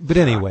 But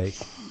anyway,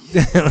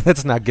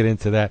 let's not get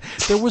into that.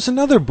 There was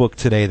another book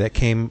today that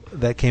came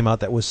out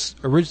that was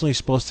originally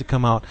supposed to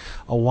come out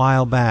a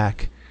while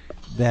back,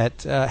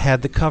 that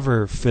had the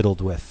cover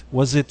fiddled with.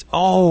 Was it?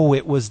 Oh,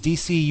 it was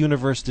DC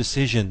Universe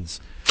Decisions.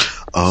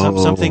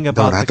 Oh, something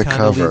about not the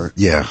cover.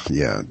 Yeah.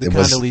 The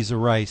Condoleezza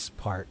Rice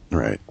part.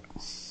 Right.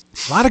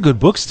 A lot of good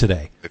books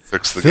today. They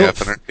fixed the gap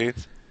in her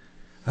teeth.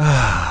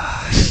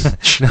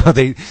 No,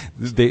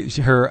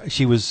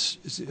 she was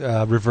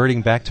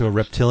reverting back to a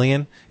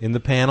reptilian in the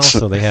panel,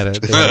 so they had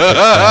it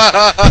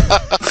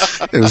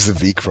was the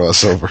V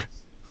crossover.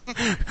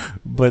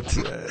 But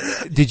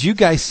did you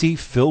guys see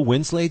Phil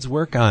Winslade's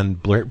work on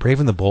Brave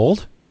and the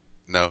Bold?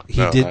 No,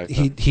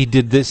 he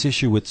did this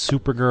issue with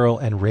Supergirl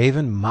and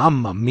Raven.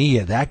 Mamma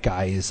mia, that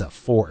guy is a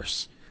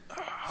force.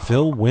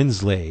 Phil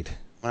Winslade.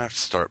 I have to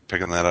start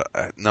picking that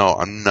up. No,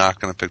 I'm not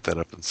going to pick that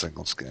up in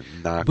single skin.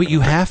 But you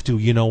have to.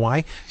 You know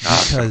why?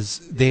 Because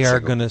they are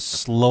going to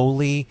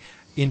slowly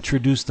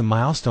introduce the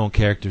Milestone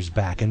characters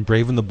back, and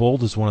Brave and the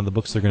Bold is one of the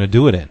books they're going to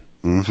do it in.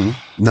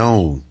 Mm-hmm.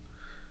 No,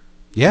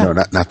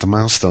 not the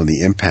Milestone.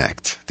 The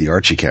Impact, the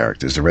Archie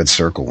characters, the Red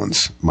Circle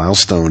ones.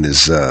 Milestone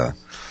is going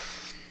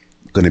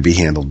to be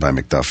handled by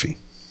McDuffie.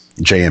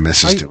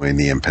 JMS is doing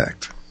the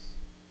Impact.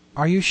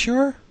 Are you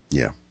sure?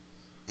 Yeah.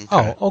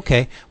 Okay. Oh,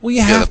 okay. Well,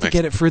 you have to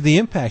get it for the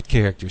Impact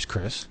characters,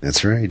 Chris.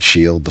 That's right.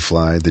 Shield, the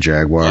Fly, the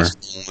Jaguar.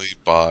 Must only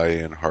buy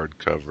in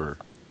hardcover.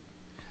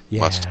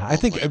 Yeah, I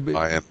think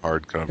buy in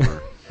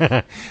hardcover.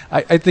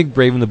 I think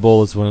Brave and the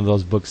Bold is one of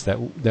those books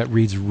that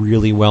reads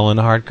really well in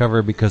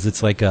hardcover because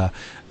it's like a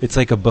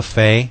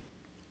buffet.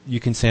 You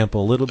can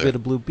sample a little bit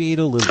of Blue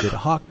Beetle, a little bit of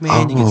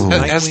Hawkman. You get some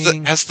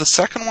Nightwing. Has the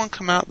second one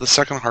come out? The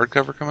second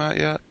hardcover come out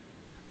yet?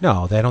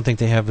 No, I don't think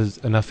they have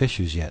enough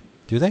issues yet.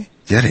 Do they?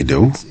 Yeah, they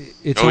do.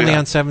 It's only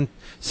on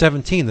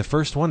 17. The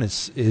first one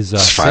is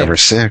it's 5 or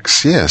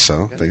 6. Yeah,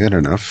 so they got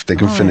enough. They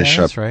can finish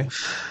up. That's right.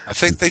 I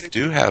think they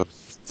do have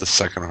the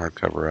second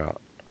hardcover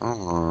out.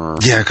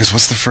 Yeah, because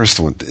what's the first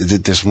one?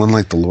 There's one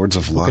like the Lords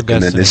of Luck,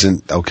 and then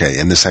isn't okay.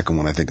 And the second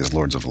one I think is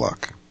Lords of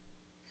Luck.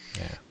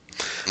 Yeah.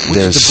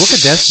 The Book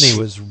of Destiny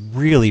was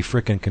really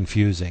freaking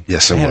confusing.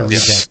 Yes, it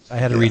was. I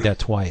had to read that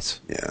twice.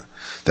 Yeah,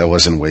 that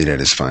wasn't Wade at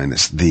his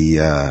finest.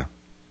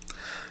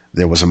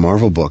 There was a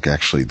Marvel book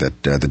actually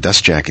that the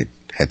Dust Jacket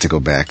had to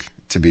go back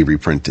to be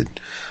reprinted.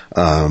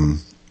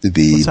 What's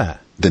that?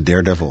 The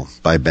Daredevil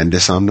by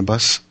Bendis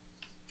omnibus.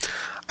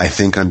 I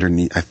think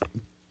underneath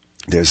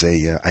there's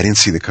a. I didn't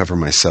see the cover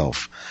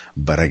myself,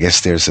 but I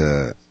guess there's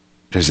an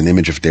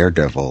image of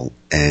Daredevil,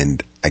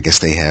 and I guess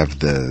they have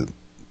the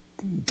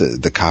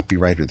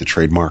copyright or the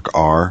trademark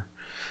R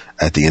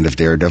at the end of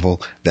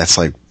Daredevil. That's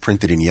like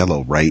printed in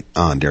yellow right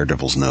on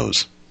Daredevil's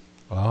nose.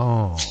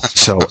 Oh.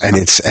 So and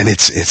it's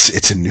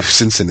a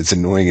nuisance and it's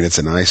annoying and it's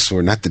an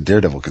eyesore. Not that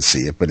Daredevil could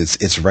see it, but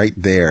it's right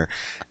there,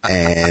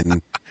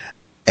 and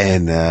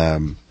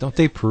don't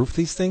they proof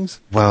these things?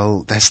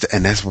 Well, that's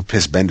what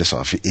pissed Bendis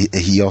off.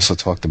 He also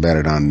talked about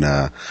it on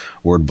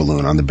Word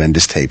Balloon on the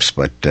Bendis tapes,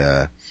 but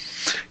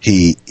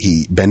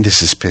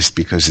Bendis is pissed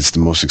because it's the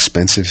most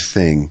expensive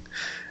thing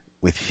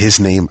with his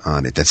name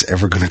on it that's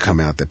ever going to come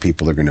out that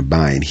people are going to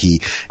buy, and he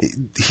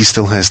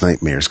still has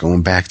nightmares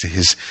going back to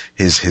his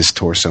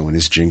torso and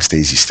his Jinx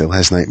days. He still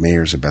has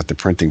nightmares about the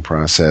printing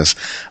process,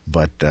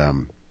 but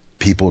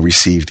people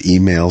received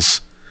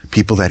emails.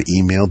 People that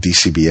emailed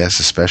DCBS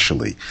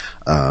especially,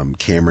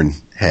 Cameron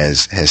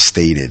has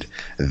stated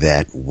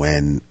that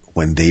when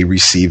they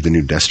receive the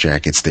new dust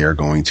jackets, they are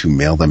going to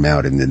mail them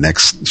out in the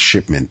next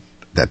shipment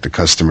that the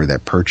customer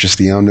that purchased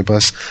the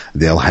omnibus,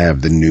 they'll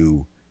have the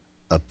new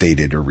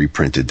updated or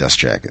reprinted dust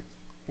jacket.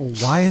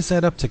 Why is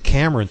that up to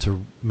Cameron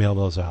to mail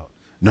those out?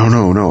 No.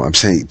 I'm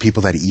saying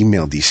people that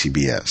emailed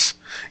DCBS.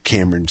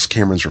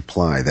 Cameron's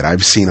reply that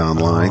I've seen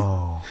online.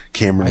 Oh.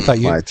 Cameron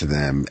replied to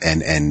them,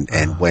 and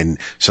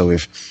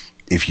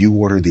if you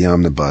order the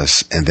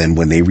omnibus and then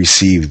when they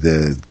receive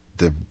the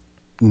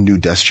new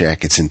dust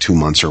jackets in 2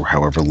 months or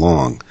however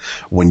long,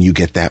 when you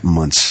get that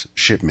month's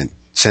shipment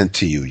sent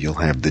to you, you'll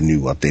have the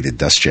new updated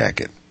dust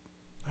jacket.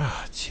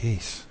 Oh,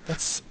 jeez,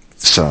 that's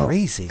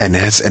crazy. And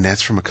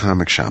that's from a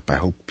comic shop. I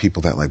hope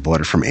people that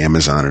bought it from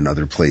Amazon and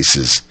other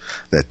places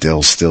that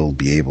they'll still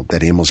be able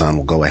that Amazon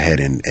will go ahead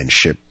and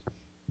ship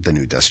the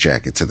new dust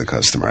jacket to the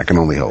customer. I can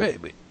only hope.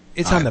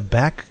 It's on the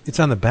back.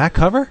 It's on the back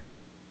cover?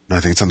 No, I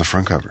think it's on the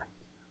front cover.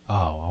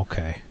 Oh,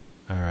 okay.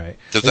 All right.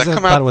 Did that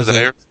come out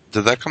today?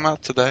 Did that come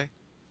out today?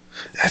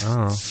 I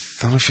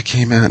don't know if it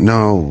came out.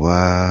 No.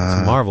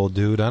 It's Marvel,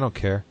 dude. I don't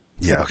care.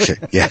 Yeah, okay.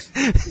 Yeah.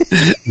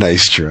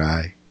 Nice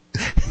try.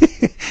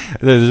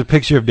 There's a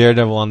picture of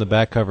Daredevil on the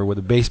back cover with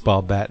a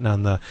baseball bat, and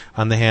on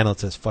the handle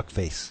it says "fuck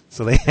face."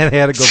 So they had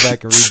to go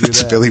back and redo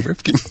it's that. Billy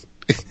Rifkin.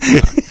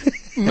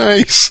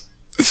 Nice.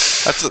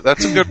 That's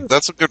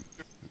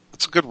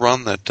a good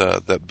run that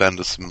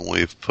Bendis and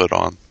Leaf put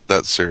on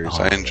that series.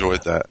 I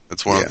enjoyed that.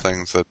 It's one of the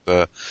things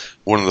that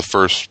one of the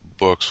first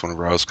books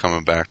whenever I was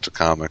coming back to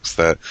comics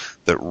that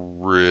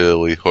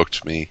really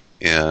hooked me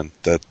in.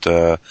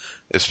 That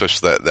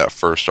especially that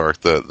first arc,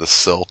 the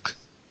Silk,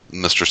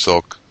 Mr.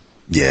 Silk.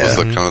 Yeah,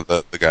 was kind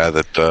of the guy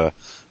that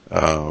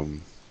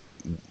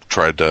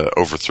tried to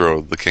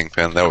overthrow the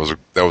Kingpin. That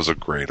was a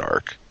great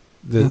arc.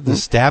 The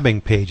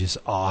stabbing page is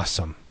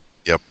awesome.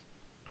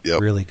 Yep.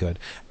 Really good.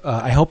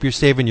 I hope you're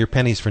saving your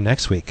pennies for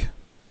next week.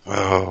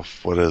 Oh,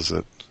 what is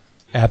it?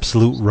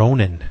 Absolute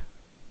Ronin.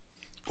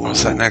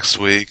 What's that next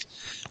week?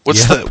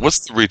 What's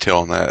the retail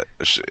on that?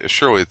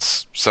 Surely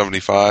it's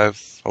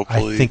 75.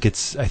 Hopefully, I think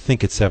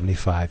it's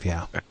 75.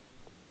 Yeah. Okay.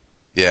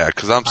 Yeah,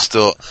 because I'm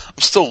still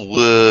a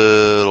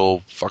little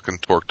fucking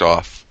torqued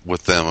off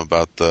with them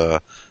about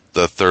the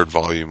third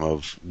volume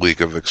of League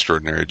of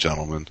Extraordinary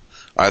Gentlemen.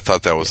 I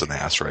thought that was an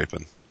ass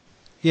raping.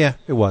 Yeah,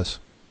 it was.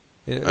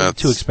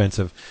 Too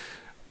expensive.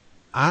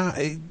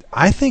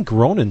 I think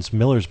Ronin's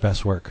Miller's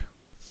best work.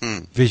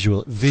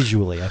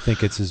 Visually, I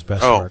think it's his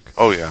best work.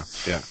 Oh yeah.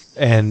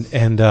 And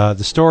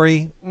the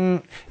story,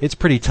 it's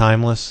pretty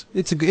timeless.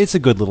 It's a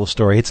good little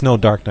story. It's no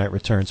Dark Knight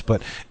Returns,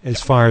 but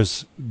as far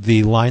as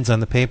the lines on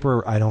the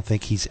paper, I don't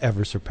think he's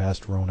ever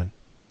surpassed Ronin.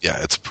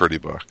 Yeah, it's a pretty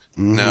book.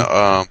 Mhm.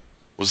 Now,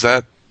 was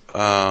that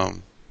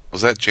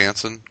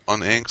Jansen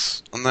on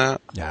inks on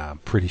that? Yeah, I'm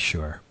pretty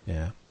sure.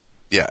 Yeah.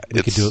 Yeah,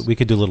 We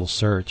could do a little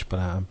search, but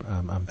I'm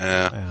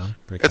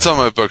pretty It's on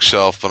my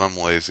bookshelf, but I'm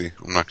lazy.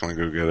 I'm not going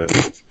to go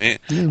get it.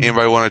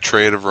 Anybody want a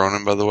trade of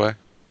Ronin, by the way?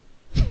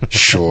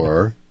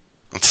 Sure.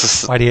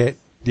 Why do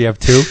you have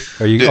two?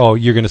 Are you?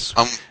 You're gonna.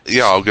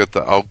 Yeah, I'll get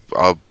the.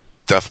 I'll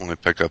definitely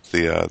pick up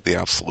the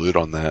Absolute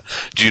on that.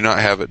 Do you not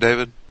have it,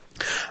 David?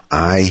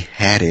 I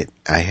had it.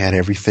 I had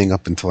everything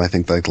up until I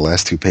think like the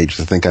last 2 pages.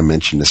 I think I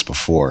mentioned this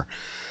before.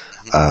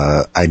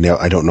 I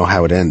don't know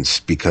how it ends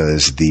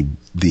because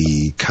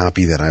the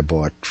copy that I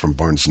bought from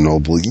Barnes &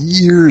 Noble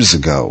years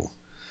ago,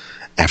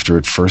 after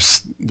it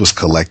first was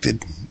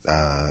collected,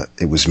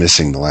 it was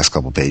missing the last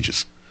couple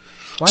pages.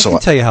 Well, I can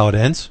tell you how it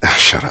ends.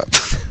 Shut up.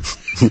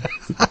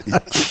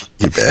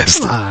 You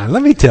bastard. Come on,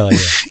 let me tell you.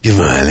 Come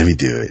on, let me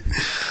do it.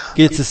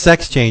 It's a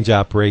sex change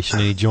operation,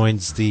 and he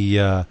joins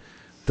the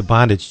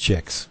bondage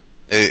chicks.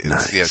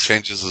 Nice. Yeah,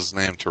 changes his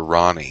name to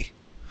Ronnie.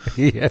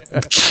 Yeah.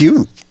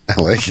 Cute. I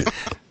like it.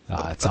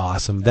 Oh, it's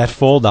awesome. That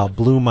fold-out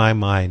blew my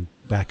mind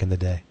back in the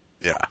day.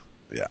 Yeah,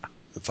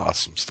 it's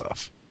awesome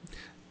stuff.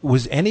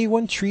 Was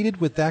anyone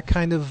treated with that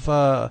kind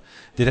of...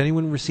 did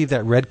anyone receive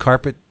that red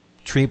carpet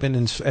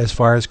treatment as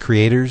far as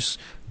creators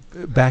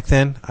back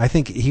then? I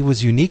think he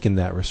was unique in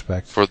that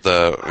respect.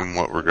 In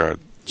what regard?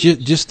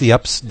 Just the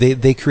ups.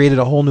 They created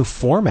a whole new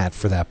format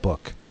for that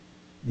book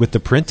with the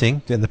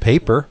printing and the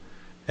paper,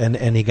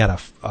 and he got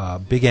a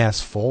big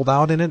ass fold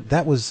out in it.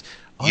 That was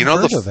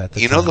unheard of at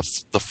the time.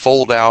 The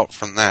fold out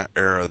from that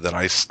era that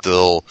I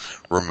still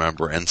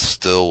remember and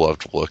still love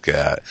to look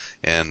at,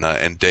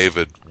 and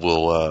David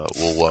will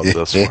love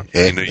this one.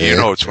 You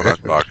know which one I'm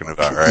talking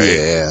about, right?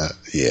 Yeah.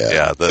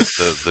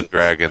 The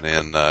dragon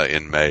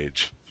in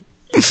Mage.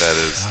 That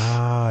is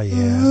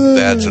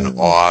that's an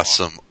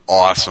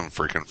awesome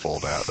freaking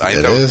fold out. I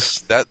know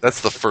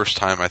that's the first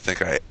time I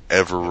think I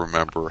ever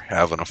remember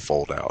having a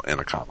fold out in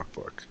a comic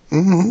book.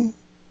 Mm-hmm.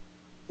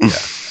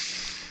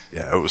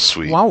 Yeah, it was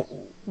sweet.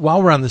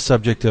 While we're on the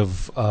subject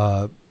of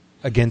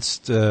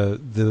against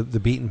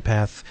the beaten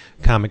path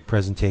comic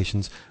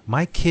presentations,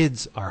 my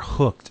kids are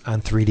hooked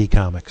on 3D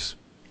comics.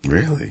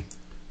 Really?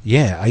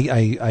 Yeah,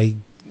 I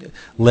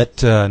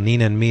let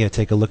Nina and Mia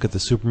take a look at the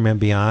Superman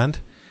Beyond.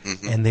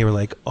 Mm-hmm. And they were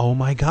like, "Oh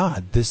my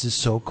God, this is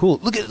so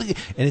cool! Look at it!"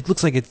 And it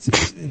looks like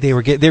they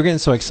were getting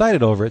so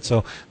excited over it.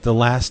 So the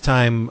last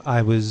time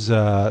I was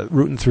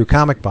rooting through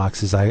comic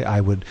boxes,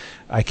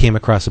 I came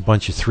across a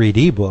bunch of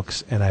 3D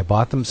books and I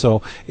bought them.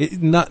 So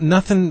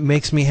nothing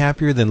makes me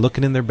happier than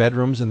looking in their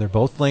bedrooms and they're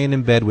both laying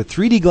in bed with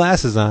 3D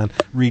glasses on,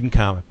 reading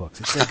comic books.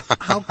 It's like,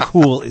 how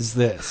cool is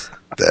this?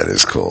 That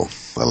is cool.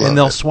 I love and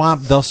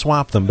they'll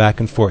swap them back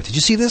and forth. Did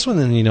you see this one?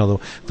 And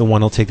the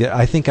one will take that.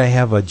 I think I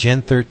have a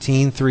Gen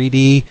 13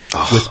 3D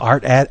with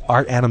Art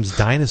Adams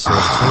dinosaurs.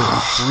 They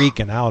were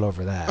freaking out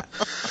over that.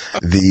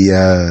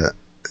 The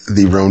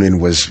Ronin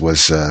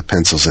was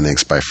pencils and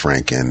inks by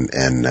Frank and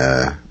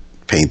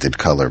painted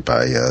color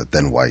by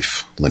then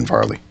wife Lynn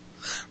Varley.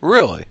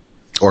 Really?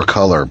 Or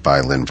color by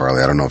Lynn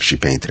Varley. I don't know if she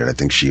painted it. I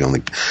think she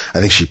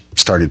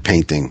started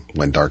painting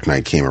when Dark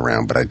Knight came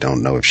around, but I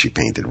don't know if she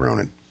painted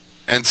Ronin.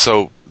 And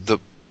so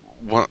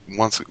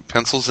once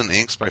pencils and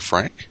inks by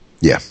Frank?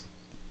 Yeah.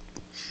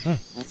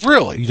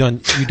 Really? You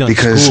done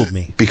schooled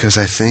me. Because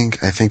I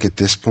think at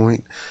this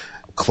point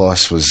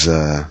Kloss was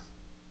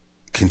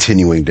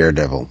continuing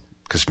Daredevil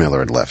because Miller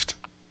had left.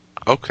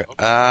 Okay.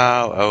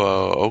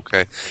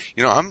 Okay.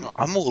 I'm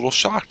a little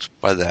shocked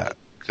by that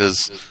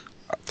because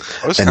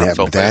I was kind of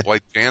felt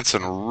like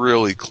Jansen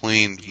really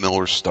cleaned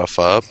Miller's stuff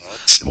up.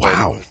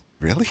 Wow.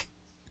 Really?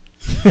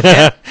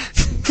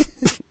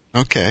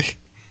 Okay.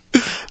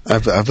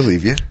 I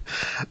believe you.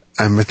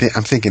 I'm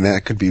thinking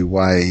that could be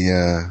why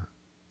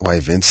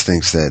Vince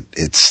thinks that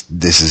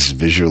this is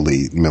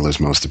visually Miller's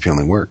most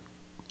appealing work.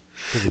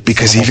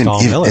 Because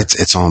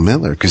it's all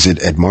Miller. Because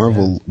at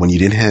Marvel, when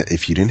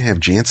if you didn't have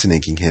Jansen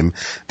inking him,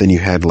 then you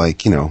had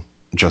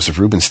Joseph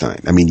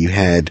Rubinstein. I mean, you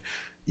had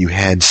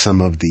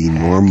some of the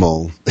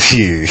normal,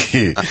 you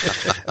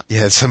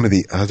had some of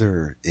the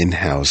other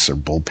in-house or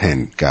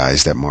bullpen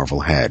guys that Marvel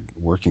had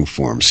working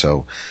for him.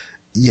 So.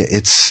 Yeah,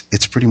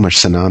 it's pretty much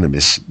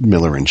synonymous,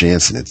 Miller and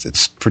Jansen.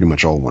 It's pretty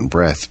much all one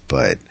breath.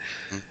 But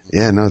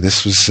yeah, no,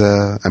 this was.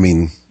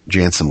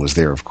 Jansen was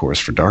there, of course,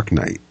 for Dark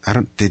Knight.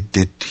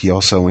 Did he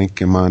also ink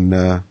him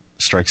on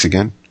Strikes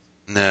Again?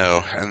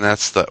 No, and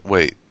that's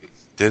Wait,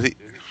 did he?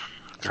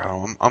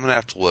 God, I'm gonna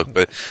have to look,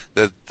 but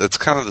that's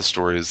kind of the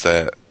story. Is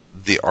that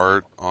the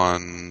art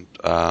on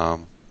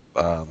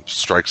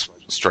Strikes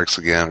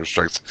Again or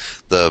Strikes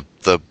the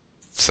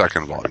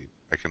second volume?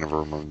 I can never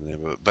remember the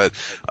name of it. But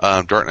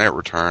Dark Knight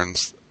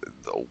Returns,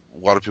 a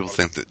lot of people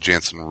think that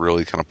Jansen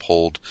really kind of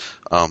pulled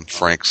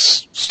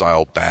Frank's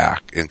style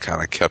back and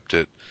kind of kept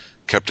it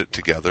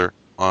together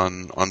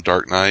on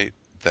Dark Knight.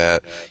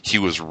 That he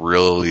was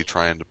really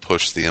trying to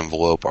push the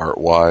envelope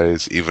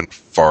art-wise even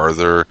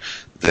farther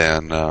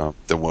than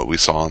what we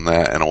saw in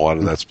that. And a lot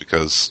of that's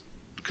because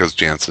because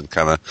Jansen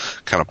kind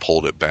of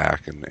pulled it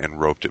back and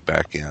roped it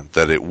back in,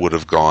 that it would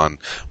have gone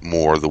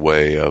more the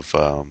way of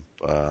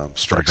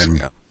Strikes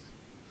Again.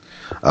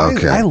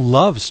 Okay. I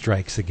love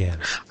Strikes Again.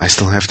 I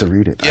still have to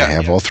read it. Yeah, I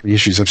have all 3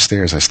 issues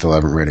upstairs. I still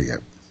haven't read it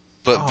yet.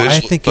 But, I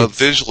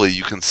visually,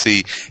 you can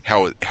see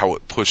how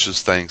it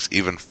pushes things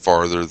even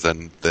farther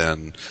than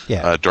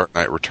Dark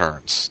Knight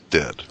Returns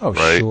did. Oh,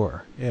 right?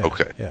 sure. Yeah.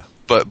 Okay. Yeah.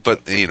 But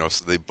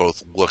so they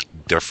both look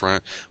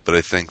different. But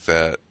I think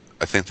that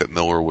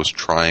Miller was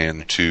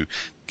trying to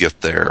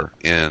get there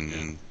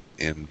in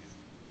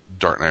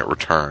Dark Knight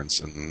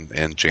Returns,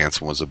 and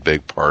Jansen was a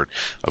big part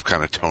of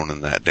kind of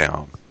toning that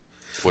down.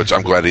 Which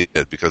I'm glad he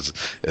did, because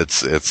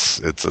it's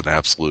an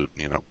absolute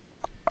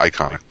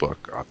iconic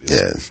book, obviously.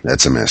 Yeah,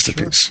 that's a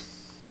masterpiece. Sure.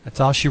 That's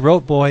all she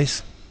wrote,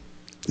 boys.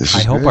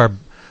 I hope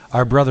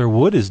our brother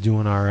Wood is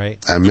doing all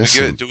right. I miss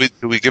him. Do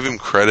we give him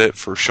credit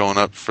for showing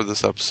up for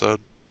this episode?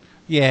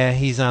 Yeah,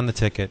 he's on the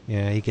ticket.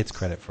 Yeah, he gets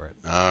credit for it.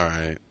 All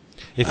right.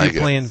 If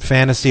you're playing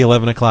Fantasy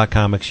 11 O'Clock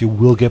Comics, you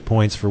will get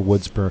points for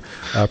Wood's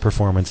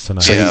performance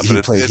tonight. So yeah,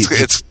 but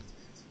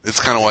it's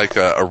kind of like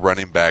a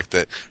running back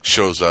that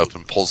shows up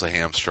and pulls a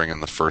hamstring in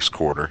the first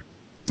quarter.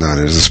 No,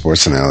 there's a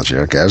sports analogy.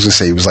 Okay, I was going to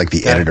say he was like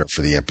the editor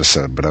for the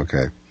episode, but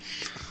okay.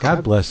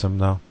 God bless him,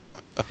 though.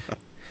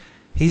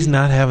 He's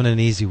not having an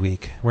easy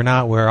week.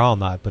 We're all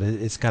not, but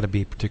it's got to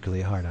be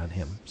particularly hard on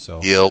him. So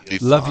he'll be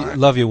fine.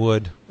 Love you,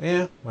 Wood.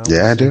 Yeah. Well,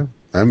 I do.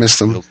 I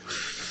missed him.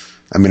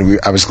 I mean,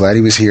 I was glad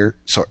he was here,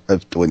 so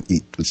when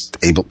he was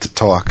able to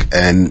talk,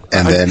 and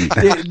then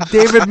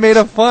David made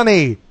a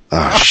funny.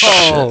 Oh,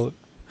 shit.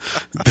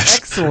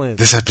 Excellent.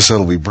 This episode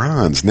will be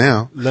bronze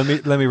now. Let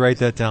me write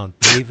that down.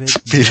 David.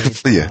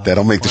 Yeah,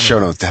 that'll make the show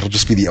notes. That'll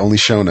just be the only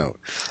show note.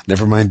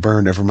 Never mind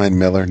Byrne, never mind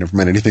Miller, never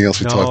mind anything else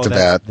we talked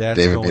about.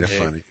 David made it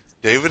funny.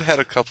 David had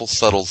a couple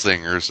subtle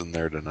zingers in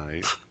there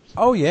tonight.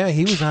 Oh yeah,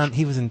 he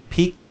was in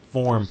peak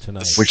form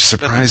tonight. Which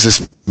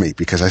surprises me,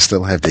 because I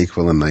still have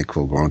Dayquil and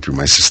NyQuil going through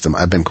my system.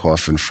 I've been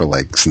coughing for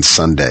since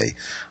Sunday.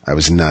 I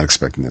was not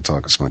expecting to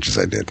talk as much as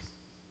I did.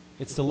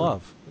 It's the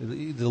love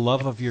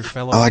of your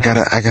fellow. Oh, I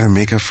gotta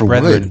make up for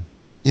brethren.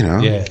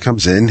 Wood. He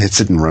comes in,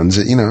 hits it, and runs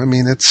it. I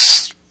mean,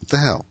 it's what the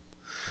hell.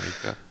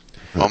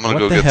 Well, I'm gonna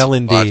go get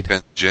some vodka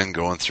and gin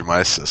going through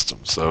my system.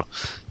 So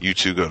you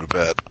two go to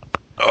bed.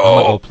 I'm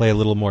gonna go play a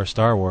little more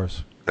Star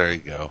Wars. There you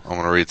go. I'm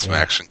gonna read some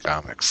Action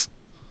Comics.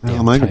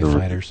 Damn TIE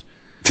Fighters.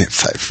 Damn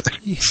TIE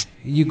Fighters.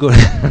 You go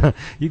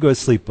to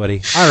sleep,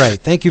 buddy. All right.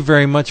 Thank you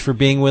very much for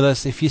being with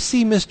us. If you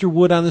see Mr.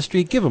 Wood on the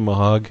street, give him a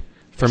hug.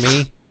 For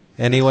me,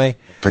 anyway.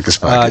 Pick his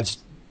pocket.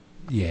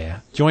 Yeah.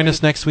 Join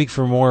us next week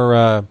for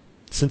more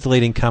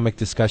scintillating comic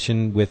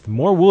discussion with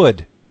more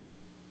Wood.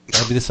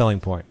 That'll be the selling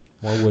point.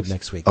 More Wood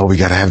next week. Oh, we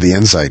got to have the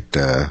Insight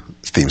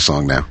theme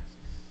song now.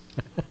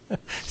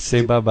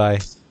 Say bye-bye.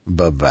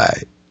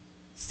 Bye-bye.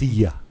 See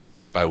ya.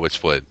 Buy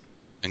Witchblade.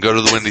 And go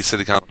to the Windy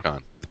City Comic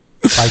Con.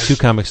 Buy 2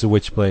 comics of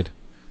Witchblade.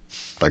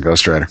 By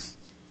Ghost Rider.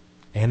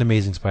 And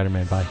Amazing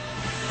Spider-Man. Bye.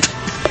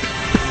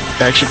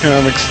 Action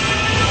Comics.